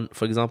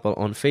for example,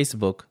 on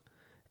Facebook,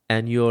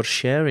 and you're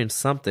sharing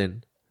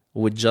something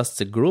with just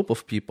a group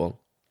of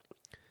people,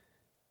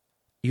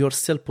 you're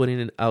still putting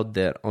it out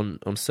there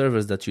on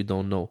servers that you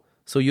don't know.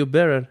 So you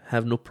better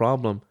have no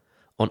problem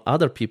on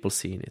other people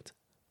seeing it.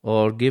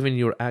 or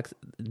giving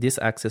this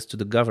access to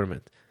the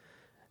government.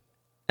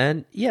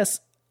 And yes,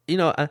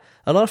 a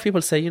lot of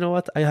people say, you know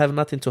what, I have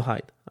nothing to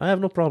hide. I have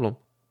no problem.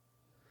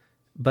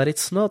 But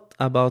it's not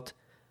about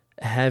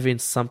having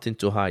something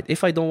to hide.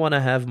 If I don't want to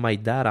have my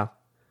data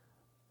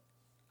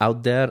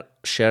out there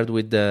shared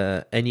with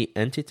any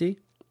entity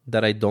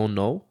that I don't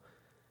know,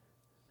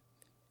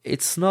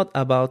 it's not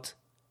about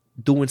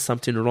doing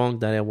something wrong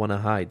that I want to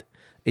hide.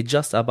 It's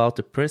just about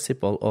the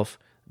principle of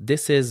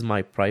this is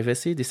my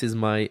privacy, this is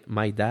my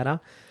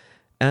data.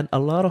 And a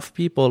lot of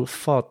people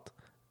fought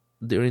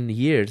during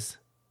years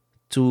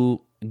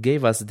to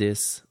give us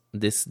this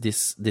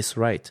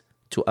right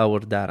to our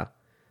data.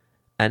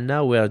 And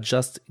now we are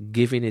just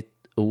giving it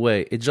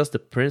away. It's just the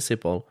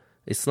principle.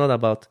 It's not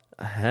about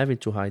having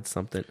to hide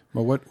something.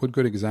 Well, what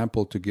good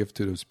example to give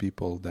to those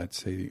people that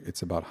say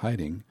it's about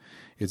hiding?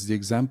 It's the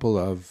example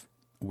of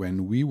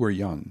when we were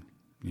young,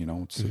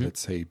 so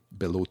let's say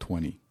below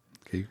 20,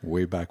 okay,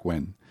 way back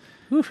when.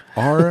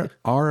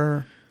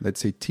 Our let's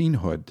say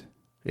teenhood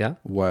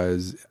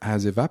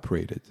has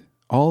evaporated.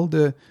 All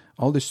the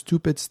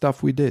stupid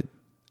stuff we did,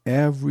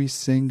 every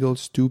single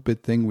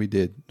stupid thing we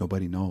did,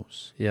 nobody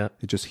knows. Yeah.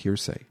 It's just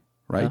hearsay,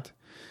 right? Yeah.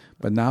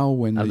 But now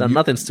when I've done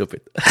nothing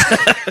stupid.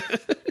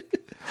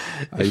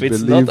 If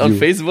it's not on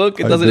Facebook,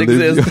 it doesn't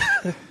exist.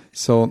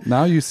 So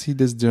now you see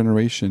this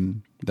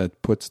generation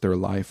that puts their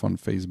life on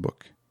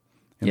Facebook.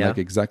 And like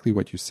exactly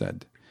what you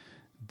said,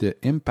 the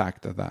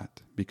impact of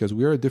that, because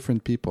we are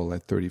different people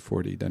at 30,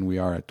 40 than we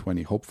are at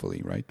 20,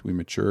 hopefully, right? We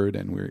matured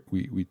and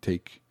we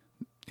take,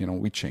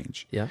 we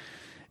change. Yeah.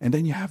 And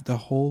then you have the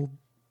whole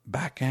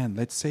back end.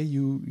 Let's say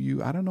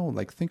you I don't know,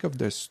 like think of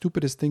the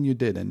stupidest thing you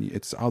did and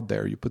it's out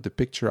there. You put the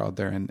picture out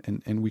there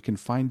and we can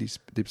find this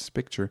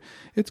picture.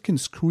 It can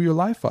screw your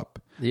life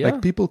up. Yeah.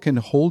 Like people can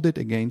hold it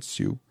against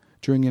you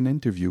during an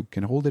interview,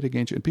 can hold it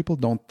against you. And people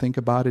don't think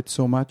about it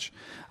so much.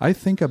 I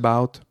think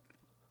about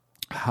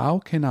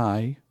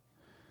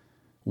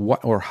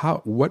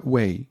what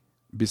way,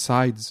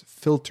 besides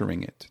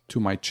filtering it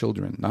to my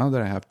children, now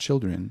that I have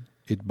children,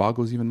 it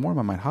boggles even more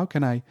my mind. How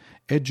can I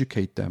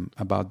educate them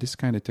about this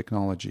kind of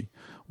technology?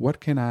 What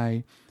can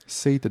I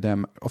say to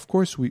them? Of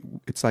course,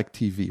 it's like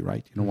TV,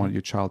 right? You don't want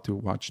your child to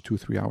watch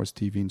 2-3 hours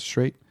TV in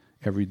straight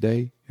every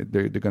day.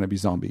 They're going to be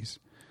zombies.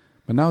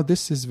 But now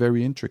this is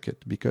very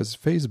intricate because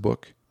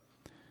Facebook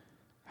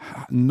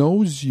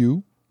knows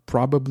you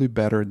probably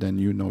better than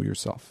you know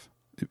yourself.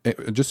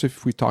 Just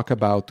if we talk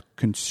about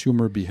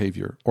consumer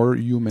behavior or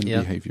human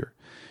behavior,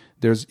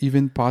 there's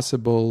even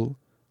possible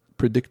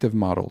predictive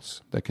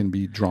models that can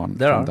be drawn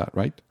from that,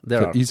 right?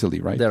 There are.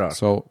 Easily, right? There are.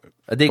 So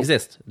they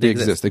exist. They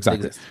exist,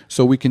 exactly.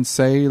 So we can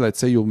say, let's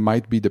say you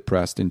might be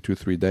depressed in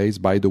 2-3 days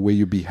by the way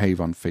you behave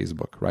on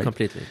Facebook, right?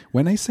 Completely.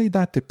 When I say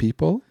that to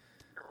people,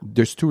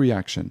 there's two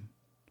reactions.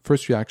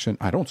 First reaction,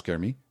 don't scare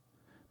me.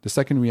 The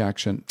second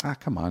reaction,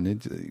 come on,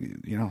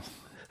 you're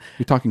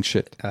talking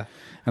shit. And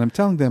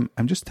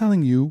I'm just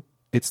telling you,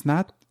 it's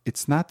not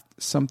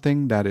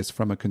something that is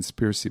from a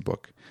conspiracy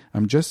book.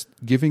 I'm just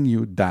giving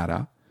you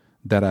data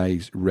that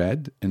I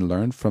read and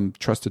learned from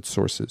trusted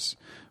sources.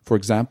 For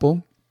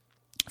example,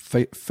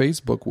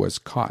 Facebook was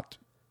caught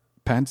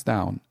pants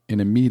down in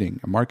a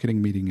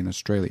marketing meeting in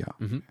Australia,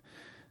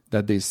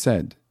 that they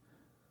said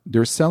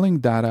they're selling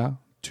data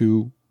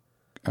to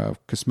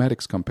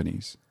cosmetics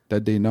companies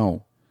that they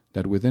know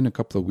that within a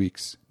couple of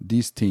weeks,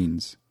 these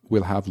teens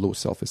will have low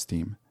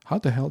self-esteem. How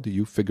the hell do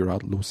you figure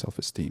out low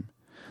self-esteem?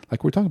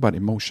 Like we're talking about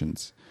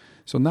emotions.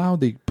 So now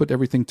they put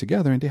everything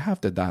together and they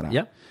have the data.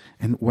 Yeah.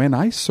 And when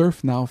I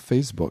surf now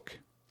Facebook,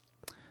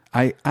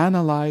 I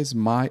analyze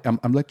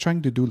I'm like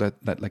trying to do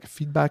that like a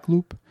feedback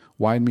loop.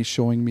 Why me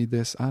showing me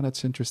this?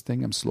 That's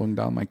interesting. I'm slowing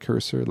down my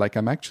cursor. Like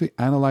I'm actually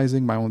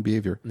analyzing my own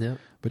behavior. Yeah.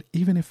 But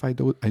even if I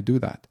do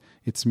that,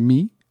 it's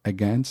me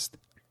against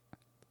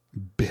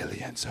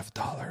billions of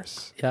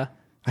dollars. Yeah.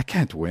 I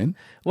can't win.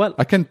 Well,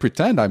 I can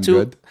pretend I'm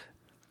good.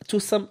 To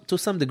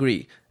some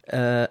degree,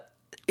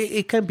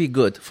 it can be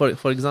good.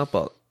 For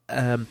example,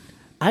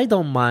 I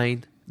don't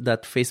mind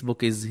that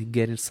Facebook is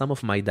getting some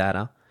of my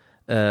data.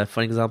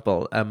 For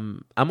example,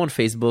 I'm on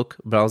Facebook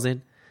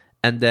browsing,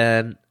 and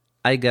then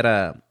I get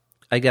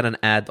an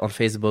ad on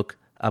Facebook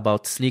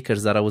about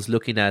sneakers that I was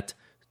looking at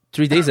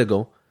 3 days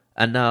ago,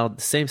 and now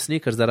the same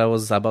sneakers that I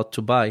was about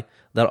to buy,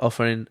 they're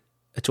offering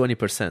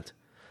 20%.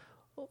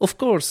 Of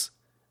course,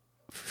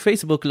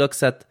 Facebook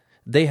looks at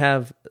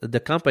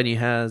the company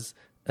has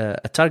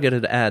a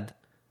targeted ad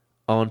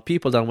on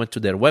people that went to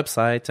their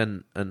website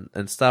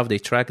and stuff. They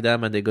track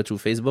them and they go to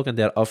Facebook and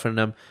they're offering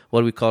them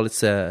what we call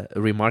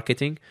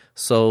remarketing.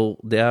 So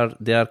they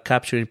are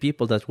capturing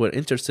people that were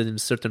interested in a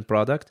certain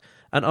product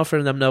and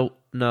offering them now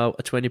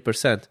a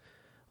 20%.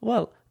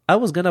 Well, I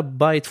was gonna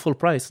buy it full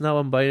price. Now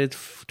I'm buying it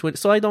 20.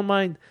 So I don't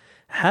mind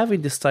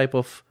having this type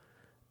of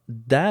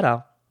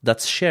data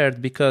that's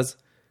shared because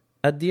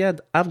at the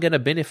end I'm gonna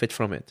benefit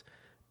from it.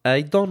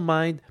 I don't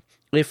mind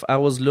if I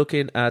was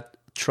looking at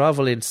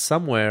traveling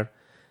somewhere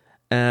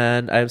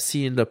and I've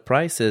seen the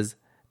prices,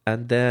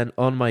 and then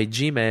on my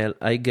Gmail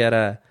I get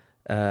an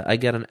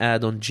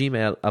ad on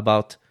Gmail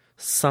about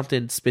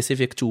something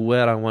specific to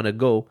where I want to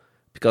go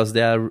because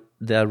they are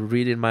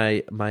reading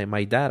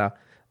my data,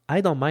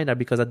 I don't mind that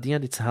because at the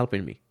end it's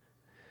helping me.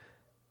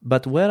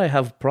 But where I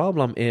have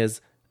problem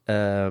is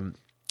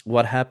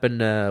what happened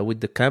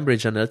with the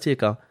Cambridge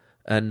Analytica,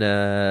 and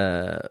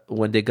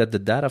when they got the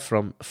data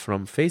from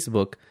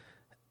Facebook,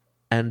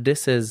 and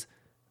this is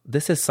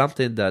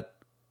something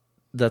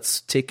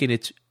that's taking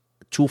it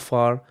too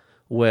far,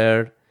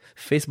 where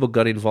Facebook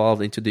got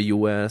involved into the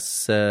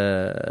U.S.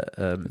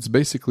 It's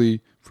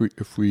basically,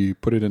 if we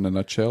put it in a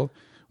nutshell,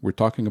 we're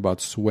talking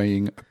about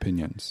swaying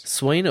opinions.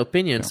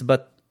 Yeah.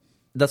 But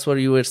that's what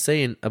you were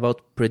saying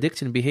about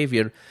predicting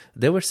behavior.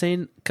 They were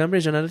saying,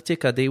 Cambridge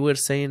Analytica, they were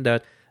saying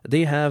that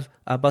they have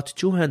about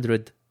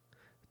 200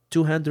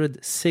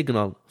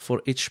 signal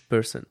for each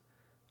person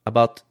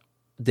about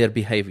their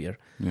behavior.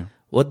 Yeah.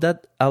 What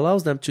that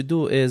allows them to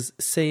do is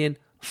saying,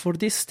 for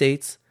these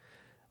states,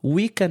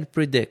 we can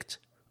predict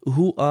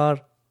who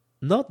are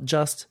not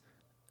just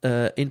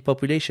in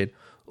population,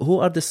 who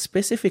are the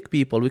specific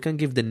people. We can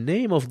give the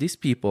name of these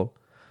people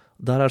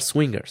that are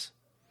swingers.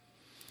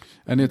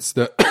 And it's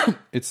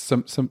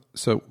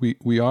so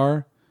we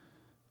are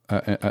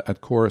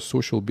at core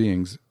social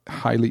beings,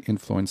 highly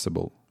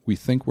influenceable. We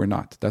think we're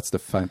not. That's the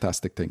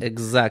fantastic thing.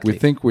 Exactly. We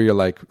think we're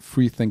like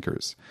free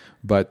thinkers,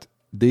 but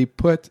they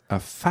put a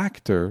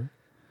factor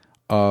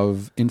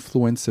of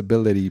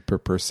influenceability per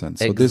person.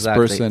 So this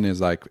person is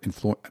like,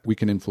 we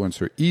can influence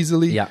her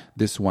easily. Yeah.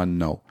 This one,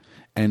 no.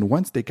 And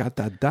once they got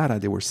that data,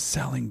 they were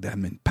selling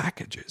them in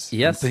packages.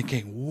 Yes. I'm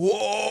thinking,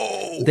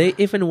 whoa. They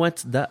even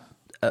went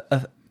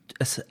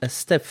a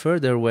step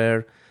further,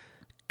 where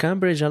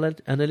Cambridge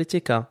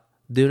Analytica,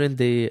 during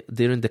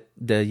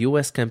the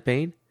US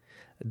campaign,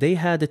 they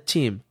had a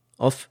team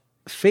of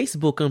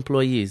Facebook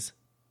employees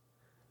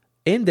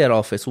in their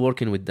office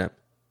working with them.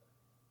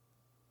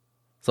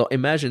 So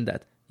imagine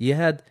that. You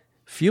had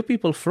few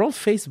people from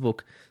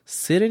Facebook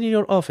sitting in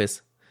your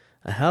office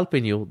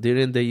helping you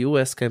during the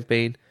US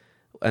campaign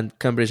and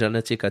Cambridge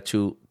Analytica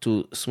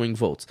to swing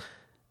votes.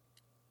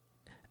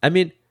 I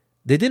mean,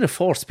 they didn't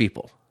force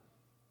people.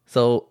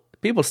 So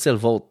people still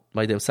vote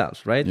by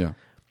themselves, right? Yeah.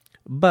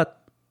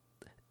 But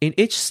in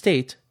each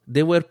state,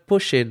 they were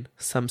pushing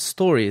some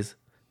stories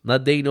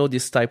that they know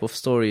this type of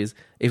stories.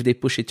 If they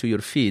push it to your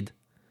feed,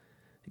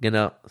 you're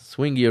gonna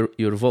swing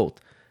your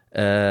vote.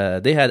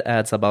 They had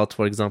ads about,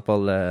 for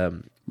example...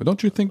 but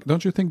don't you think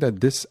that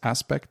this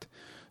aspect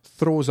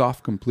throws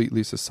off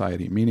completely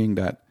society? Meaning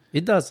that...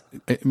 It does.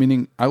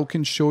 Meaning I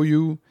can show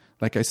you,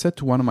 like I said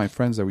to one of my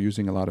friends that were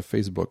using a lot of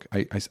Facebook,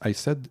 I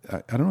said,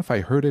 I don't know if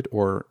I heard it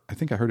or I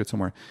think I heard it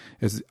somewhere,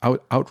 is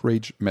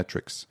outrage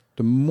metrics.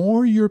 The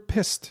more you're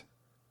pissed,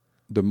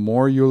 the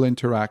more you'll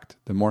interact,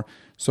 the more...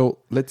 So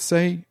let's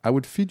say I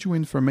would feed you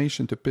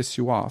information to piss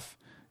you off.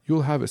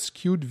 You'll have a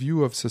skewed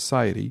view of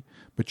society,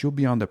 but you'll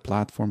be on the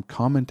platform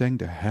commenting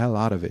the hell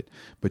out of it.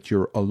 But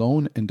you're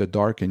alone in the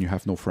dark and you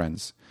have no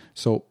friends.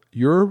 So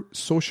your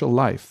social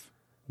life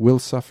will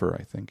suffer,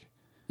 I think.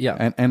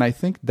 Yeah. And I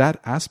think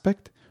that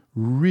aspect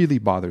really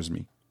bothers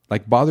me.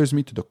 Like, bothers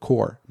me to the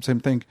core. Same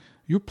thing.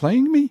 You're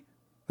playing me?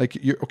 Like,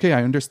 okay,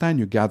 I understand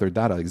you gather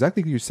data.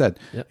 Exactly what you said.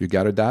 Yep. You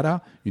gather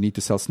data, you need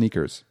to sell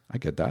sneakers. I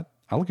get that.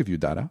 I'll give you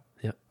data.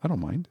 Yeah. I don't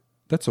mind.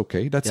 That's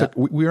okay. That's Yeah.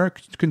 we are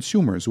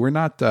consumers. We're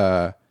not,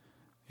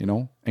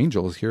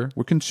 angels here.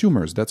 We're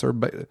consumers. That's our...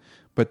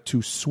 But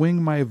to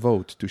swing my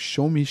vote, to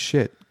show me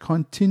shit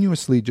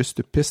continuously just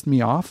to piss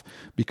me off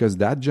because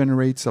that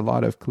generates a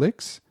lot of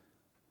clicks,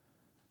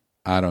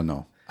 I don't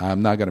know.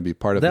 I'm not going to be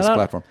part of this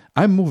platform.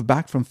 I moved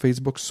back from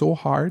Facebook so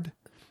hard,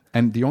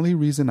 and the only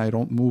reason I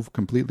don't move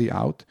completely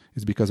out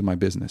is because of my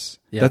business.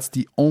 Yeah. That's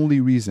the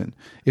only reason.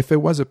 If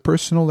it was a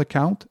personal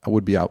account, I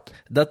would be out.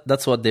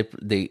 That's what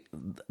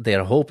they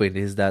are hoping,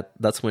 is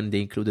that's when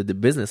they included the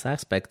business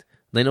aspect.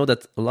 They know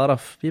that a lot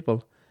of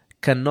people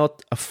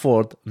cannot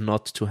afford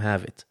not to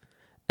have it.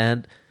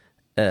 And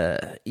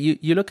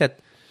you look at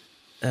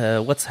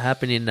what's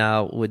happening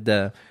now with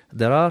there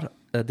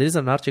is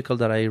an article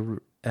that I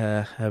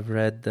have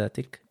read, I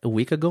think a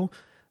week ago.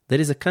 There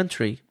is a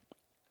country,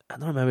 I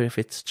don't remember if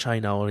it's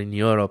China or in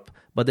Europe,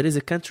 but there is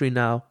a country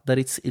now that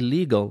it's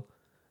illegal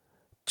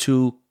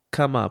to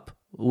come up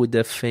with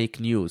the fake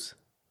news.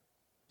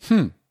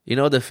 You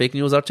know, the fake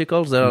news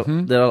articles,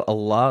 there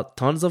are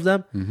tons of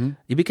them. Mm-hmm.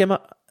 It became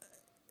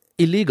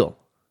illegal.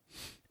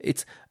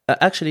 It's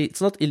actually,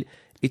 it's not,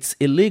 it's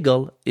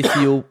illegal if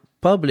you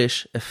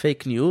publish a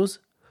fake news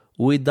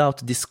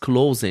without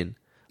disclosing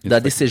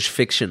that this is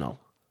fictional.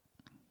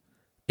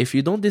 If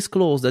you don't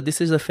disclose that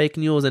this is a fake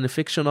news and a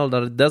fictional,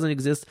 that it doesn't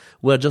exist,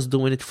 we're just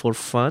doing it for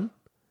fun,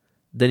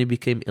 then it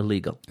became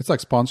illegal. It's like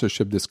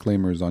sponsorship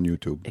disclaimers on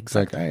YouTube.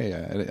 Exactly.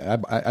 It's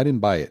like, hey, I didn't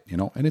buy it,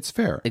 and it's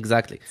fair.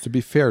 Exactly. To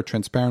be fair,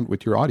 transparent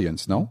with your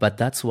audience, no? But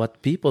that's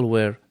what people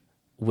were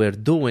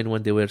doing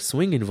when they were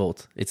swinging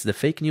votes. It's the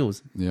fake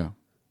news. Yeah.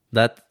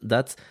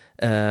 That's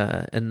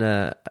and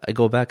I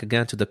go back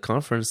again to the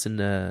conference in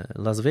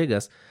Las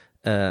Vegas.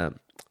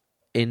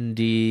 In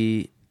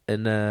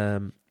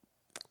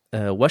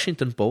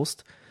Washington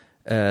Post,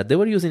 they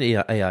were using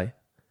AI.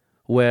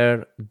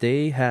 where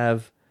they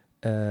have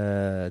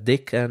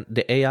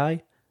the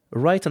AI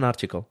write an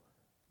article.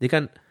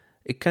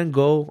 It can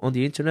go on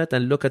the internet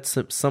and look at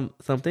some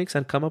things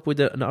and come up with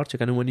an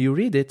article. And when you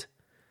read it,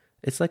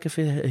 it's like if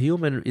a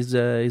human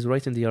is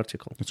writing the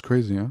article. It's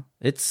crazy, huh?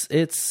 It's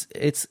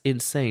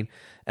insane.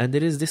 And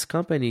there is this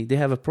company. They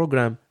have a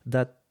program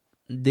that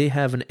they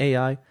have an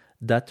AI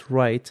that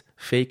write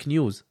fake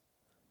news,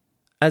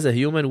 as a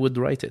human would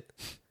write it.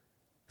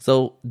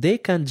 So they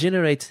can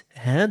generate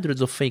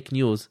hundreds of fake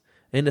news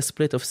in a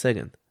split of a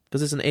second,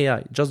 because it's an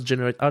AI. Just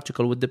generate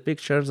article with the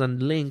pictures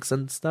and links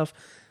and stuff,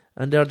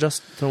 and they're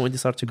just throwing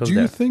these articles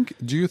there.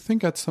 Do you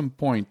think at some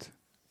point,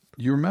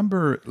 you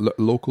remember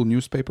local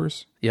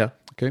newspapers? Yeah.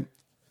 Okay.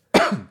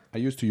 I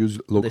used to use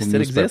local They still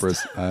newspapers.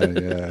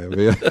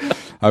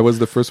 I was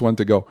the first one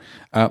to go.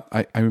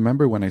 I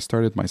remember when I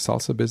started my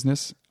salsa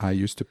business, I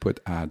used to put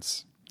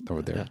ads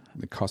over there.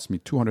 Yeah. It cost me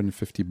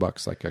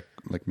 $250,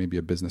 like maybe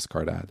a business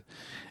card ad.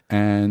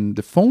 And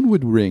the phone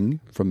would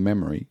ring from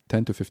memory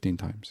 10 to 15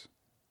 times.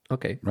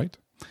 Okay. Right?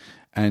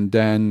 And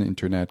then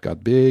internet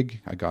got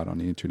big. I got on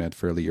the internet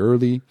fairly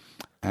early.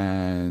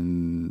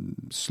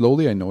 And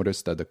slowly I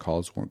noticed that the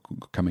calls weren't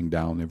coming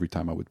down every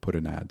time I would put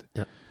an ad.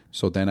 Yeah.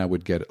 So then I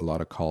would get a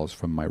lot of calls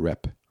from my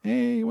rep.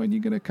 Hey, when are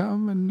you going to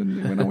come?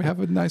 And when we have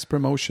a nice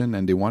promotion.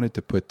 And they wanted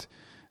to put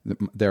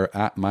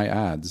my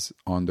ads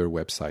on their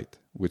website,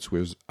 which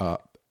was a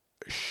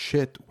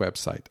shit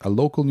website, a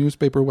local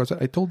newspaper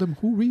website. I told them,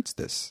 who reads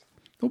this?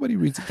 Nobody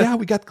reads it. Yeah,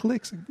 we got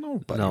clicks.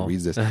 Nobody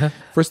reads this.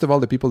 First of all,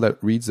 the people that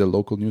reads the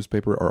local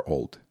newspaper are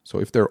old. So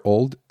if they're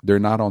old, they're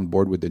not on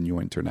board with the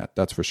new internet.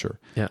 That's for sure.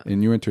 Yeah. The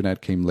new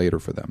internet came later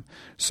for them.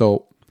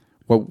 So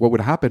what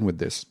would happen with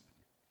this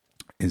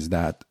is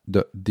that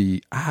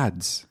the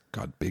ads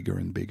got bigger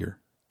and bigger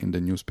in the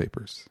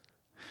newspapers.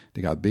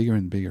 They got bigger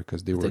and bigger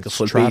because they were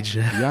strapped.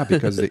 Yeah,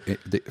 because they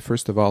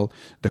first of all,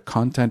 the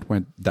content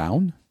went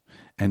down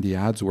and the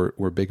ads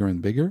were bigger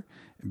and bigger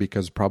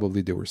because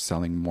probably they were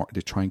selling more.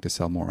 They're trying to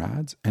sell more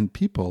ads. And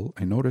people,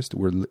 I noticed,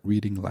 were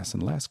reading less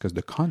and less because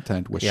the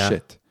content was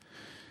shit.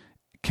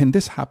 Can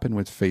this happen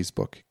with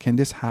Facebook? Can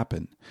this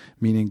happen?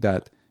 Meaning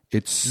that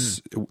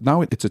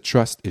now it's a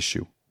trust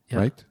issue,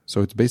 right?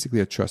 So it's basically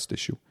a trust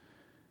issue.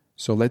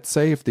 So let's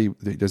say if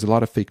there's a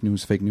lot of fake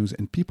news,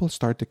 and people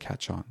start to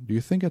catch on. Do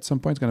you think at some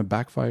point it's going to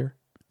backfire?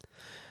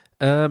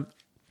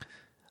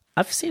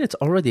 I've seen it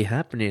already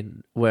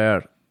happening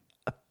where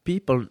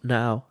people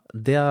now,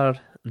 they are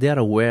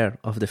aware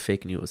of the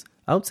fake news.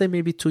 I would say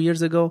maybe 2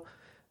 years ago,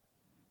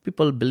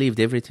 people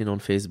believed everything on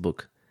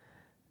Facebook.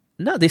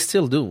 Now they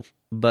still do,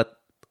 but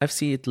I've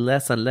seen it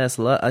less and less.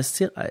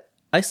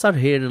 I start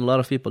hearing a lot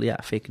of people,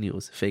 fake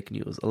news,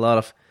 a lot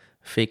of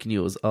fake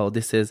news. Oh,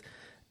 this is...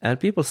 And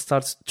people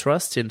start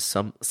trusting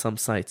some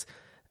sites.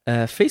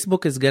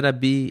 Facebook is gonna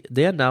be.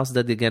 They announced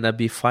that they're gonna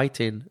be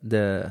fighting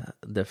the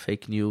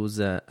fake news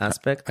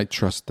aspect. I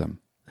trust them.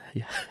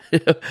 Yeah.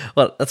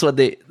 Well, that's what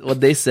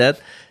they said.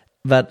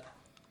 But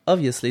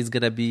obviously,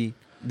 they're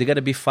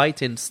gonna be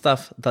fighting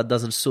stuff that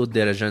doesn't suit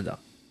their agenda.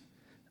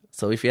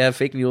 So if you have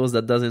fake news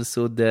that doesn't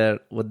suit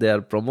what they are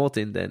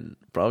promoting, then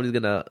probably it's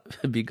gonna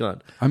be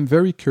gone. I'm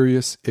very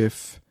curious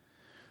if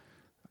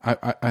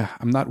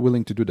I'm not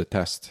willing to do the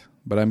test.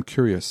 But I'm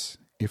curious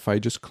if I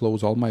just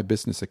close all my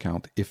business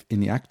account, if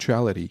in the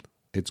actuality,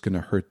 it's going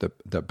to hurt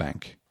the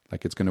bank,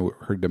 like it's going to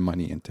hurt the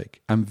money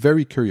intake. I'm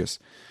very curious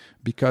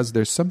because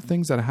there's some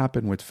things that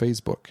happen with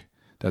Facebook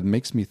that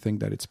makes me think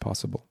that it's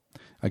possible.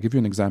 I'll give you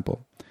an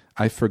example.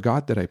 I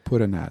forgot that I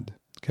put an ad.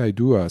 Okay, I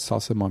do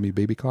salsa mommy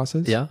baby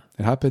classes. Yeah.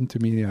 It happened to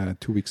me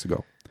 2 weeks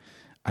ago.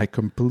 I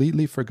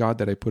completely forgot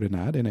that I put an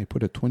ad and I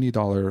put a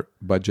 $20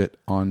 budget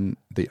on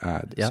the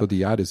ad. Yeah. So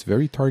the ad is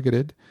very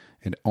targeted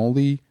and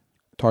only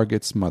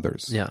targets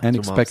mothers and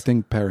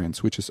expecting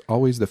parents, which is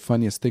always the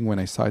funniest thing when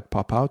I saw it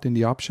pop out in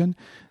the option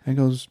and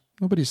goes,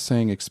 nobody's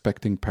saying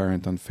expecting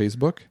parent on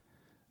Facebook.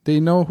 They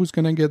know who's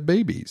going to get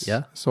babies.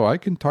 Yeah. So I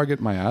can target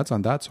my ads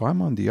on that. So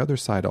I'm on the other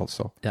side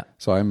also. Yeah.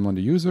 So I'm on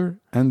the user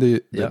and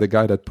the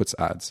guy that puts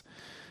ads.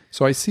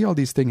 So I see all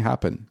these things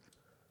happen.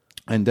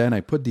 And then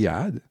I put the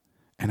ad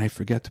and I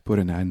forget to put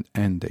an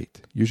end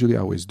date. Usually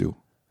I always do.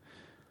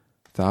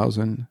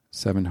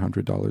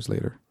 $1,700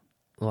 later.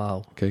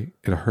 Wow. Okay.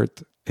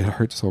 It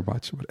hurt so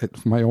much, but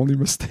it's my only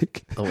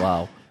mistake. Oh,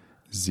 wow.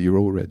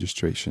 0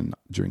 registration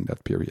during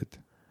that period.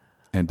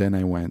 And then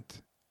I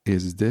went,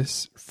 is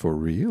this for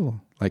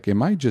real? Like,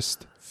 am I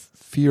just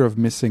fear of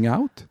missing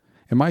out?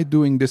 Am I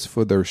doing this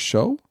for their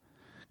show?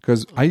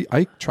 Because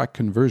I track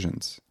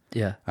conversions.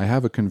 Yeah. I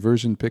have a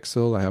conversion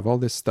pixel. I have all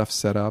this stuff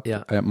set up.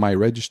 Yeah. My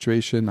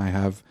registration, I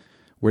have,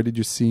 where did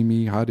you see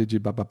me? How did you,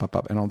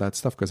 and all that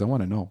stuff, because I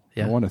want to know.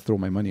 Yeah. I want to throw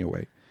my money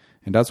away.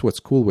 And that's what's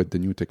cool with the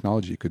new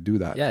technology. You could do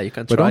that. Yeah, you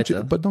can try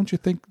it. But don't you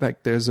think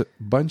like there's a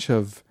bunch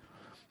of,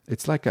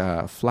 it's like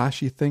a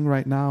flashy thing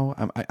right now.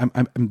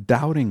 I'm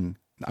doubting.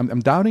 I'm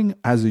doubting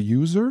as a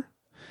user,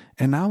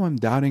 and now I'm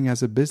doubting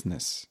as a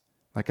business.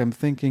 Like I'm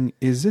thinking,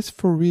 is this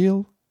for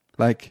real?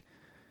 Like,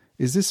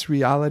 is this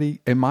reality?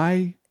 Am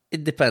I?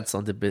 It depends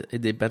on the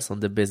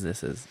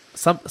businesses.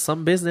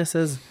 Some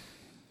businesses,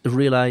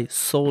 rely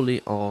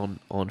solely on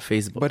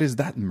Facebook. But is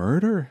that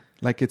murder?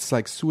 Like it's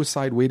like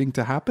suicide waiting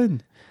to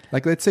happen?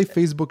 Like let's say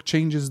Facebook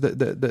changes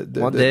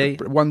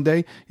one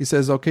day he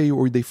says, okay,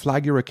 or they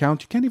flag your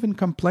account. You can't even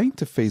complain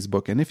to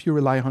Facebook. And if you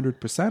rely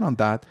 100% on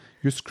that,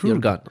 you're screwed.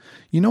 You're gone.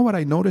 You know what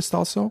I noticed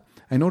also?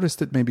 I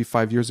noticed it maybe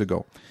 5 years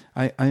ago.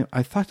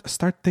 I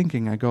start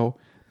thinking, I go,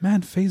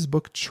 man,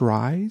 Facebook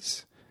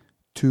tries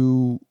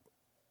to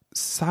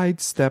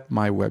sidestep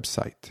my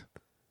website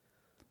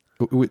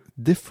with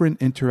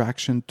different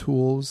interaction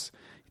tools.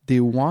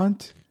 They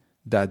want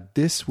that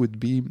this would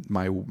be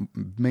my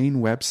main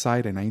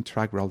website and I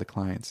interact with all the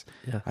clients.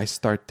 Yeah. I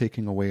start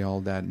taking away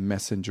all that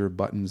messenger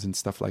buttons and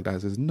stuff like that. I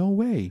says, no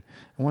way.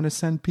 I want to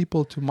send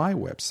people to my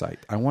website.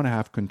 I want to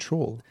have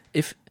control.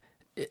 If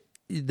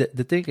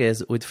the thing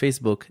is with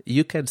Facebook,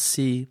 you can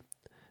see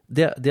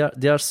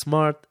they are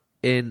smart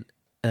in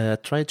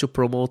trying to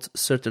promote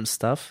certain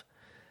stuff.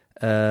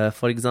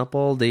 For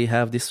example, they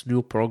have this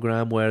new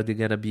program where they're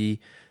gonna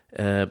be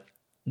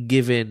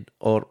giving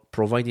or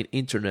providing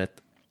internet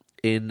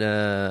in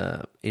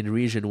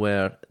region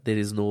where there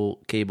is no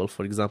cable.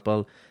 For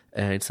example,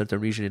 in certain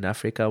region in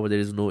Africa where there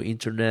is no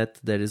internet,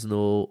 there is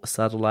no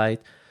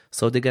satellite.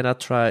 So they're gonna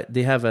try.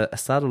 They have a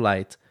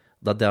satellite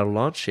that they are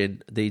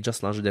launching. They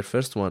just launched their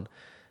first one,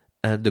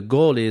 and the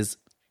goal is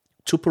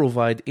to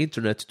provide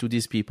internet to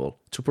these people.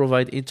 To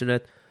provide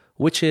internet,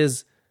 which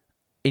is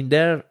in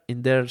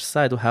their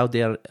side of how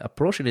they are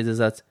approaching it, is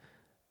that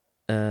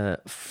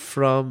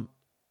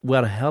we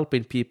are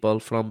helping people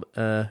from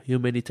a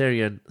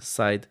humanitarian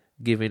side,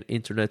 giving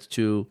internet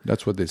to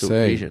that's what they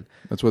say. Region.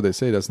 That's what they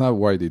say. That's not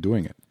why they're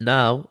doing it.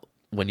 Now,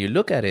 when you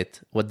look at it,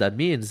 what that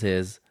means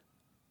is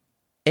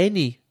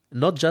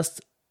not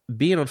just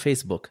being on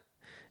Facebook,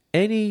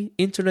 any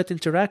internet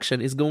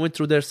interaction is going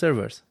through their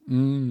servers.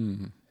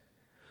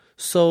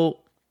 So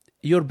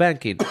your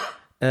banking,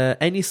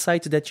 any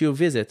site that you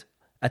visit,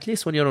 at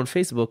least when you're on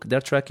Facebook,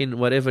 they're tracking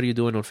whatever you're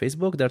doing on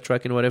Facebook. They're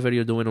tracking whatever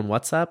you're doing on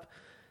WhatsApp.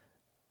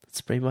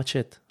 That's pretty much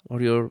it.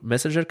 Or your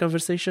messenger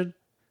conversation.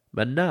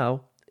 But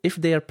now, if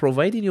they are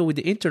providing you with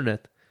the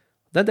internet,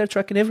 then they're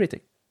tracking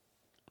everything.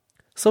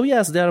 So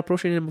yes, they are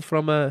approaching them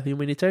from a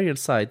humanitarian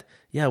side.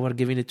 Yeah, we're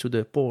giving it to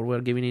the poor.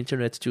 We're giving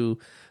internet to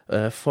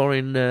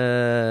foreign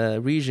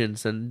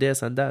regions and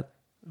this and that.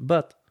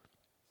 But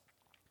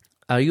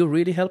are you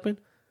really helping?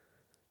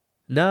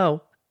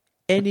 Now,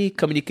 any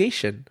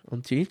communication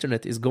on the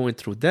internet is going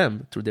through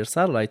them, through their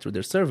satellite, through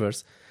their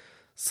servers.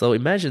 So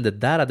imagine the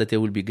data that they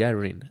will be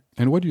gathering.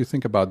 And what do you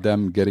think about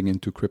them getting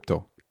into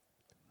crypto?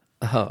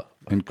 Oh,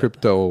 and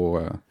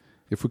crypto,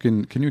 if we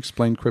can you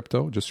explain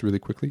crypto just really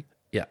quickly?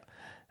 Yeah.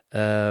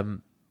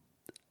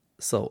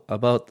 So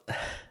about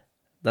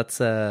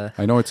that's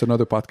I know it's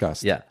another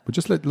podcast. Yeah. But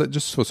just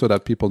just so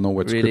that people know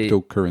what's really,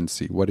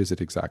 cryptocurrency. What is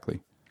it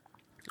exactly?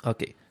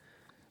 Okay.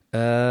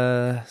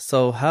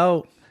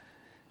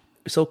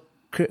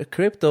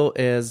 Crypto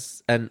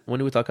is, and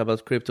when we talk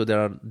about crypto, there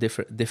are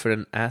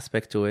different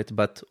aspects to it.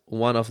 But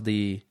one of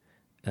the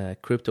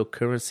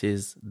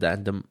cryptocurrencies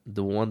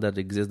the one that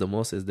exists the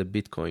most is the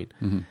Bitcoin.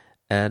 Mm-hmm.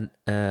 And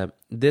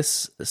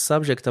this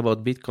subject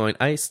about Bitcoin,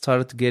 I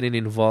started getting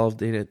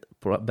involved in it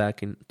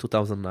back in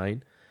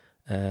 2009.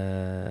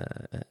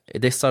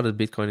 They started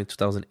Bitcoin in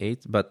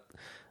 2008, but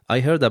I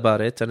heard about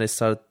it and I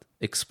started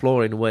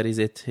exploring what is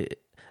it.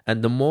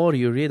 And the more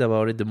you read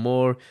about it, the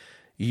more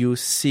you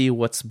see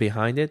what's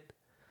behind it.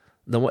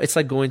 The more, it's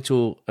like going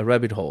to a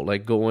rabbit hole,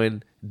 like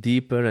going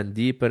deeper and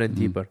deeper and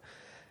deeper.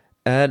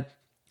 And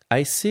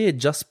I see it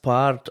just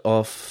part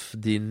of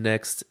the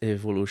next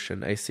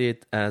evolution. I see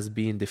it as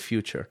being the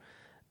future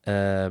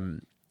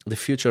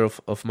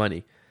of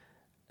money.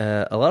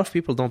 A lot of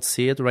people don't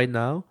see it right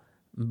now,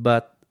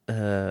 but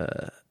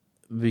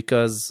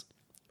because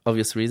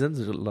obvious reasons,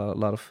 a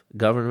lot of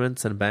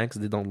governments and banks,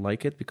 they don't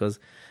like it because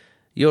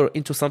you're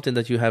into something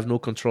that you have no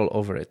control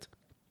over it.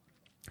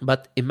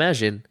 But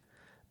imagine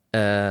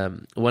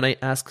when I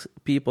ask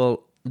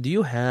people, do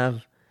you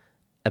have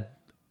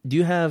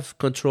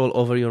control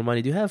over your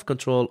money? Do you have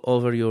control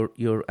over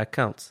your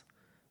accounts?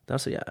 They'll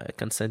say, yeah, I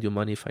can send you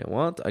money if I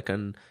want. I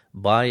can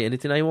buy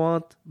anything I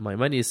want. My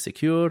money is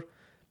secure.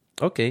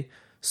 Okay,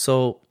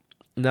 so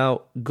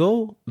now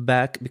go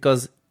back,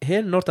 because here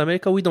in North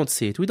America, we don't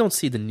see it. We don't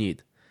see the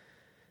need.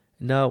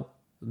 Now,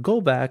 go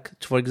back,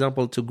 for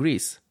example, to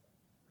Greece.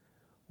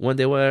 When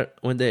the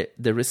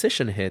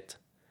recession hit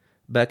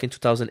back in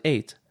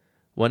 2008,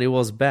 when it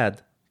was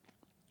bad,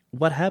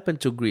 what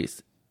happened to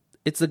Greece?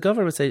 It's the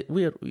government say,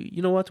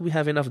 you know what, we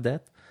have enough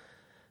debt.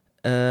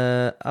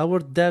 Our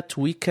debt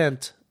we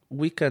can't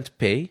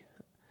pay.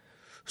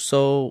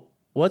 So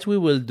what we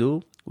will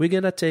do, we're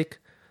gonna take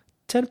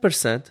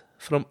 10%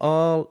 from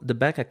all the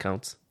bank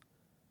accounts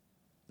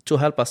to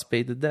help us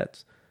pay the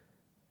debt.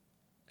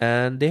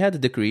 And they had a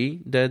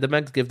decree, the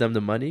banks gave them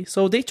the money,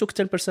 so they took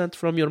 10%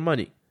 from your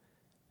money.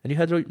 And you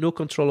had no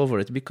control over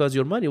it because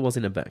your money was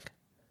in a bank.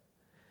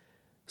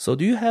 So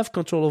do you have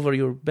control over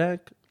your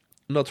bank?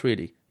 Not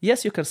really.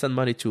 Yes, you can send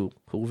money to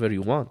whoever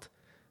you want.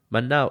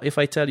 But now, if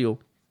I tell you,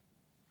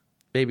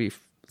 maybe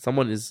if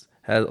someone has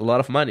a lot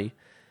of money,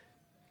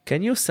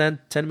 Can you send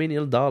 $10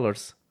 million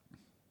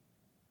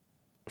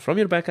from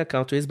your bank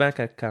account to his bank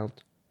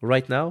account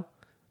right now?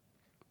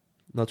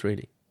 Not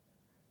really.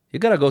 You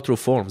gotta go through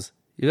forms.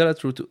 You gotta go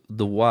through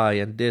the why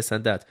and this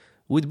and that.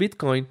 With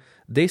Bitcoin,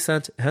 they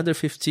sent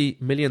 $150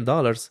 million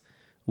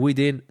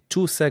within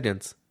 2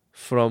 seconds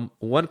from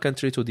one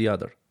country to the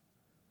other.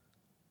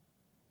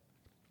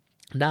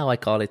 Now I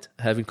call it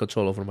having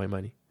control over my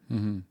money.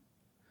 Mm-hmm.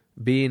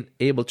 Being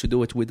able to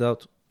do it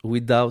without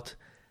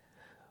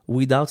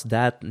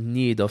that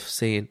need of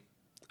saying,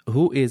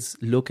 who is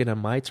looking at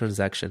my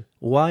transaction?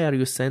 Why are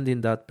you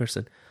sending that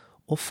person?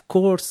 Of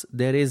course,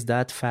 there is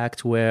that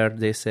fact where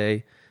they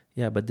say,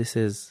 yeah, but this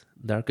is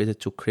targeted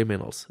to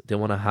criminals. They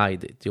want to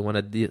hide it. They want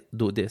to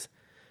do this.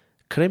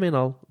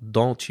 Criminals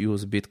don't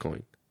use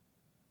Bitcoin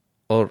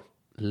or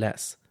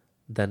less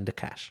than the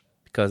cash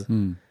because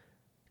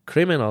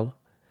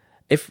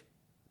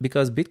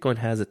because Bitcoin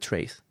has a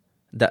trace.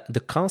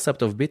 The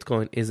concept of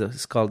Bitcoin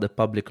is called the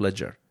public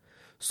ledger.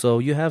 So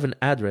you have an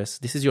address.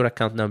 This is your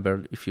account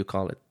number, if you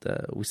call it.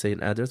 We say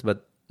an address,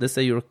 but let's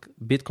say your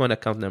Bitcoin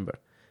account number.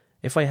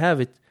 If I have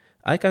it,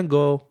 I can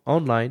go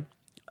online.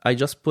 I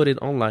just put it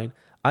online.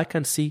 I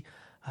can see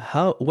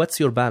what's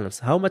your balance,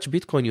 how much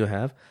Bitcoin you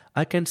have.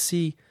 I can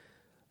see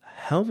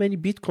how many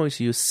Bitcoins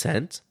you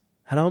sent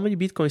and how many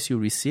Bitcoins you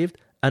received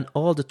and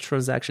all the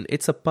transaction.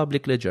 It's a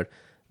public ledger.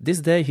 This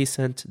day he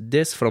sent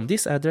this from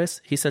this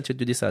address. He sent it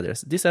to this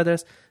address. This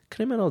address,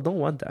 criminal don't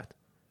want that.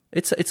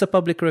 It's a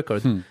public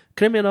record.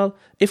 Criminal,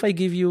 if I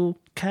give you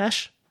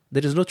cash,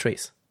 there is no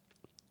trace.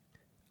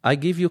 I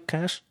give you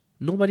cash,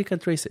 nobody can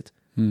trace it.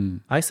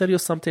 I sell you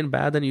something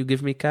bad and you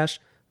give me cash,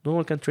 no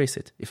one can trace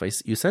it. If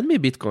you send me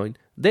Bitcoin,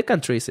 they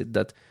can trace it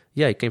that,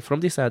 yeah, it came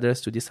from this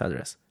address to this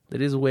address.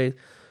 There is a way.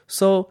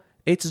 So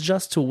it's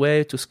just a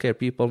way to scare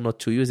people not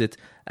to use it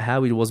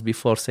how it was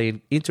before,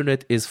 saying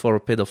internet is for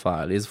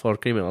pedophile, is for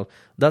criminal.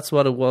 That's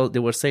what they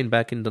were saying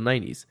back in the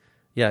 90s.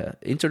 Yeah,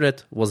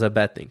 internet was a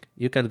bad thing.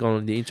 You can't go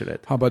on the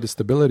internet. How about the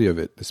stability of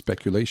it, the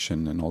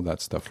speculation and all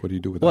that stuff? What do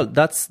you do with that? Well,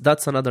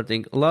 that's another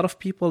thing. A lot of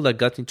people that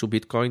got into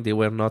Bitcoin, they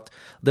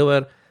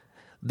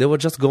were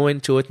just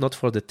going to it not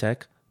for the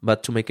tech,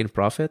 but to making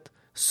profit.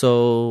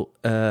 So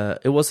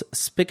it was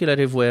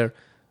speculative where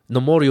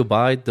the more you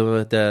buy,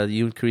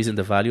 you increase in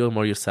the value. The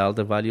more you sell,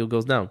 the value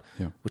goes down,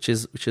 which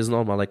is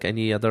normal, like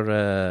any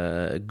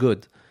other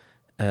good,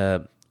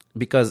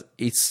 because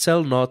it's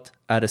still not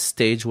at a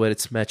stage where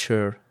it's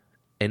mature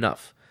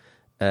enough.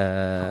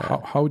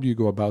 How do you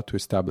go about to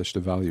establish the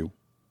value?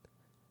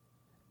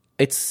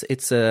 It's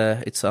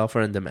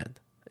offer and demand.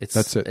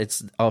 That's it.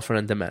 It's offer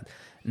and demand.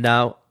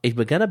 Now it's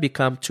gonna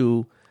become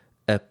to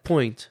a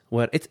point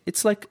where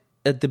it's like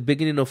at the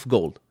beginning of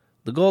gold.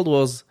 The gold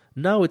was,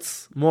 now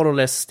it's more or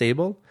less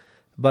stable,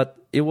 but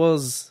it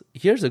was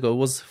years ago. It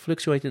was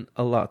fluctuating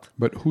a lot.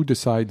 But who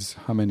decides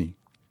how many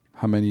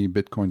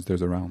Bitcoins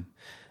there's around?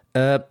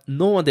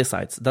 No one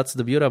decides. That's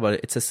the beauty about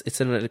it.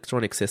 It's an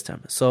electronic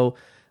system. So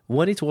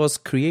when it was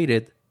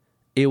created,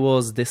 it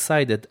was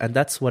decided, and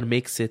that's what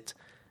makes it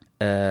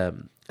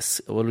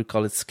what we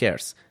call it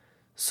scarce.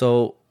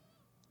 So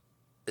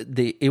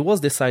it was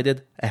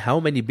decided how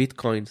many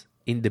Bitcoins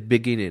in the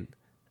beginning,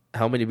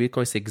 how many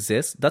Bitcoins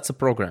exist. That's a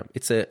program.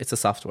 It's a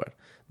software.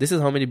 This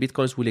is how many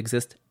Bitcoins will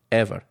exist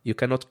ever. You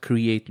cannot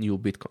create new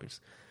Bitcoins.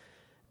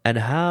 And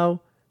how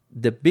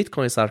the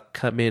Bitcoins are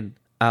coming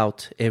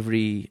out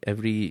every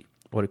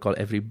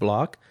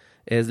block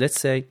is, let's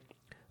say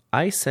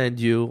I send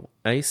you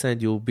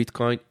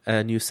Bitcoin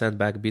and you send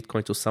back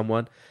Bitcoin to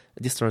someone.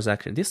 This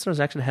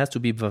transaction has to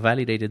be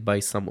validated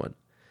by someone.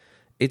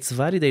 It's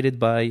validated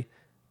by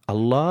a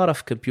lot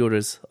of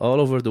computers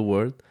all over the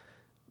world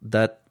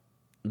that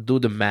do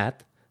the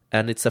math,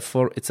 and it's a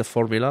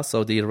formula.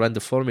 So they run the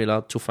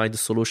formula to find the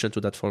solution to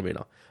that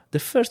formula. The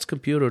first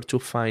computer to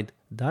find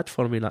that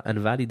formula and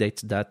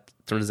validate that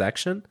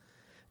transaction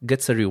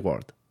gets a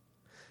reward.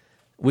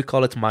 We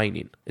call it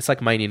mining. It's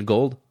like mining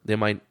gold. They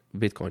mine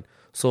Bitcoin.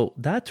 So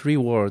that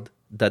reward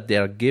that they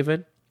are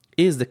given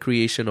is the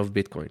creation of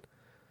Bitcoin.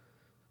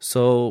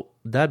 So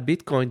that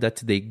Bitcoin that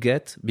they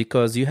get,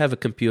 because you have a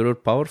computer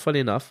powerful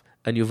enough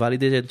and you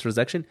validate a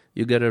transaction,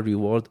 you get a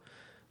reward.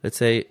 Let's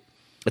say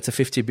it's a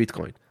 50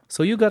 Bitcoin.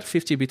 So you got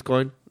 50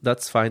 Bitcoin.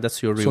 That's fine.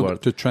 That's your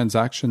reward. So the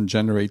transaction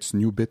generates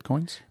new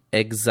Bitcoins?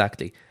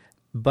 Exactly.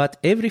 But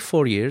every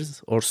 4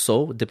 years or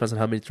so, depends on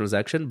how many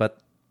transactions, but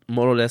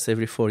more or less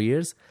every 4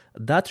 years,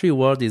 that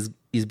reward is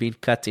being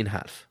cut in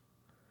half.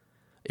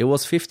 It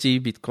was 50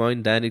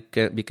 Bitcoin, then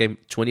it became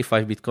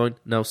 25 Bitcoin.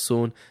 Now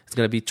soon it's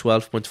going to be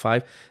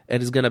 12.5,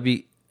 and it's going to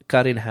be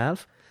cut in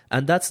half.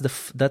 And that's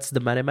the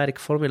mathematic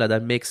formula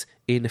that makes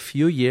in a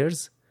few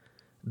years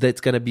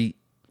that's going to be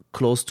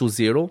close to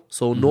zero.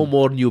 So no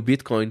more new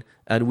Bitcoin,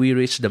 and we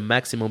reach the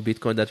maximum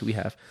Bitcoin that we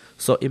have.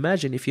 So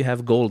imagine if you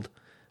have gold.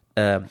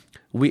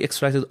 We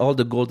extracted all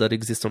the gold that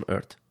exists on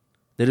Earth.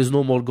 There is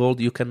no more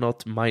gold. You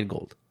cannot mine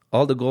gold.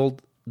 All the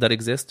gold that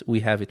exists, we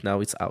have it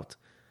now. It's out.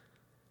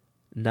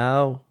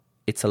 Now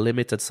it's a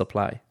limited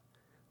supply.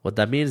 What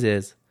that means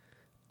is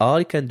all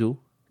you can do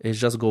is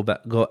just go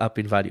up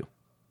in value.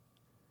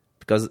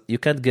 because you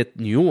can't get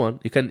new one.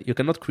 You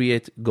cannot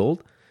create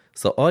gold.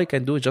 So all you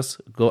can do is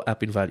just go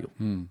up in value,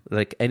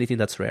 like anything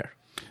that's rare.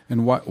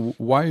 And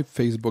why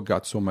Facebook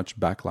got so much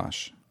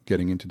backlash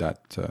getting into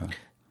that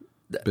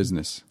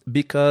business?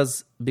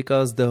 Because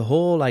the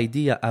whole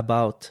idea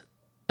about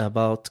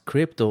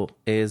crypto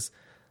is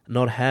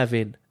not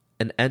having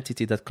an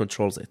entity that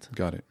controls it.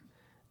 Got it.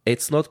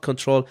 It's not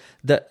controlled.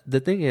 The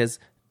thing is,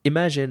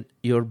 imagine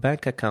your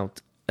bank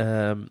account.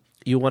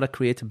 You want to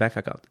create a bank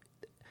account.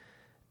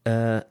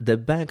 The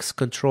banks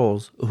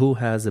controls who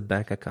has a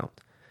bank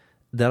account.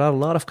 There are a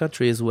lot of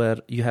countries where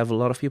you have a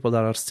lot of people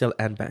that are still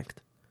unbanked,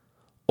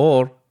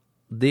 or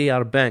they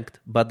are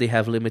banked but they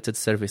have limited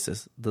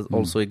services that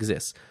also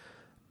exist.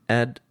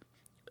 And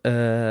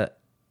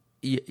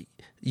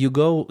you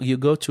go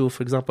to,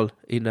 for example,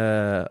 in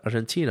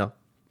Argentina,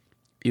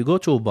 you go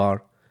to a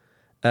bar,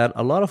 and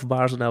a lot of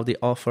bars now they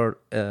offer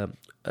a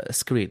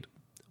screen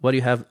where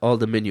you have all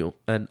the menu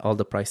and all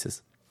the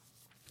prices.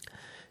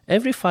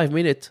 Every 5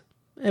 minutes,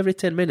 every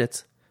 10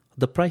 minutes,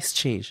 the price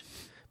change.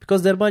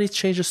 Because their money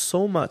changes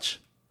so much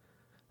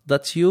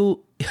that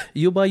you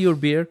buy your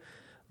beer,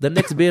 the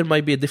next beer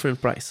might be a different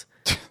price.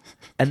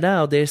 And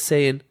now they're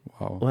saying,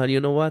 wow. Well, you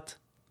know what?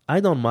 I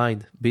don't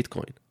mind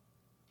Bitcoin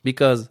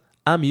because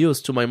I'm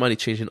used to my money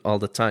changing all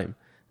the time.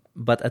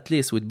 But at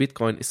least with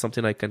Bitcoin, it's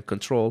something I can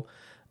control.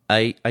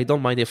 I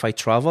don't mind if I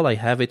travel. I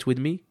have it with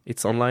me.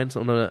 It's online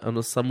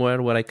on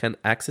somewhere where I can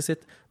access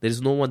it. There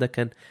is no one that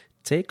can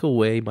take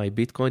away my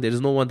Bitcoin. There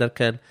is no one that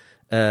can,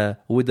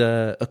 with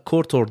a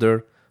court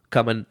order,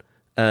 come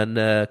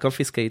and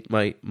confiscate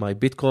my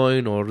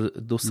Bitcoin or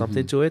do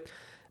something to it.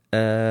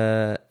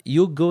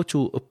 You go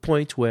to a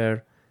point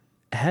where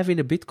having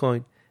a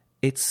Bitcoin,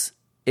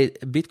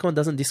 Bitcoin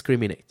doesn't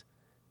discriminate.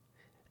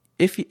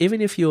 If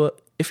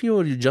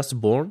you're just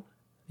born,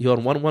 you're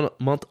 1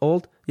 month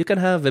old, you can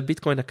have a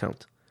Bitcoin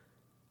account.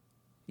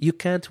 You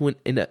can't win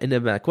in a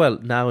bank. Well,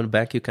 now in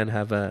bank you can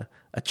have a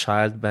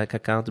child bank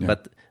account,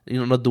 but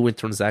you're not doing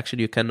transaction.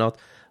 You cannot.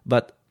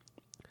 But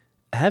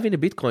having a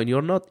Bitcoin,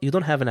 you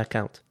don't have an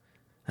account.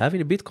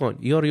 Having a Bitcoin,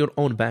 you're your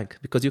own bank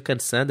because you can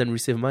send and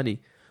receive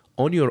money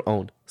on your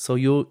own. So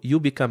you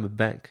become a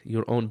bank,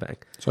 your own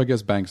bank. So I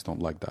guess banks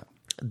don't like that.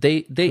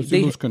 They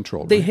lose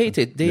control. They right? hate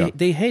it.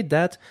 They hate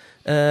that.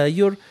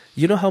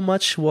 You know how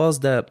much was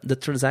the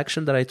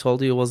transaction that I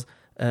told you was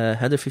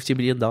 $150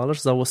 million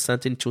that was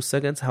sent in 2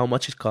 seconds? How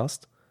much it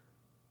cost?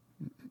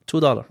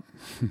 $2.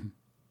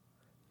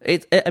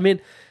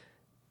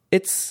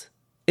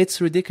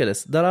 It's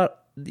ridiculous. There are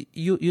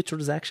you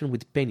transaction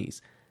with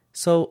pennies.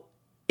 So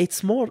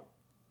it's more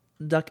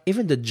like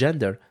even the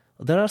gender.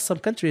 There are some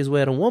countries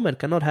where a woman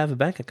cannot have a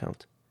bank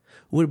account,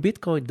 where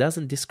Bitcoin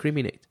doesn't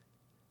discriminate.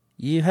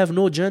 You have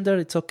no gender,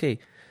 it's okay.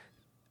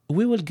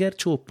 We will get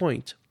to a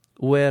point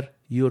where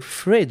your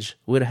fridge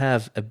will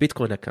have a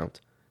Bitcoin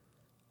account.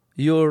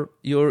 Your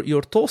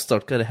toaster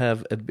can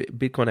have a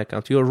Bitcoin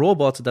account. Your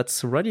robot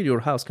that's running your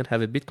house can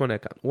have a Bitcoin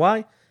account.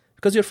 Why?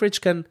 Because your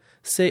fridge can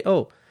say,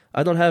 oh,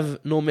 I don't have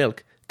no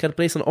milk. Can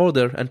place an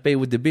order and pay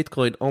with the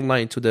Bitcoin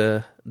online to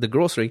the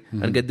grocery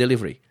and get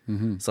delivery.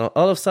 So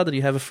all of a sudden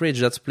you have a fridge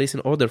that's placing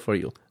order for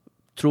you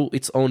through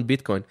its own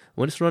Bitcoin.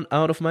 When it's run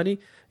out of money,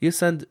 you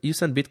send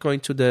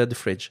Bitcoin to the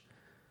fridge.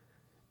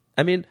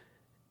 I mean,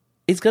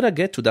 it's gonna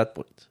get to that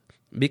point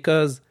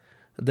because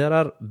there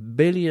are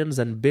billions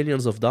and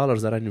billions of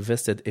dollars that are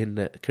invested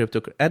in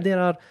crypto, and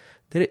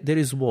there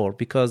is war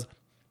because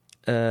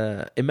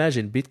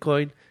imagine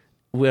Bitcoin.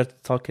 We're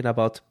talking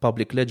about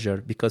public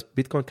ledger because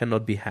Bitcoin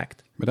cannot be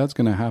hacked. But that's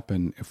going to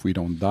happen if we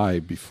don't die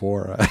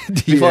before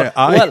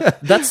Well,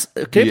 that's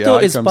crypto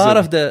is part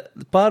of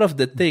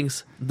the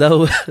things that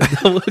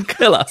will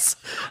kill us.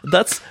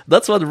 That's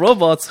what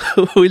robots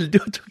will do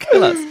to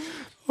kill us.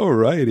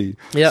 Alrighty.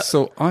 Yeah.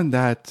 So on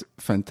that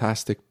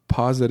fantastic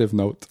positive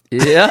note,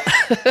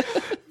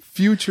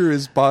 future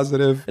is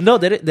positive. No,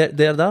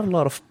 there are a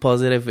lot of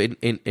positive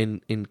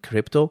in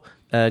crypto.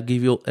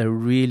 Give you a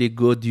really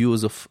good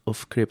use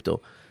of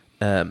crypto,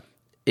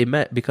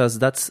 because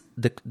that's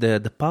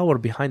the power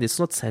behind it. It's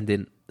not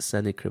sending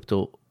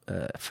crypto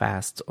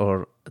fast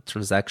or a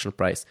transaction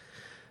price.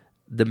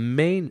 The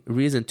main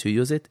reason to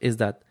use it is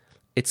that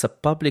it's a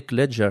public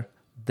ledger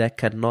that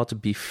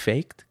cannot be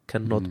faked,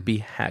 cannot be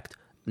hacked.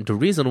 The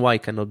reason why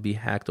it cannot be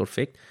hacked or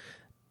faked,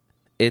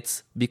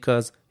 it's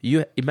because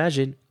you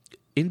imagine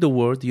in the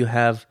world you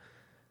have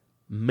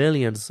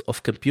millions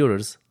of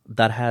computers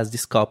that has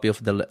this copy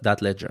of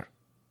that ledger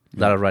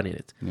that are running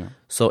it. Yeah.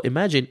 So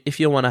imagine if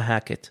you want to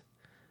hack it.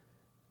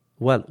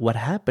 Well, what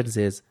happens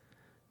is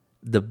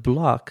the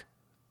block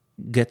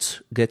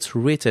gets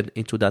written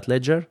into that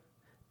ledger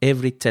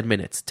every 10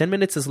 minutes. 10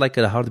 minutes is like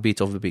a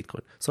heartbeat of the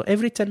Bitcoin. So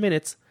every 10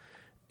 minutes,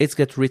 it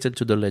gets written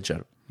to the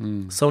ledger.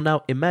 So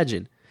now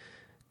imagine,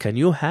 can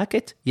you hack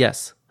it?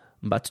 Yes.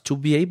 But to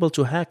be able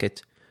to hack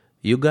it,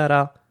 you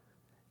gotta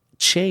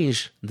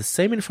change the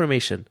same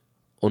information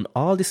on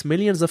all these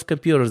millions of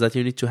computers that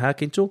you need to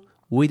hack into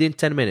within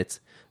 10 minutes.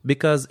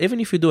 Because even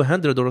if you do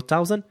 100 or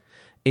 1,000,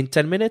 in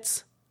 10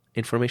 minutes,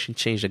 information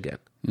changed again.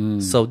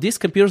 So these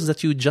computers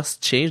that you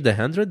just changed, the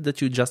 100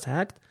 that you just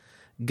hacked,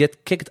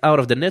 get kicked out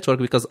of the network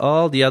because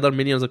all the other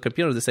millions of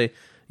computers, they say,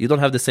 you don't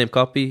have the same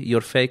copy,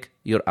 you're fake,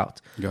 you're out.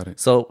 Got it.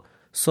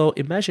 So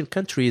imagine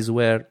countries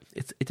where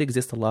it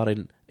exists a lot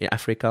in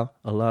Africa,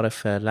 a lot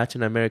of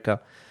Latin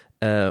America,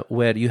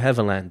 where you have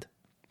a land.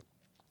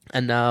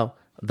 And now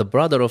the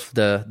brother of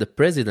the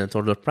president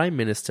or the prime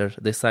minister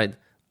decide,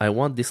 I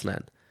want this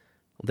land.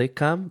 They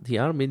come, the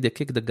army, they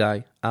kick the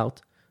guy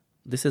out.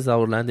 This is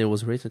our land, it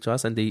was written to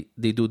us, and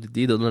they do the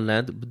deed on the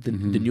land with the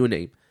new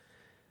name.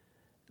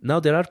 Now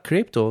there are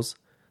cryptos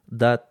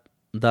that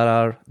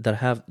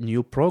have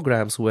new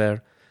programs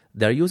where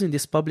they're using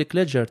this public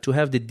ledger to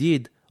have the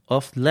deed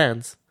of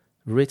lands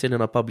written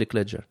in a public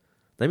ledger.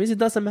 That means it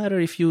doesn't matter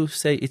if you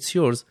say it's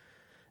yours,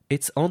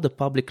 it's on the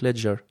public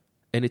ledger,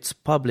 and it's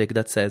public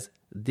that says,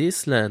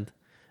 this land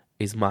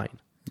is mine.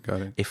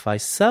 Got it. If I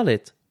sell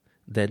it,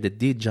 then the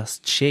deed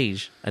just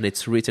changed, and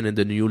it's written in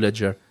the new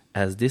ledger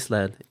as this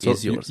land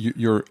is yours.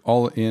 You're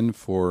all in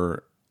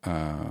for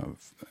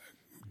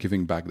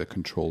giving back the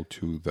control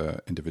to the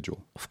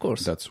individual. Of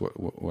course. That's what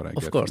I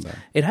get Of course. from that.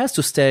 It has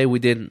to stay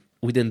within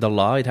the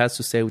law. It has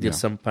to stay within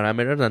some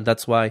parameters, and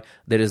that's why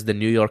there is the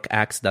New York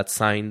Acts that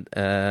signed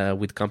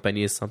with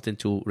companies something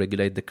to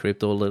regulate the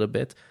crypto a little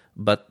bit.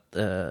 But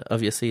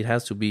obviously, it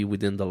has to be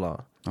within the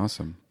law.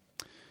 Awesome.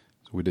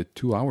 So we did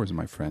 2 hours,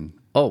 my friend.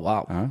 Oh,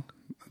 wow.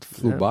 It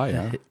flew by,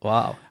 huh?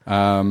 Wow.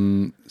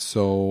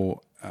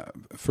 So,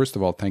 first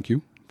of all, thank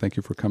you. Thank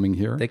you for coming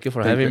here. Thank you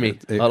for having me.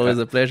 Always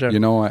a pleasure.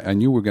 You know, I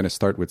knew we were going to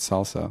start with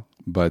salsa,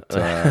 but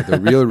the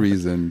real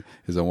reason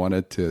is I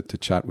wanted to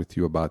chat with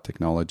you about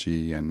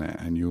technology and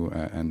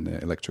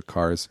electric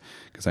cars,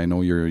 because I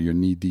know you're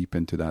knee deep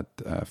into that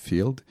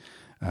field.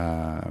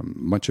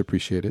 Much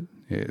appreciated.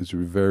 It's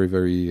very,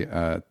 very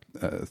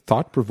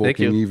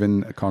thought-provoking,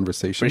 even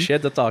conversation.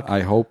 Appreciate the talk. I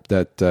hope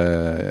that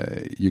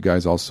you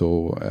guys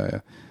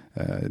also.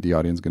 The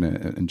audience is going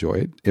to enjoy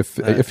it.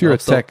 If you're a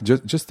tech,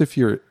 if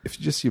you're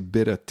a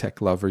bit of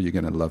tech lover, you're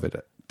going to love it.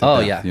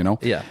 Yeah, you know.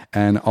 Yeah.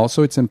 And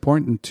also, it's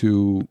important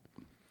to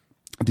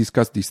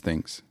discuss these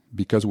things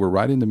because we're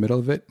right in the middle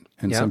of it,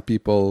 and some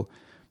people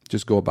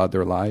just go about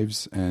their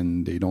lives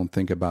and they don't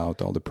think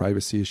about all the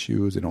privacy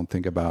issues. They don't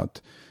think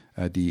about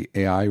the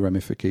AI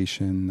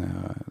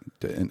ramification,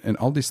 and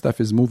all this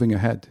stuff is moving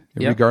ahead,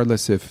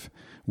 regardless if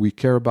we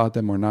care about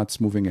them or not. It's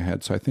moving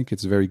ahead. So I think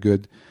it's very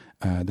good.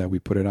 That we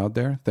put it out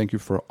there. Thank you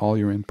for all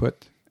your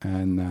input.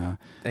 And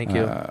thank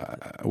you.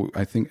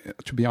 I think,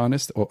 to be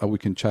honest, we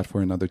can chat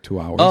for another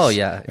 2 hours. Oh,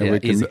 yeah.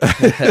 Easy.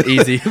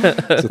 Easy.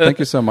 So thank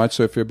you so much.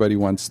 So if everybody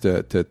wants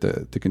to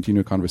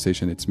continue a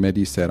conversation, it's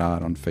Mehdi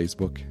Serrar on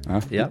Facebook.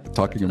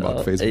 Talking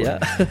about Facebook.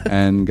 Yeah.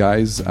 And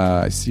guys,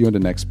 I see you on the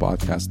next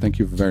podcast. Thank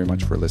you very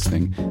much for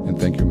listening. And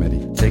thank you,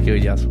 Mehdi. Thank you,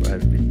 Ilyas, for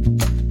having me.